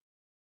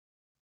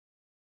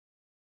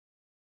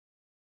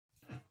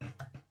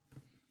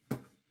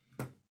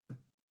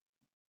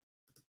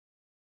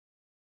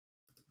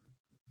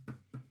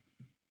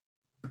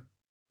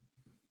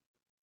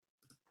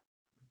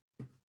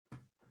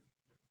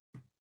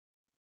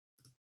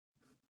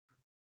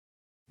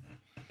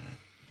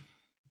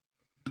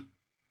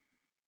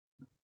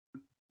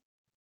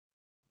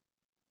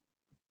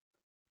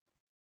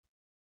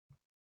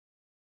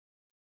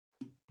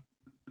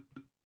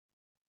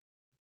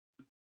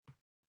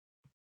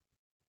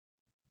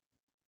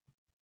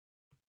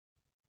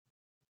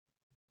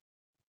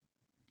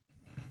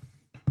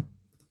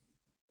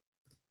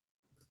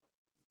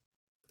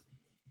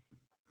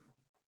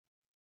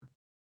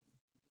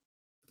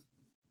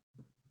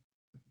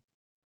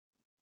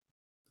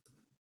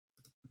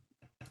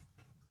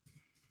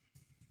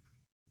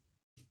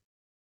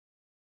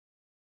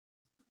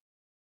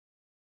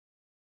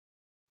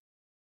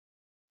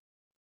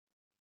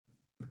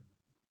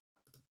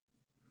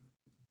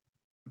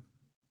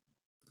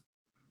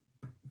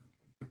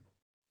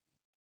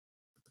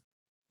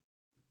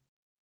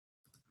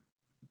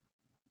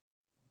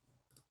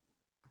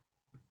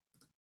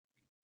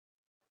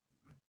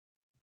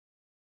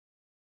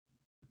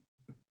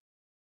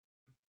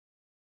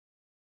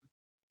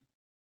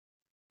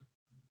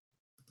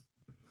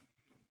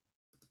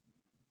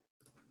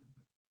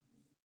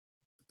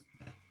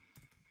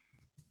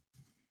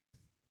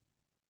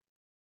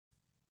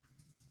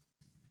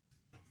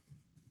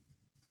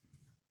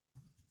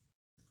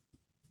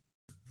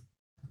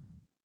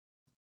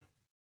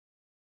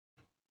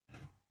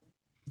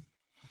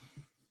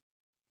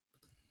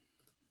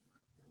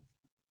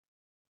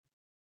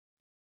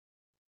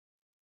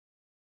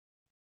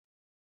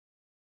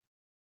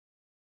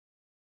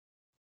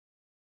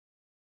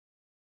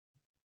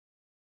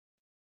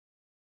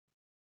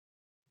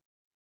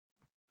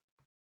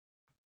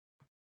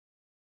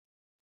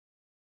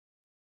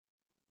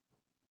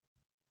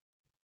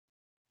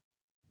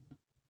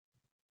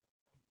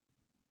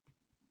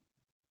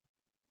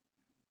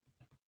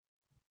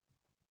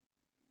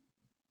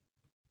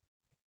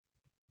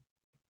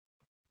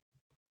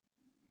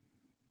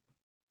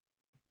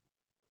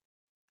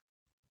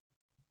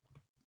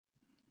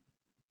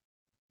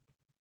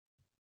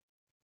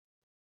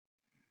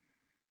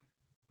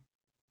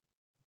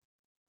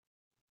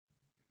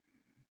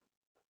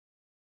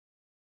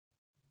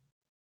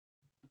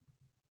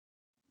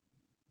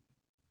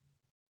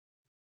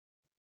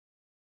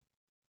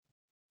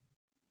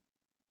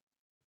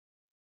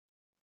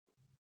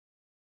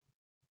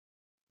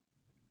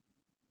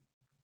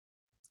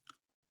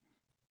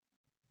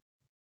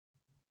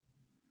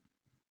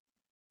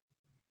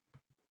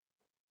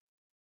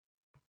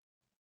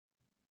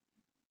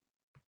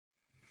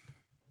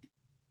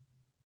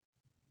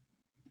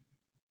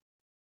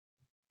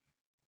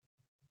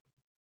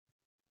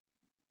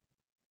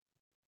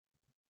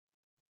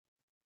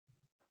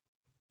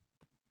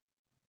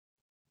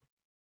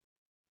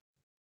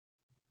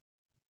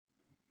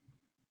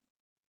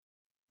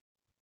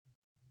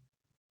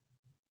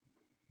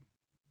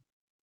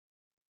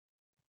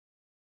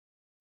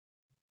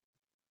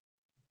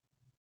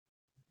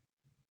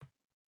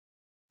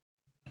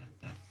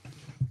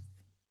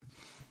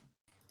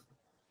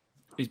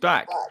He's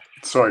back.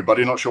 Sorry,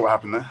 buddy, not sure what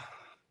happened there. Are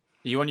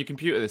you on your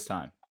computer this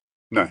time?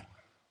 No.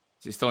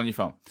 Is it still on your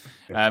phone?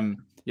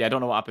 Yeah. I don't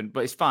know what happened,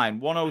 but it's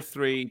fine.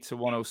 103 to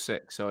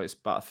 106, so it's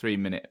about a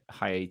 3-minute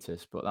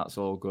hiatus, but that's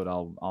all good.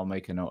 I'll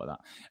make a note of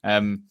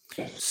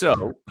that.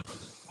 So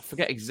I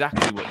forget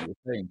exactly what you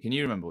were saying. Can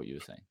you remember what you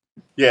were saying?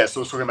 Yeah, so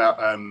I was talking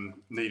about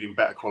needing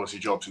better quality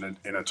jobs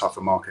in a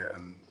tougher market,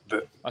 and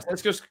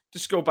let's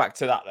just go back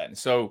to that then.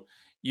 So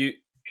you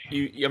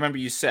remember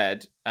you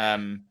said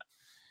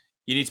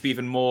you need to be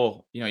even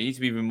more, you need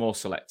to be even more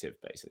selective,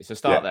 basically. So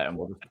start there, and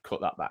we'll just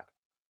cut that back.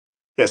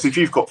 Yeah, so if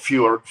you've got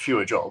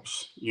fewer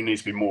jobs, you need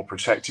to be more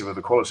protective of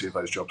the quality of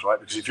those jobs, right?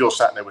 Because if you're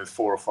sat there with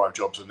 4 or 5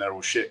 jobs and they're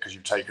all shit because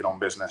you've taken on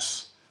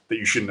business that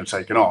you shouldn't have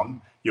taken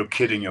on, you're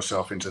kidding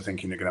yourself into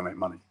thinking you're going to make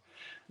money.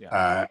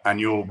 Yeah. And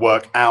you'll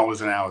work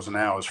hours and hours and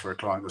hours for a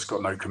client that's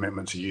got no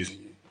commitment to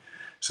using you.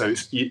 So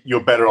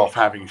you're better off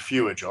having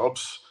fewer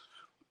jobs,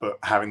 but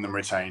having them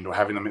retained or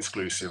having them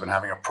exclusive and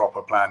having a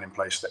proper plan in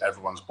place that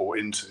everyone's bought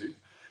into.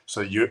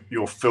 So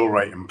your fill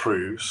rate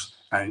improves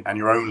and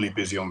you're only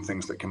busy on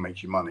things that can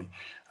make you money.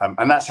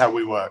 And that's how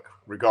we work,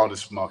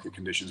 regardless of market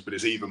conditions, but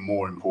it's even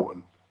more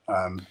important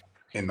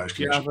in those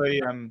conditions. Do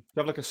you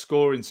have like a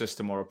scoring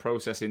system or a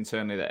process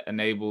internally that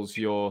enables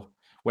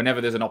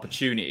whenever there's an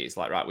opportunity, it's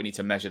like, right, we need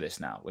to measure this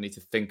now. We need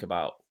to think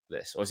about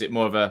this. Or is it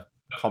more of a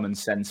common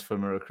sense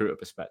from a recruiter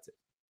perspective?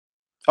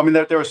 I mean,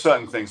 there are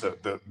certain things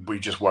that we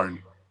just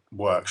won't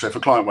work. So if a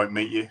client won't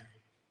meet you,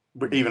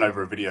 even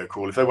over a video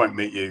call, if they won't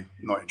meet you,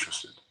 not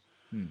interested.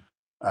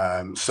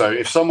 So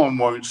if someone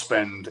won't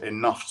spend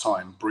enough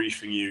time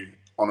briefing you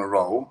on a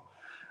role,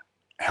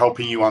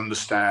 helping you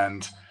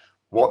understand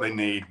what they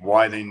need,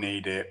 why they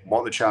need it,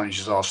 what the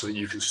challenges are so that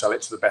you can sell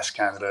it to the best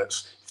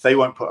candidates, if they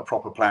won't put a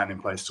proper plan in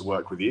place to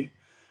work with you,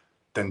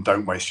 then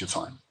don't waste your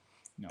time.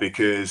 No.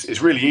 Because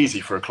it's really easy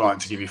for a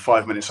client to give you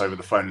 5 minutes over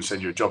the phone and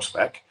send you a job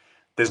spec.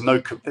 There's no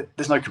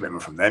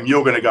commitment from them.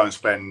 You're going to go and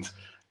spend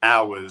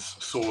hours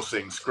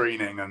sourcing,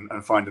 screening,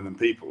 and finding them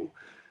people.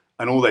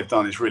 And all they've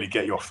done is really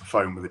get you off the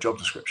phone with a job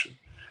description.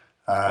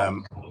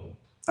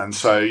 And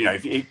so,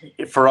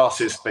 for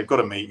us, they've got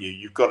to meet you.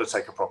 You've got to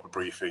take a proper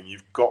briefing.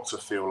 You've got to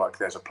feel like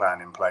there's a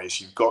plan in place.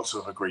 You've got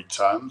to have agreed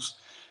terms.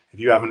 If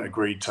you haven't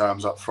agreed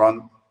terms up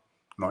front,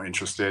 not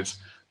interested.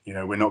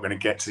 We're not going to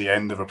get to the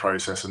end of a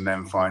process and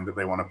then find that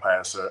they want to pay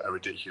us a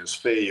ridiculous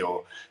fee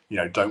or,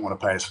 don't want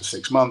to pay us for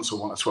 6 months or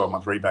want a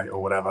 12-month rebate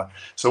or whatever.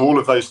 So all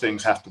of those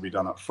things have to be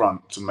done up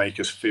front to make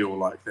us feel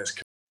like there's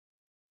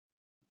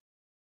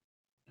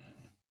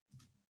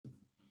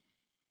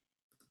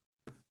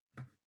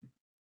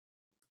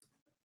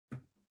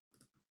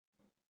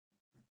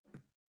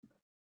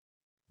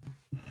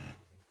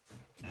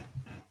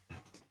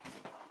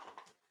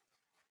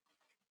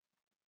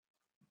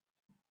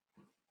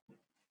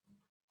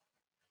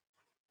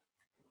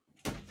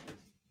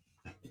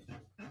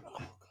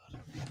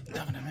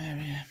Having a mare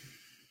here.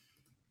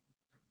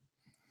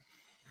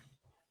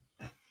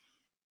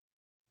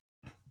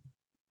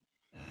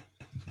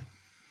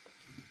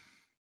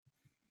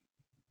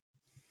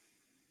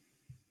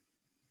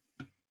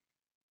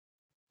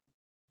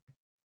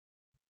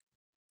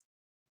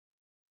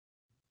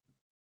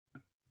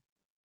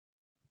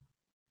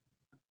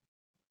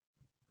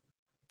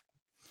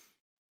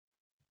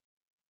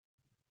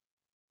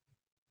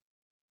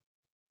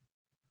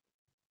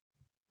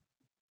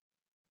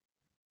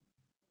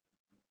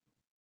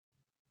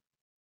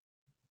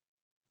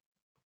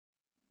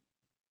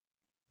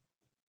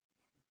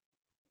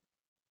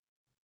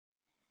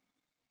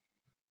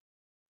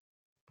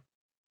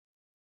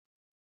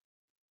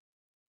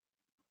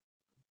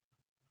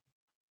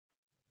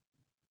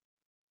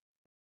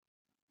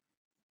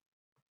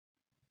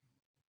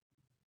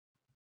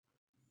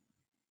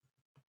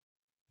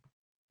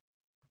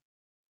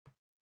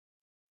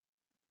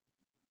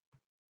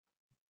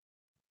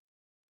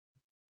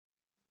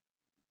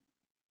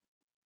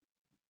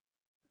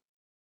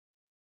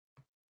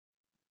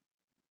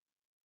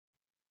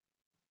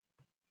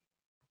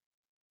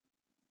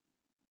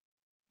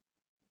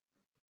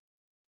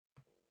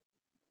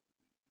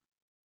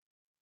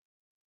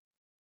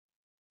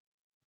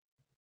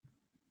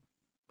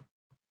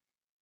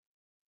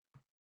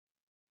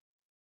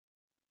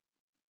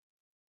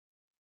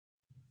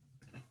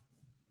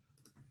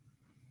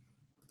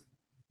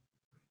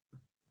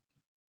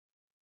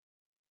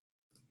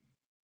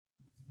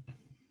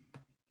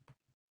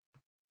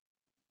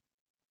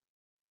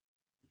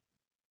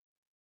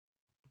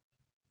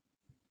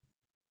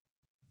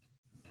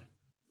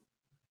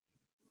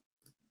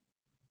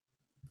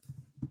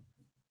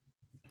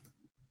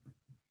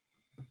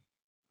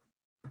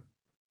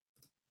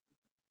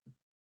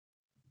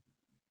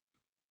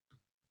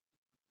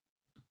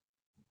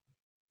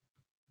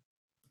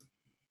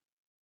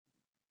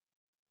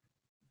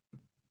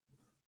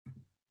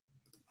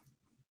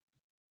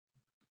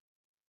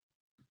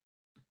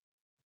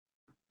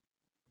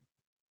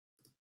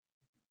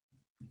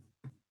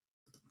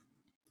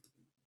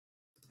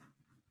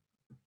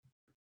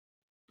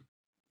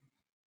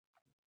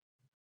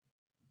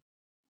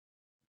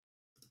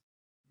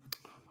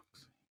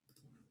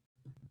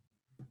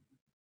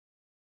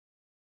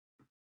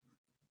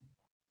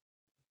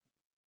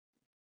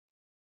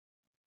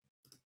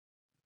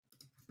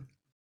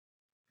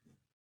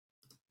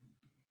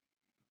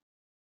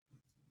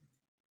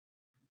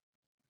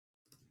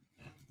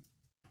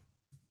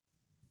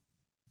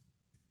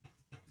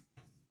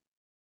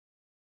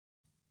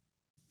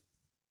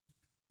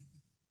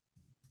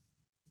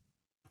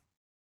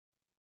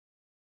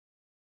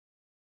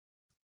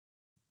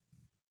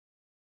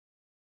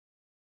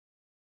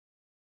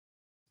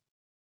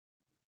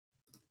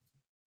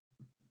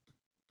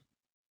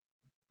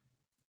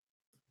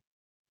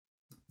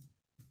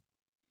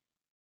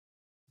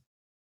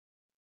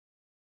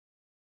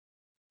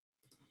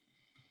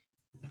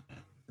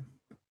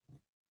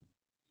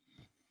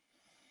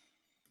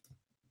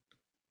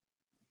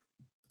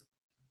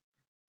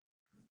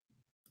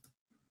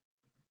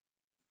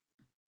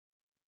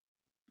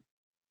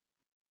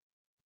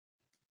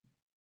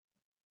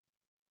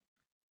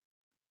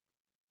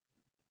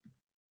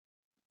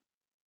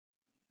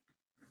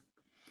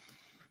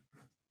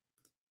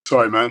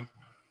 Sorry, man.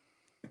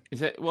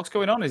 Is it what's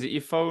going on? Is it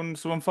your phone?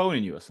 Someone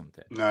phoning you or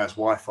something? No, it's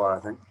Wi-Fi, I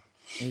think.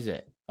 Is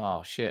it?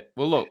 Oh shit.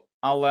 Well, look,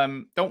 I'll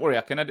don't worry,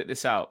 I can edit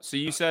this out. So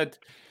you said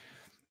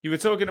you were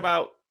talking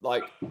about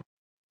like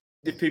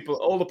the people,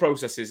 all the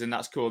processes, and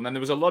that's cool. And then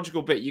there was a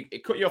logical bit.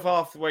 It cut you off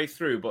halfway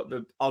through, but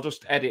I'll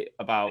just edit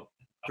about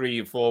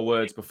 3 or 4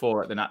 words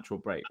before at the natural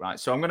break, right?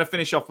 So I'm going to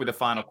finish off with a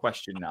final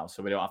question now,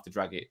 so we don't have to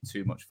drag it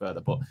too much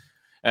further.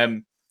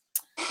 Um,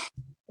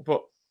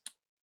 but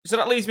so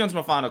that leads me on to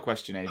my final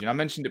question, Adrian. I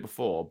mentioned it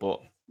before,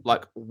 but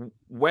like,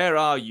 where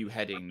are you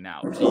heading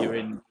now? So you're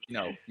in,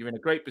 you're in a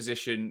great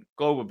position,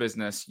 global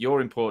business.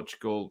 You're in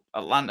Portugal,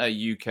 Atlanta,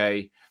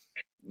 UK.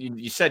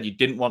 You said you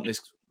didn't want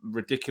this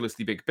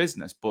ridiculously big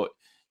business, but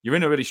you're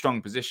in a really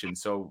strong position.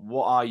 So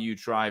what are you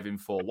driving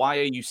for? Why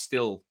are you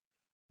still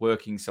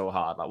working so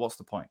hard? Like, what's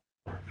the point?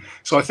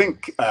 So I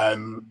think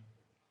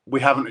we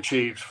haven't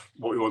achieved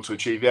what we want to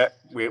achieve yet.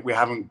 We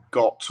haven't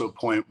got to a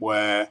point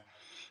where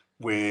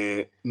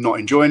we're not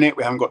enjoying it.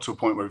 We haven't got to a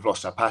point where we've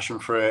lost our passion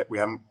for it. We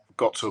haven't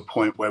got to a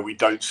point where we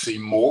don't see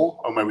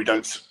more, and where we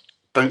don't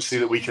see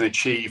that we can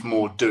achieve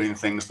more doing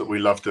things that we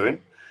love doing.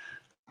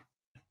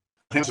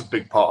 I think it's a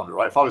big part of it,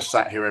 right? If I was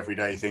sat here every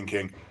day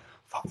thinking,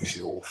 fuck, this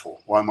is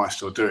awful, why am I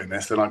still doing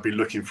this? Then I'd be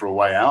looking for a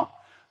way out.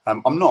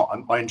 I'm not.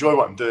 I enjoy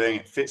what I'm doing.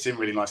 It fits in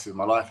really nicely with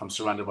my life. I'm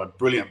surrounded by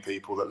brilliant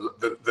people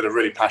that are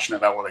really passionate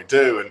about what they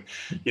do.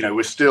 And,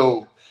 we're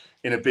still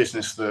in a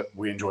business that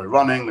we enjoy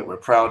running, that we're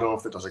proud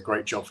of, that does a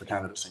great job for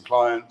candidates and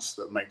clients,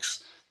 that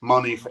makes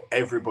money for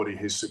everybody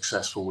who's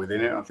successful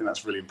within it. I think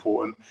that's really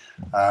important.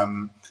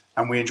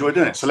 And we enjoy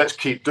doing it. So let's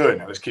keep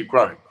doing it. Let's keep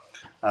growing.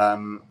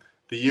 The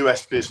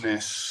US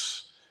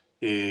business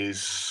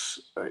is,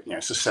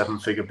 it's a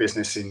 7-figure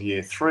business in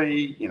year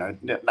 3.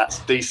 That's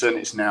decent.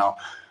 It's now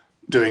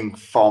doing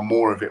far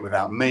more of it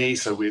without me.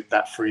 So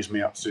that frees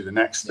me up to do the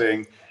next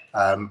thing.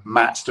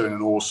 Matt's doing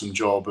an awesome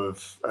job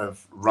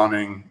of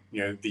running,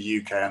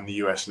 the UK and the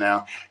US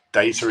now.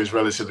 Data is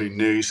relatively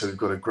new, so we've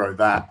got to grow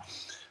that.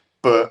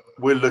 But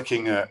we're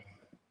looking at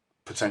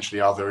potentially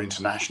other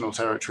international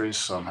territories.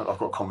 So I've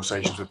got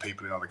conversations with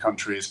people in other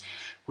countries.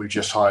 We've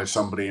just hired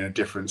somebody in a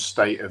different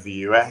state of the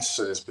US,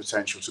 so there's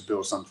potential to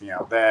build something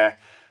out there.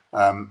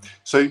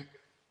 So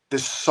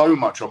there's so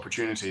much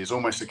opportunity. It's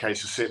almost a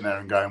case of sitting there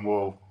and going,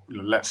 well,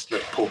 let's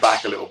pull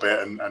back a little bit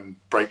and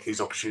break these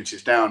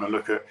opportunities down and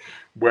look at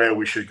where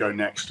we should go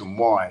next and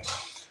why.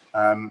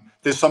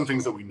 There's some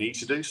things that we need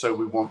to do. So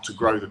we want to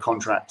grow the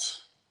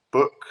contract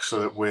book so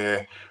that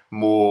we're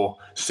more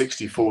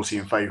 60-40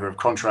 in favor of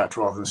contract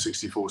rather than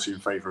 60-40 in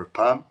favor of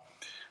perm.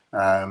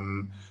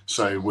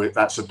 So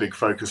that's a big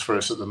focus for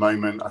us at the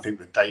moment. I think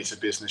the data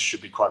business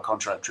should be quite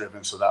contract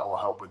driven, so that will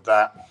help with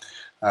that.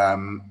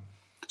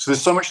 So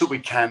there's so much that we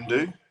can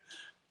do.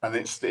 And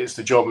it's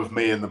the job of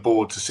me and the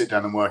board to sit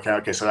down and work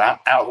out, okay, so out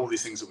of all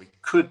these things that we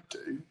could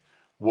do,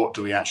 what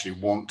do we actually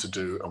want to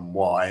do and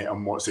why,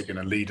 and what's it going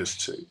to lead us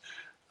to?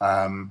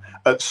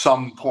 At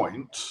some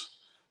point,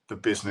 the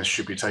business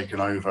should be taken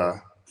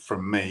over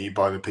from me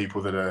by the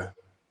people that are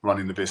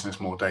running the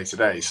business more day to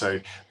day. So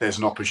there's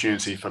an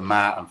opportunity for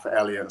Matt and for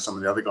Elliot and some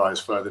of the other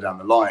guys further down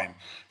the line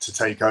to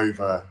take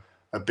over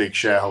a big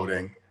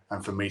shareholding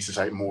and for me to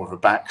take more of a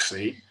back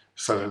seat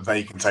so that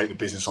they can take the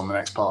business on the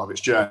next part of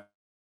its journey.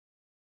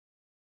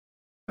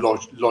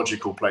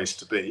 Logical place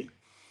to be,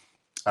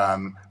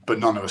 but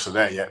none of us are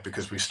there yet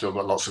because we've still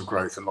got lots of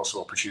growth and lots of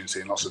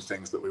opportunity and lots of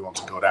things that we want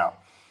to build out.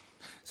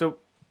 So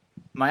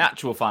my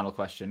actual final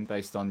question,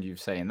 based on you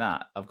saying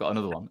that, I've got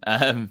another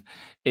one,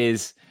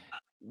 is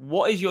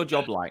what is your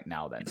job like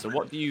now then? So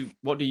what do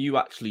you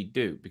actually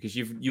do? Because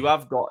you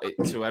have got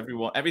it to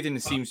everything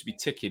seems to be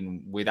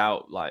ticking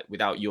without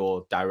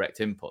your direct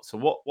input. So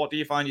what do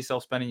you find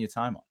yourself spending your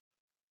time on?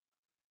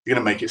 You're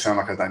going to make it sound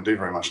like I don't do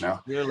very much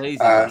now. You're lazy.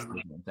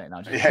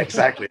 Yeah,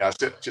 exactly. I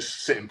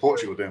just sit in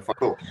Portugal doing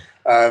fuck all.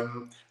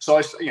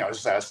 So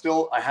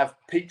I have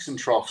peaks and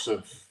troughs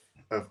of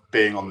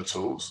being on the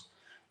tools,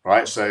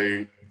 right?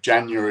 So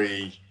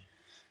January,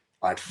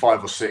 I had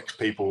 5 or 6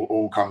 people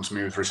all come to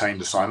me with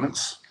retained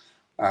assignments.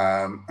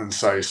 And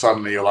so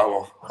suddenly you're like,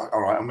 well,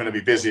 all right, I'm going to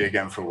be busy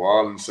again for a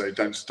while. And so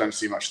don't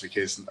see much of the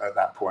kids at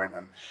that point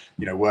and,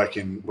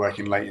 working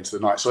late into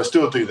the night. So I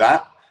still do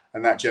that.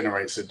 And that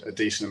generates a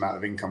decent amount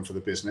of income for the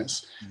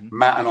business. Mm-hmm.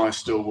 Matt and I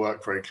still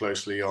work very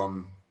closely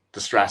on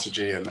the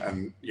strategy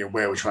and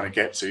where we're trying to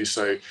get to.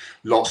 So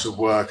lots of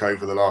work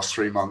over the last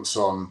 3 months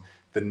on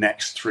the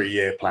next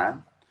 3-year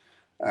plan.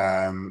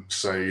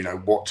 So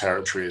what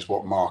territories,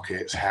 what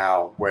markets,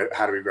 how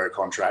do we grow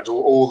contracts,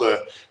 all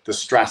the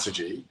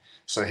strategy.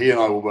 So he and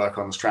I will work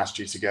on the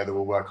strategy together.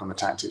 We'll work on the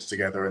tactics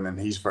together, and then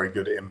he's very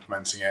good at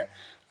implementing it.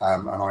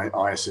 And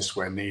I assist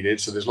where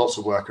needed. So there's lots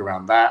of work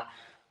around that.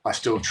 I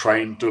still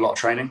do a lot of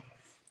training.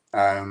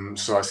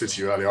 So I said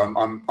to you earlier,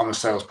 I'm a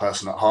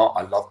salesperson at heart.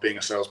 I love being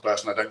a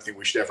salesperson. I don't think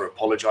we should ever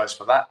apologize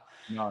for that.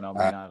 No, me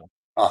neither.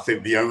 I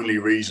think the only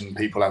reason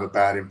people have a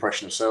bad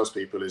impression of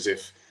salespeople is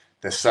if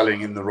they're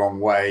selling in the wrong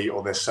way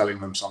or they're selling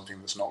them something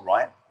that's not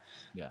right.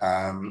 Yeah.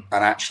 And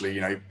actually,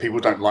 people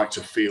don't like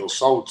to feel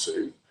sold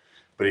to,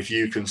 but if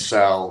you can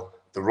sell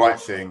the right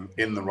thing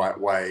in the right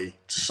way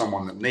to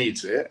someone that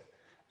needs it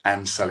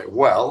and sell it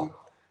well,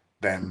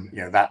 then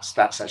that's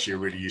actually a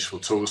really useful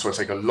tool. So I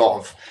take a lot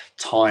of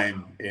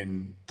time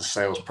in the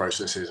sales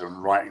processes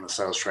and writing the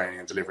sales training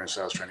and delivering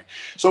sales training.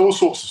 So all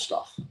sorts of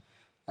stuff.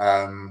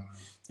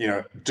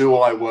 Do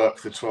I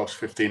work the 12 to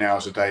 15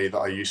 hours a day that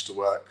I used to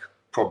work?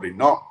 Probably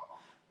not.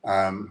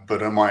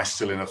 But am I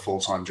still in a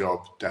full-time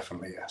job?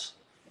 Definitely yes.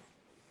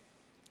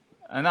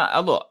 And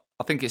look,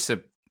 I think it's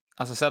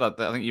as I said, I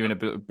think you're in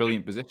a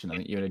brilliant position. I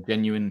think you're in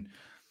a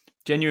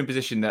genuine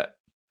position that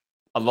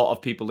a lot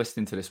of people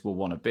listening to this will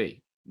want to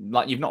be.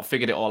 Like, you've not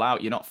figured it all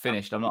out. You're not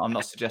finished. I'm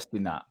not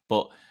suggesting that,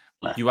 but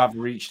you have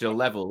reached a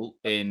level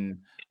in,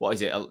 what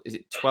is it? Is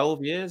it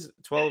 12 years?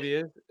 12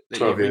 years?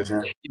 12 years,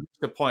 yeah. You've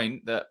reached the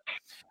point that,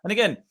 and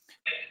again,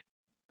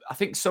 I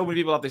think so many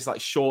people have this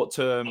like short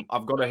term,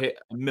 I've got to hit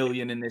 1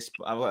 million in this,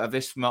 I have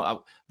this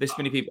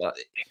many people.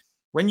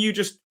 When you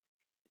just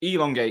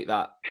elongate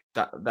that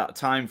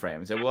time frame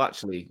and say, well,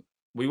 actually,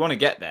 we want to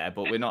get there,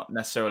 but we're not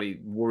necessarily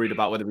worried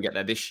about whether we get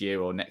there this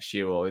year or next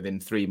year or within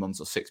 3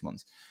 months or 6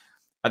 months.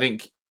 I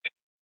think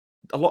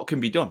a lot can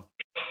be done,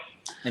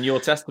 and you're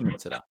testament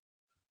to that.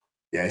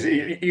 Yeah,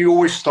 you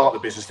always start the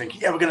business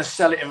thinking, we're going to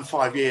sell it in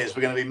 5 years,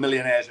 we're going to be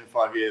millionaires in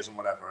 5 years and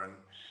whatever. And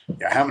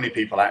how many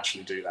people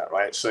actually do that,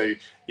 right? So,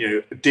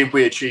 did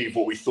we achieve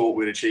what we thought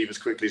we'd achieve as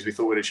quickly as we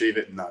thought we'd achieve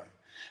it? No.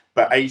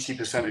 But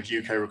 80% of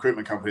UK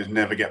recruitment companies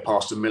never get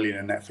past 1 million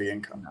in net fee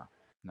income.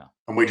 No.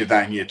 And we did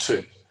that in year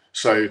 2.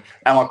 So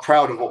am I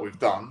proud of what we've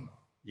done?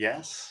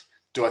 Yes.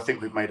 Do I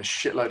think we've made a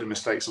shitload of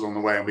mistakes along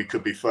the way and we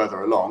could be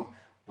further along?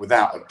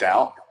 Without a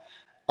doubt.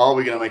 Are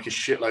we going to make a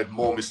shitload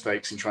more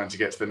mistakes in trying to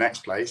get to the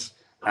next place?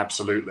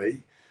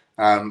 Absolutely.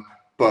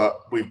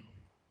 But we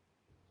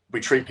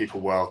treat people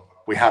well.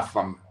 We have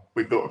fun.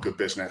 We built a good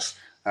business.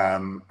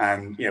 And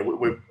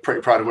we're pretty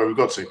proud of where we've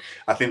got to.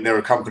 I think there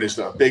are companies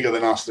that are bigger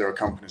than us. There are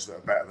companies that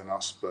are better than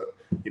us. But,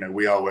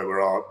 we are where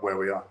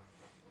we are.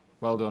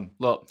 Well done.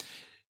 Look,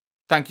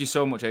 thank you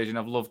so much, Adrian.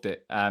 I've loved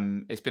it.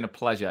 It's been a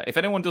pleasure. If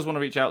anyone does want to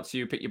reach out to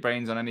you, pick your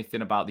brains on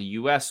anything about the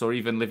US or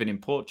even living in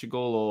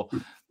Portugal or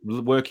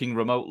working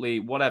remotely,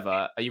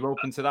 whatever, are you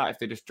open to that if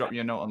they just drop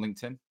you a note on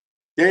LinkedIn?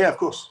 Yeah, of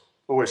course.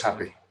 Always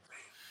happy.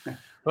 Yeah.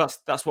 Well,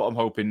 that's what I'm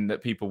hoping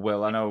that people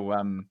will. I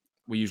know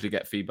we usually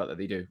get feedback that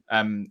they do.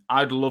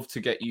 I'd love to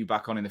get you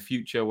back on in the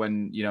future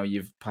when,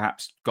 you've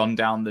perhaps gone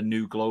down the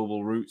new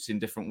global routes in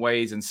different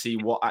ways and see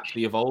what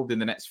actually evolved in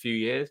the next few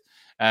years.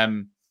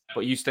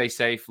 But you stay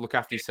safe, look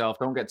after yourself.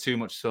 Don't get too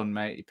much sun,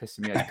 mate. You're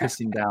pissing me out. You're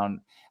pissing down.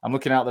 I'm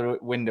looking out the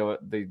window at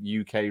the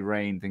UK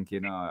rain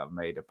thinking, I've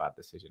made a bad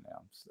decision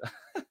now.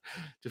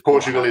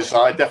 Portugal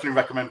I definitely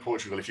recommend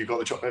Portugal. If you've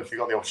got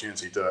the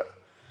opportunity, do it.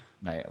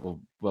 Mate,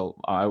 well,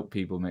 I hope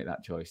people make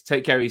that choice.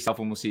 Take care of yourself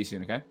and we'll see you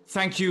soon, okay?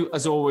 Thank you,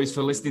 as always,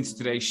 for listening to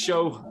today's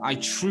show. I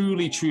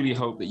truly, truly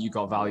hope that you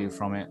got value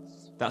from it.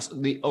 That's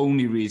the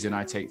only reason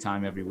I take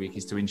time every week,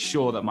 is to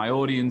ensure that my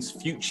audience,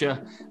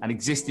 future and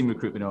existing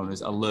recruitment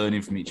owners, are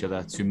learning from each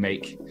other to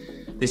make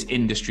this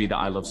industry that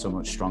I love so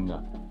much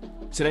stronger.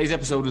 Today's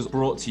episode is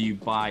brought to you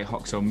by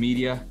Hoxo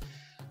Media.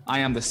 I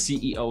am the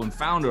CEO and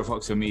founder of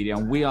Hoxo Media,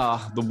 and we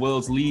are the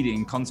world's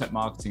leading content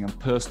marketing and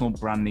personal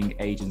branding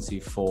agency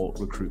for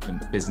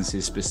recruitment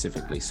businesses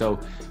specifically. So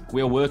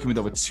we are working with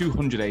over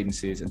 200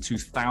 agencies and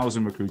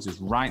 2,000 recruiters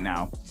right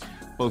now,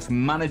 both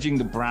managing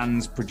the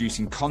brands,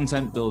 producing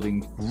content,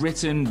 building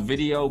written,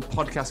 video,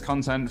 podcast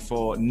content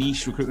for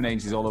niche recruitment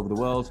agencies all over the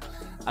world,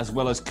 as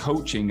well as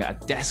coaching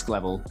at a desk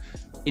level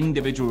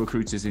individual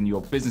recruiters in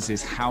your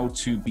businesses how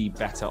to be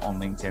better on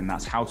LinkedIn.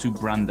 That's how to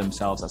brand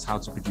themselves. That's how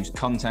to produce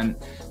content.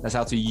 That's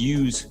how to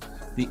use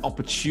the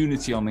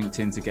opportunity on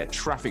LinkedIn to get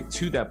traffic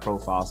to their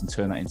profiles and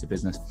turn that into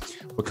business.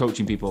 We're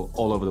coaching people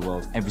all over the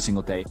world every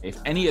single day. If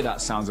any of that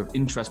sounds of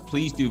interest,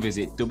 please do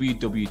visit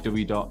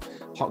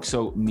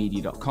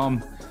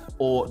www.hoxomedia.com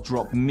or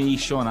drop me,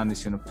 Sean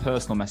Anderson, a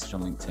personal message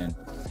on LinkedIn.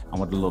 I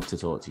would love to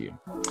talk to you.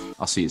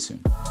 I'll see you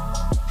soon.